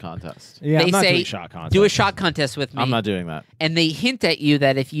wrestling contest. Yeah, They I'm not say, doing shot contest. Do a shot contest with me. I'm not doing that. And they hint at you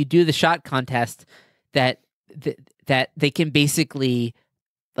that if you do the shot contest, that they can basically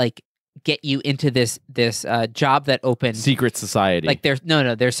like get you into this job that opened. Secret society. Like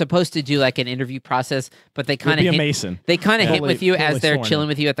they're supposed to do like an interview process, but they You'll kind be a of Mason. they kind of hit Fully- with you fully as they're sworn chilling in.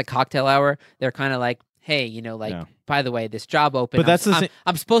 with you at the cocktail hour. They're kind of like, hey, Yeah. by the way, this job opened. But that's the I'm, sa-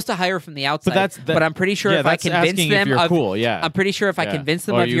 I'm supposed to hire from the outside. that's- but I'm pretty sure yeah, if I that's convince asking them if you're of cool. Yeah. I'm pretty sure if I Yeah. convince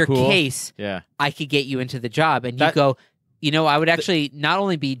them Oh, are of you your cool? case, Yeah. I could get you into the job. And you That- go, I would actually not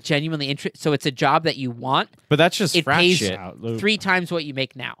only be genuinely interested. So it's a job that you want. But that's just It frat pays shit. Wow, Luke. 3 times what you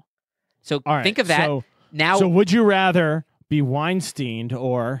make now. So All right, think of that. Now, So would you rather be Weinsteined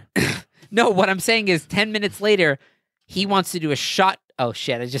or no, what I'm saying is 10 minutes later, he wants to do a shot. Oh,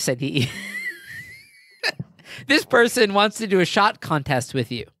 shit. I just said he. This person wants to do a shot contest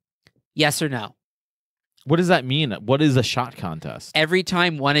with you. Yes or no? What does that mean? What is a shot contest? Every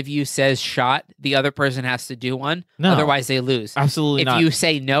time one of you says shot, the other person has to do one. No. Otherwise, they lose. Absolutely If not. you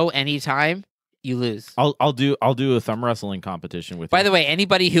say no anytime, you lose. I'll do a thumb wrestling competition with By you. the way,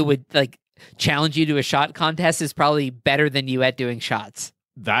 anybody who would like challenge you to a shot contest is probably better than you at doing shots.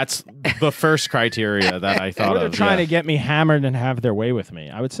 That's the first criteria that I thought or they're of. trying yeah. to get me hammered and have their way with me?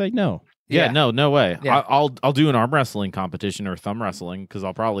 I would say no. Yeah, no way. Yeah. I'll do an arm wrestling competition or thumb wrestling because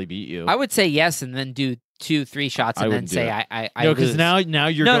I'll probably beat you. I would say yes, and then do 2, 3 shots, I and then wouldn't do say it. I no, because lose. now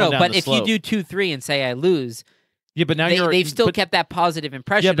you're going down but the if slope. you do 2, 3 and say I lose, yeah, but now they've still but, kept that positive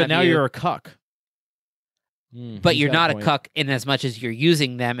impression. yeah, but of now you, you're a cuck. but He's you're got not a point. cuck in as much as you're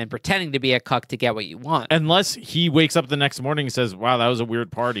using them and pretending to be a cuck to get what you want. Unless he wakes up the next morning and says, "Wow, that was a weird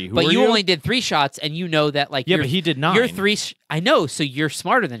party." Who But are you you only did 3 shots, and you know that like Yeah, you're, but he did 9. You're 3. I know, so you're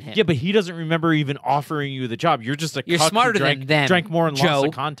smarter than him. Yeah, but he doesn't remember even offering you the job. You're just a You're cuck who smarter drank, than them, Drank more and lost Joe. the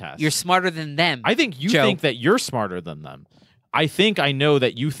contest. You're smarter than them. I think you Joe. think that you're smarter than them. I think I know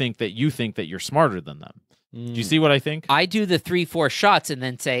that you think that you're smarter than them. Do you see what I think? I do the 3, 4 shots and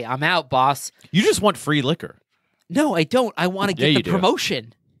then say, "I'm out, boss." You just want free liquor. No, I don't. I want to Yeah, get you the do.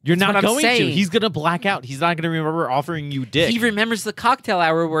 promotion. You're That's not what I'm going to. saying. He's going to black out. He's not going to remember offering you dick. He remembers the cocktail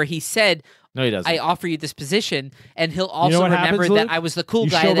hour where he said, no, he doesn't. "I offer you this position," and he'll also what remember happens, that Luke? I was the cool You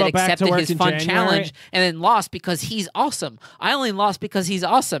guy show that up back to accepted work his in fun January. challenge and then lost because he's awesome. I only lost because he's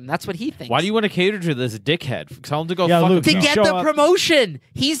awesome. That's what he thinks. Why do you want to cater to this dickhead? Tell him to go Yeah, fuck Luke, to you himself. get show the up- promotion?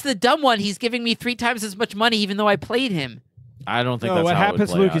 He's the dumb one. He's giving me 3 times as much money, even though I played him. I don't think No, that's what how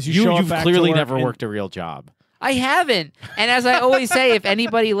happens, it would play Luke, out. is you show up You've back to clearly work never and- worked a real job. I haven't. And as I always say, if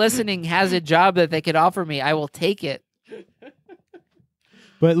anybody listening has a job that they could offer me, I will take it.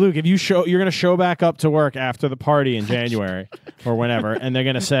 But Luke, if you're going to show back up to work after the party in January or whenever, and they're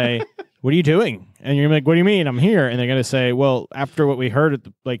going to say, "What are you doing?" And you're like, "What do you mean? I'm here." And they're going to say, "Well, after what we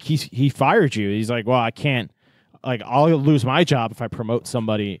heard, like he fired you." He's like, "Well, I can't. Like, I'll lose my job if I promote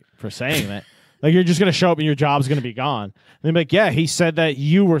somebody for saying that." Like, you're just going to show up and your job's going to be gone. And they're like, "Yeah, he said that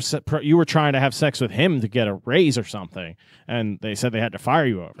you were trying to have sex with him to get a raise or something," and they said they had to fire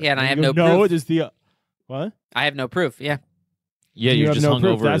you over. Yeah, and I you have go, no No, proof. it is the what? I have no proof. Yeah. Yeah, You you're have just no hung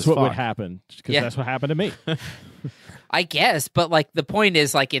proof. over That's as what fuck. would happen because Yeah. that's what happened to me. I guess, but like the point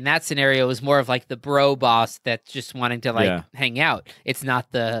is, like in that scenario, it was more of like the bro boss that's just wanting to like Yeah. hang out. It's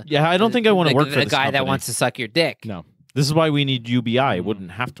not the Yeah, I don't think I want to work the for this guy that company. wants to suck your dick. No. This is why we need UBI. It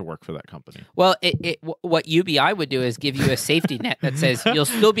wouldn't have to work for that company. Well, what UBI would do is give you a safety net that says you'll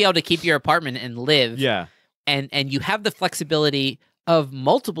still be able to keep your apartment and live. Yeah. and you have the flexibility of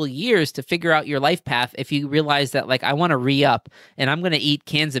multiple years to figure out your life path if you realize that like I want to re-up and I'm going to eat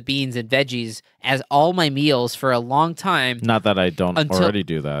cans of beans and veggies as all my meals for a long time. Not that I don't Until- already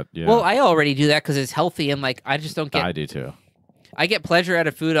do that. Yeah. Well, I already do that because it's healthy and like I just don't get I do too. I get pleasure out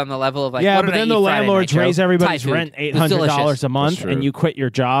of food on the level of like yeah, what but did I then eat the Friday landlords night, Joe? raise Thai everybody's food. rent It was $800 delicious. a month, true. and you quit your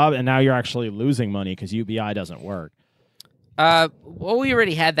job, and now you're actually losing money because UBI doesn't work. Well, we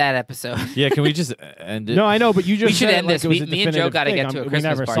already had that episode. Yeah, can we just end it? No, I know, but you just We should said end like this. it was Me a and Joe definitive got to thing. get to a We Christmas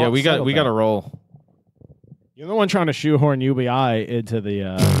never party. Yeah, we got settled to that. roll. You're the one trying to shoehorn UBI into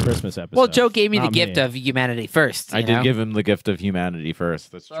the Christmas episode. Well, Joe gave me the Not gift me. of humanity first. I you did know? give him the gift of humanity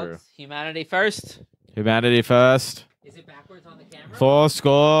first. That's true. Folks, humanity first. Humanity first. Is it backwards on the camera? 4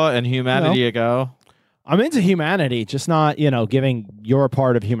 score and humanity ago. I'm into humanity, just not, giving your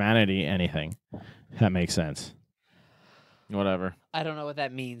part of humanity anything. That makes sense. Whatever. I don't know what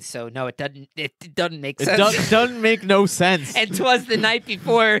that means, so no, it doesn't. It doesn't make It sense. doesn't make no sense. And 'twas the night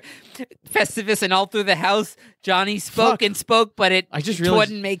before Festivus, and all through the house, Johnny spoke and spoke, but I just it realized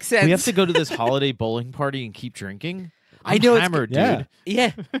wouldn't make sense. we have to go to this holiday bowling party and keep drinking. I know it's- hammered, Yeah. dude.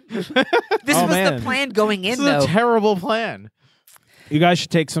 Yeah, this Oh, was man. the plan going in, This is though. a terrible plan. You guys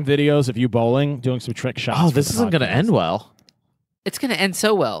should take some videos of you bowling, doing some trick shots. Oh, for this the isn't going to podcast. end well. It's gonna end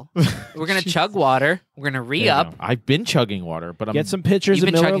so well. We're gonna chug water. We're gonna There you re-up. go. I've been chugging water, but I'm. Get some pictures You've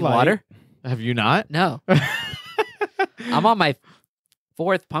of been Miller chugging Lite. water? Have you not? No, I'm on my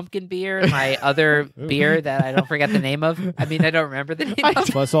 4th pumpkin beer. My other beer that I don't forget the name of. I mean, I don't remember the name of.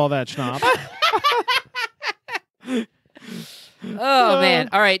 Plus all that schnapps. Oh man!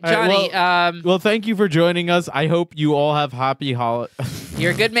 All right, All right, Johnny. Well, thank you for joining us. I hope you all have happy holidays.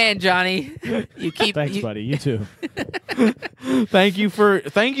 You're a good man, Johnny. You keep. Thanks, you- buddy. You too. Thank you for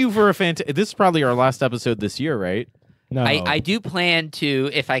a fantastic. This is probably our last episode this year, right? No, I do plan to,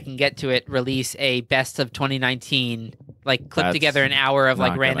 if I can get to it, release a best of 2019, like clip That's together an hour of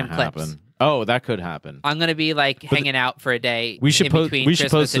like Not random gonna clips. happen. Oh, that could happen. I'm gonna be like hanging out for a day. We should in post. between We should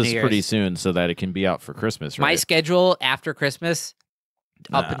Christmas post and this New pretty Year's. soon so that it can be out for Christmas. Right? My schedule after Christmas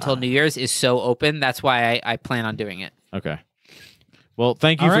up Nah. until New Year's is so open. That's why I plan on doing it. Okay. Well,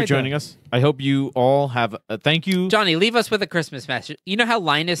 thank you All for right, joining then. us. I hope you all have. Thank you. Johnny, leave us with a Christmas message. You know how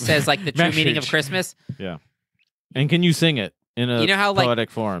Linus says like the true meaning of Message. Christmas? Yeah. And can you sing it in a You know how, like,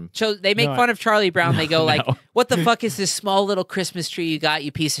 poetic form? So they make No, fun of Charlie Brown. They go like, No. "What the fuck is this small little Christmas tree you got,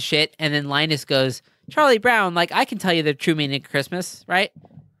 you piece of shit?" And then Linus goes, "Charlie Brown, like I can tell you the true meaning of Christmas, right?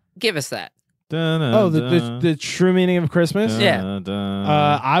 Give us that." Oh, the true meaning of Christmas. Yeah.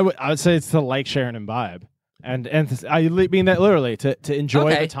 I would say it's to like, share, and imbibe, and I mean that literally to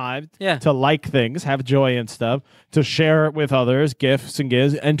enjoy Okay. the time, Yeah. to like things, have joy and stuff, to share it with others, gifts and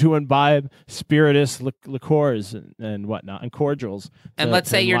gifts, and to imbibe spirituous liqueurs and whatnot and cordials. And to- let's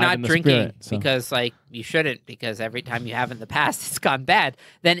to say you're not enliven the drinking spirit, so. because like you shouldn't, because every time you have in the past it's gone bad.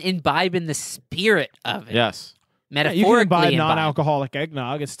 Then imbibe in the spirit of it. Yes. Yeah, Metaphorically you can imbibe imbibe. non-alcoholic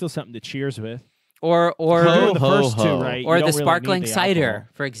eggnog. It's still something to cheers with. Or You're doing the Ho, first ho. two right. or You the don't really sparkling need the cider, alcohol.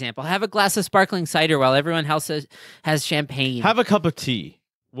 for example. Have a glass of sparkling cider while everyone else has champagne. Have a cup of tea.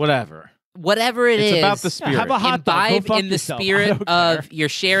 Whatever. Whatever it is. It's about the spirit. have a hot dog. Go Imbibe fuck in the yourself. I spirit don't care. of you're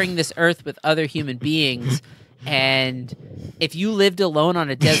sharing this earth with other human beings. And if you lived alone on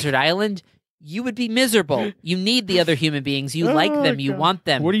a desert island, you would be miserable. You need the other human beings. You like them. You want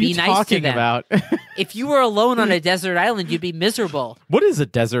them. What are Be you nice to talking them. about? If you were alone on a desert island, you'd be miserable. What is a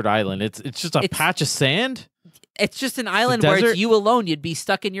desert island? It's just a It's- patch of sand. It's just an island where desert? it's you alone. You'd be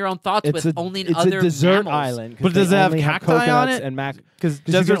stuck in your own thoughts with only it's other a desert mammals. island. 'cause But does they it have only cacti on coconuts it? And Because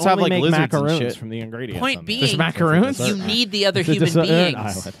you deserts can have only like make lizards and macaroons shit. from the ingredients. Point on being, There's there. macaroons? You Desert need the other It's a human desert beings.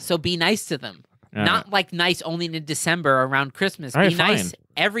 island. So be nice to them. All Not like nice only in December around Christmas. All right, Be nice fine.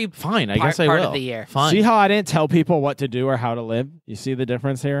 every Fine, I part, guess I part will. of the year. Fine. See how I didn't tell people what to do or how to live? You see the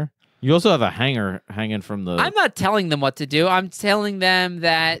difference here? You also have a hanger hanging from the. I'm not telling them what to do. I'm telling them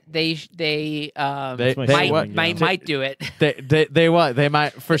that they They- might, what? might do it. They what? They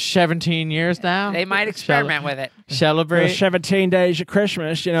might for 17 years now. They might experiment with it. Celebrate. There's 17 days of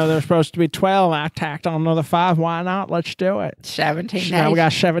Christmas. You know, there's supposed to be 12. I tacked on another 5. Why not? Let's do it. 17 days. Now we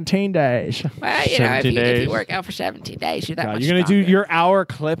got 17 days. Well, you know, if 17 you, if days. you work out for 17 days, you're that God, much you're going to do stronger. your hour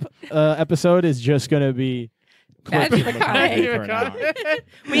clip episode is just going to be clips Matthew from McConaughey. McConaughey for an hour.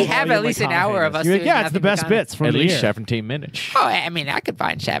 We have All at your least an hour of us. McConaughey. doing Yeah, it's the Matthew best McConaughey. bits from At the least year. 17 minutes. Oh, I mean, I could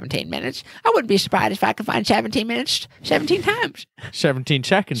find 17 minutes. I wouldn't be surprised if I could find 17 minutes 17 times. 17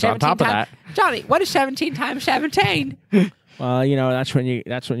 seconds on 17 top of times. that. Johnny, what is 17 times 17? Well, you know, that's when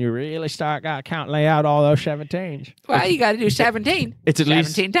you really start counting, lay out all those 17s. Well, you got to do 17. It's at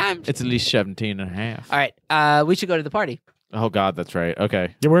 17 least times. It's at least 17 and a half. All right, we should go to the party. Oh God, that's right.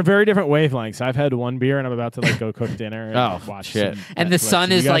 Okay. Yeah, we're very different wavelengths. I've had one beer and I'm about to like go cook dinner and Oh, watch shit. some And the Netflix.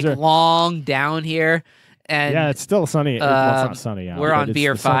 sun You is guys like are- long down here. And yeah, it's still sunny. Well, it's not sunny out. we're but on it's-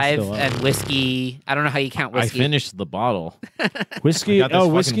 beer the sun's 5 still up. and whiskey. I don't know how you count I whiskey. finished the bottle. Whiskey. I got this Oh,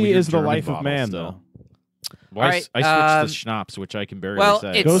 fucking whiskey weird is the German life of bottle man, still. though. Well, All right, I switched to schnapps, which I can barely well, say.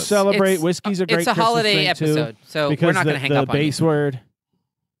 it's- Go but- celebrate. it's- Whiskey's a great It's a Christmas holiday drink, episode, too, so because we're not the, going to hang the up on you. base word.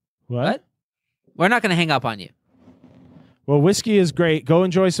 What? We're not going to hang up on you. Well, whiskey is great. Go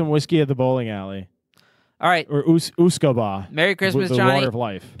enjoy some whiskey at the bowling alley. All right. Or Uskoba. Merry Christmas, the Johnny. water of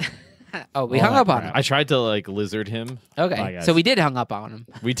life. Oh, we hung up on him. I tried to like lizard him. Okay, Bye, guys. so we did hung up on him.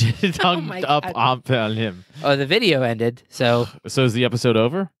 We did hung my up God. on him. Oh, the video ended. So So is the episode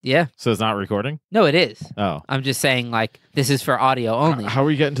over? yeah, So it's not recording? no, it is. Oh. I'm just saying, like, this is for audio only. How are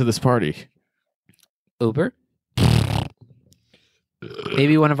we getting to this party? Uber.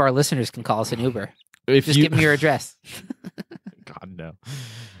 Maybe one of our listeners can call us an Uber. If Just give me your address. God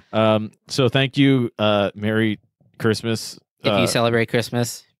no. So thank you. Merry Christmas. If you celebrate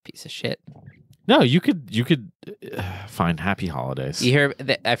Christmas, piece of shit. No, you could find happy holidays. You hear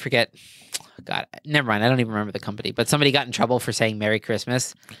that? I forget. God, never mind. I don't even remember the company, but somebody got in trouble for saying Merry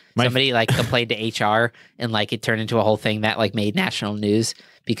Christmas. Somebody like complained to HR, and like it turned into a whole thing that like made national news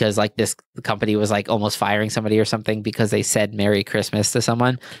because like the company was like almost firing somebody or something because they said Merry Christmas to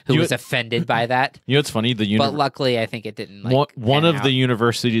someone who was offended by that. You know what's funny? But luckily, I think it didn't. Like, one of the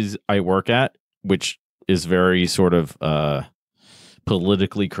universities I work at, which is very sort of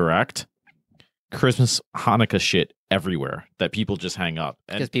politically correct, Christmas, Hanukkah shit everywhere that people just hang up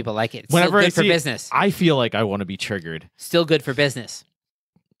because people like it. It's whenever still I good for see business. I feel like I want to be triggered. Still good for business,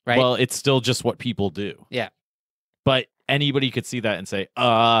 right? Well, it's still just what people do. Yeah. But anybody could see that and say,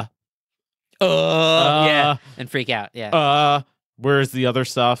 yeah, and freak out. Yeah. Where's the other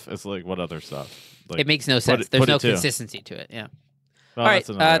stuff? It's like, what other stuff? Like, It makes no sense. There's no consistency to it. Yeah. well, All right. that's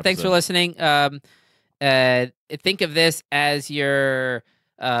another Thanks for episode. listening. Think of this as your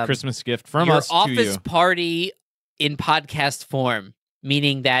Christmas gift from your us to office you. party in podcast form,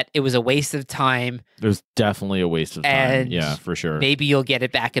 meaning that it was a waste of time. It was definitely a waste of time. And Yeah, for sure. Maybe you'll get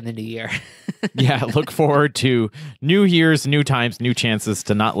it back in the new year. Yeah, look forward to new years, new times, new chances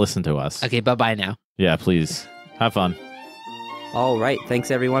to not listen to us. Okay. Bye now. Yeah, please. Have fun. All right. Thanks,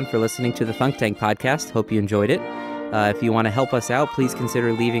 everyone, for listening to the Thunk Tank podcast. Hope you enjoyed it. If you want to help us out, please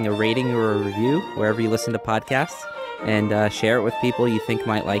consider leaving a rating or a review wherever you listen to podcasts and share it with people you think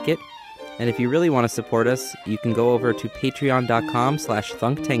might like it. And if you really want to support us, you can go over to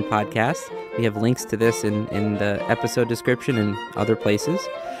patreon.com/ThunkTankPodcast. We have links to this in the episode description and other places.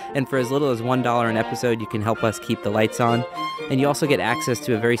 And for as little as $1 an episode, you can help us keep the lights on. And you also get access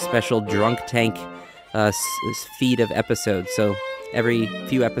to a very special Drunk Tank feed of episodes. So every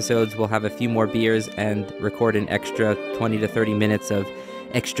few episodes, we'll have a few more beers and record an extra 20 to 30 minutes of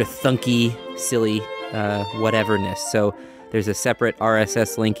extra thunky, silly whateverness. So there's a separate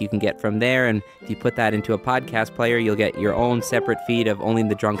RSS link you can get from there, and if you put that into a podcast player, you'll get your own separate feed of only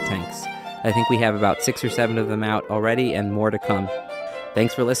the Drunk Tanks. I think we have about 6 or 7 of them out already, and more to come.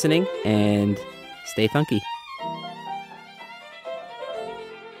 Thanks for listening, and stay funky.